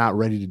 games and they're not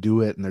ready to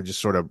do it and they're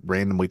just sort of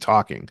randomly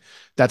talking.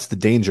 That's the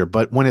danger.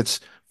 But when it's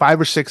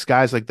 5 or 6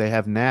 guys like they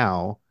have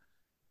now,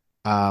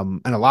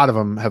 and a lot of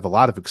them have a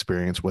lot of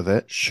experience with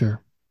it.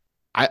 Sure.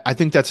 I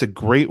think that's a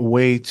great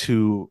way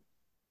to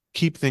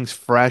keep things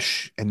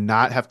fresh and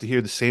not have to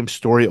hear the same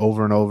story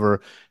over and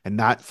over and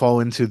not fall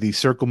into the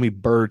circle me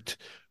Bert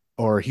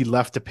or he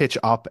left to pitch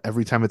up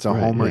every time it's a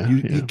homer.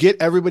 You get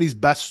everybody's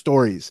best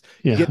stories.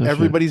 You get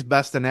everybody's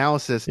best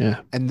analysis,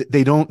 and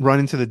they don't run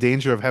into the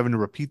danger of having to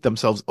repeat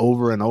themselves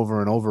over and over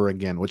and over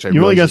again, which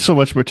you only got so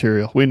much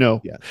material. We know.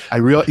 Yeah, I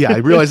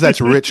realize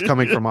that's rich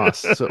coming from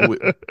us. So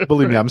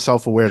believe me, I'm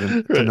self-aware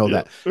to know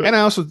that. And I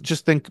also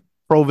just think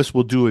Provis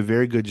will do a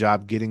very good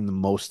job getting the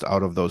most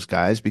out of those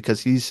guys because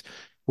he's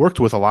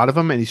worked with a lot of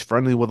them and he's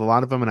friendly with a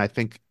lot of them. And I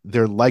think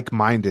they're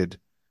like-minded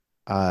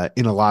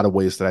in a lot of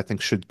ways that I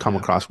think should come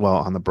across well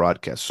on the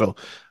broadcast. So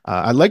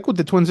I like what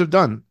the Twins have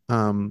done.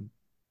 I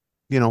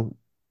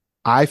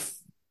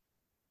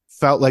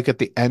felt like at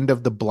the end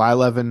of the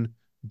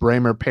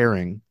Blyleven-Bramer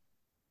pairing,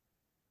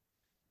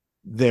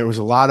 there was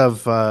a lot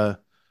of,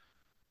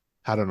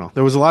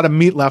 there was a lot of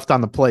meat left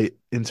on the plate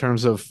in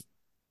terms of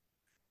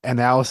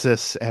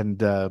analysis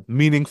and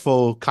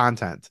meaningful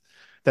content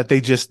that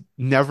they just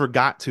never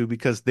got to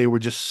because they were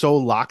just so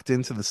locked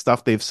into the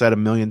stuff they've said a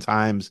million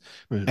times.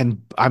 Right.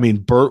 And I mean,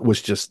 Bert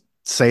was just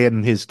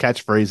saying his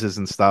catchphrases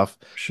and stuff.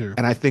 Sure.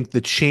 And I think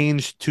the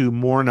change to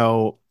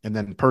Morneau And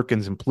then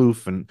Perkins and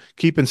Plouffe and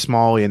keeping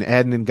Smalley and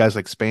adding in guys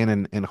like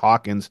Span and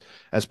Hawkins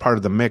as part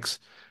of the mix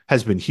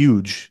has been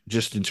huge,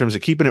 just in terms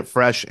of keeping it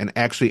fresh and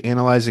actually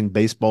analyzing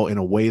baseball in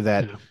a way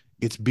that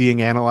it's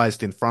being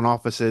analyzed in front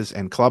offices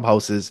and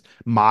clubhouses.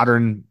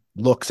 Modern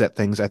looks at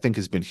things, I think,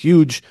 has been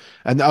huge.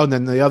 And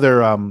then the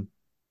other,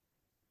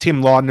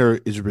 Tim Laudner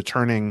is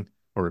returning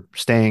or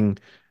staying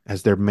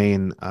as their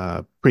main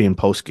pre and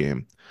post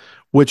game,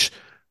 which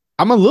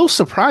I'm a little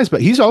surprised,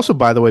 but he's also,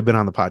 by the way, been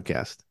on the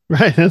podcast.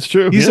 Right, that's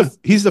true.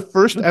 He's the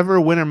first ever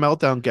Winter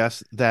Meltdown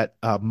guest that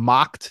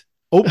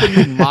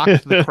openly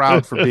mocked the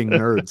crowd for being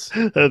nerds.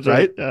 That's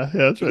right. Yeah,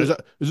 that's right.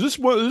 Is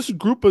this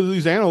group of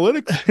these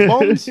analytics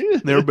bums?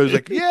 And everybody's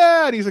like,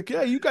 yeah. And he's like,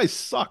 yeah, you guys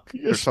suck.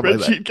 You're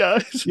spreadsheet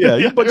guys. Yeah,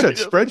 you're a bunch of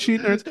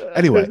spreadsheet nerds.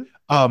 Anyway,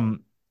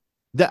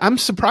 I'm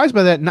surprised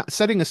by that, not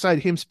setting aside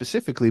him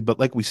specifically, but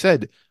like we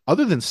said,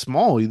 other than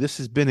Smalley, this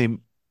has been a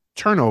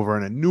turnover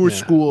in a newer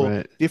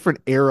school,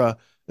 different era.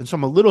 And so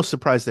I'm a little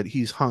surprised that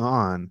he's hung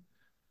on.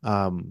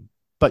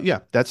 But yeah,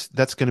 that's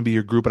going to be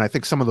your group, and I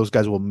think some of those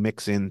guys will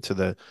mix into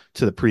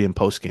the pre and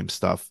post game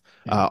stuff.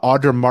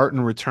 Audra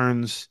Martin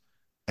returns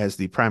as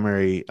the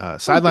primary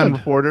sideline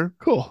reporter,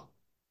 cool,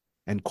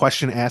 and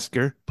question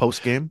asker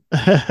post game.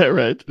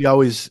 Right. We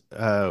always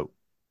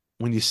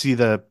when you see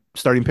the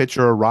starting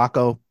pitcher or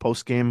Rocco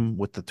post game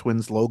with the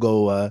Twins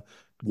logo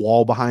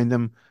wall behind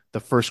him, the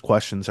first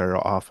questions are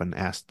often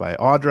asked by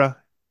Audra.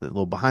 A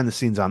little behind the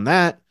scenes on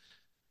that.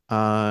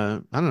 I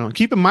don't know.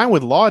 Keep in mind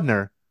with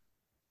Laudner.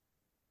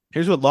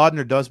 Here's what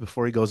Laudner does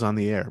before he goes on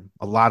the air.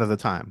 A lot of the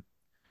time,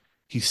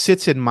 he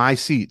sits in my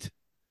seat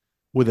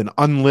with an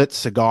unlit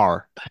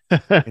cigar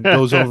and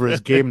goes over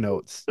his game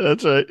notes.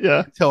 That's right.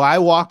 Yeah. Until I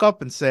walk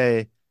up and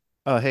say,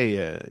 "Oh,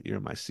 hey, you're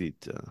in my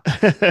seat,"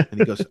 and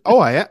he goes, "Oh,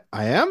 I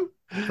am,"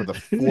 for the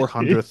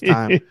 400th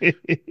time.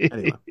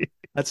 Anyway,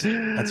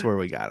 that's where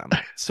we got him.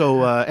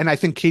 So, and I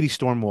think Katie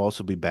Storm will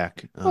also be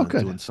back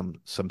doing some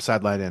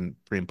sideline and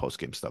pre and post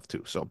game stuff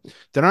too. So,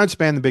 Denard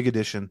Span, the big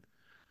addition.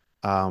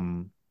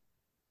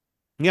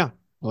 Yeah,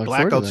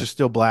 blackouts are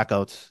still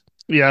blackouts.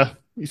 Yeah,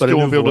 you still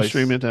won't be able to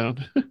stream it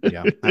down.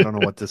 Yeah, I don't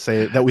know what to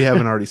say that we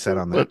haven't already said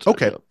on that.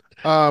 Okay,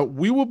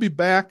 we will be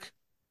back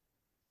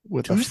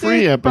with Tuesday, a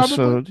free episode.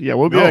 Probably? Yeah,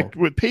 we'll be back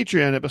with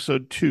Patreon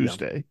episode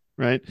Tuesday,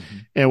 right? Mm-hmm.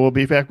 And we'll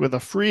be back with a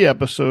free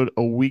episode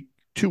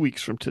 2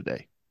 weeks from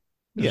today.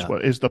 Is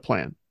what is the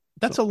plan.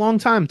 That's a long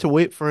time to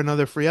wait for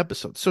another free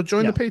episode. So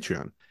join the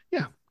Patreon.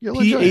 Yeah,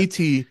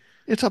 P-A-T.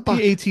 It's a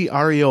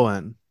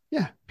P-A-T-R-E-O-N.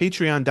 Yeah.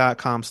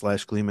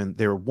 Patreon.com/Gleeman.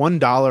 They're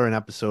 $1 an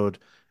episode,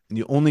 and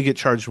you only get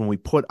charged when we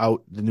put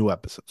out the new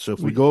episode. So if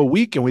we go a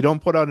week and we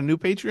don't put out a new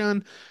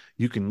Patreon,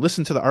 you can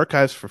listen to the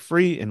archives for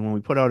free, and when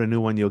we put out a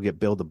new one, you'll get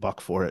billed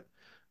 $1 for it.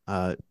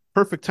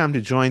 Perfect time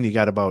to join. You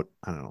got about,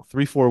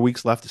 3-4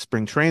 weeks left of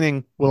spring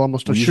training. We'll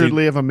almost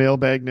assuredly have a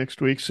mailbag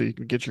next week, so you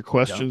can get your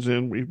questions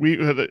in.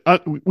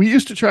 We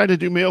used to try to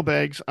do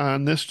mailbags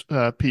on this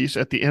piece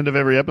at the end of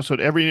every episode.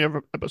 Every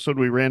episode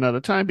we ran out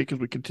of time because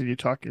we continue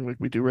talking like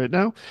we do right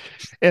now,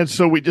 and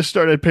so we just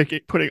started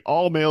putting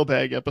all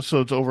mailbag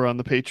episodes over on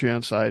the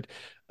Patreon side.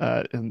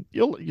 And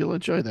you'll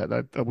enjoy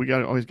that. We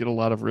always get a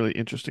lot of really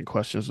interesting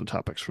questions and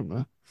topics from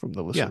the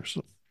listeners.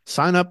 Yeah. So.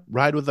 Sign up,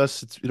 ride with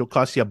us. It'll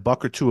cost you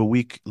 $1 or $2 a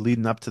week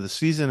leading up to the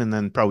season, and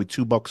then probably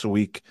 $2 a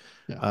week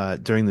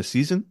during the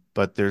season.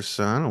 But there's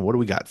I don't know, what do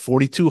we got?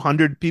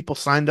 4,200 people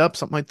signed up,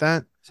 something like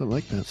that. Something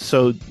like that.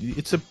 So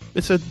it's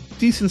a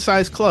decent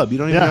sized club. You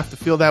don't even have to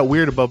feel that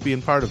weird about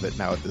being part of it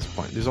now at this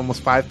point. There's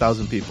almost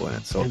 5,000 people in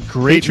it. So and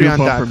great new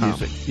bumper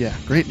music. Yeah,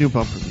 great new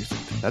bumper music.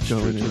 That's true.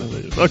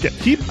 Okay,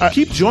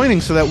 keep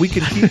joining so that we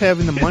can keep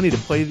having the money to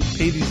pay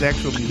these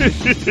actual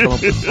musicians to come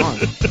up with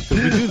songs. Because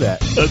we do that.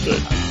 That's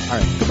right. All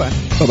right. Goodbye.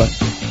 Bye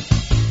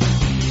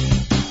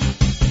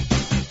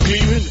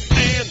bye.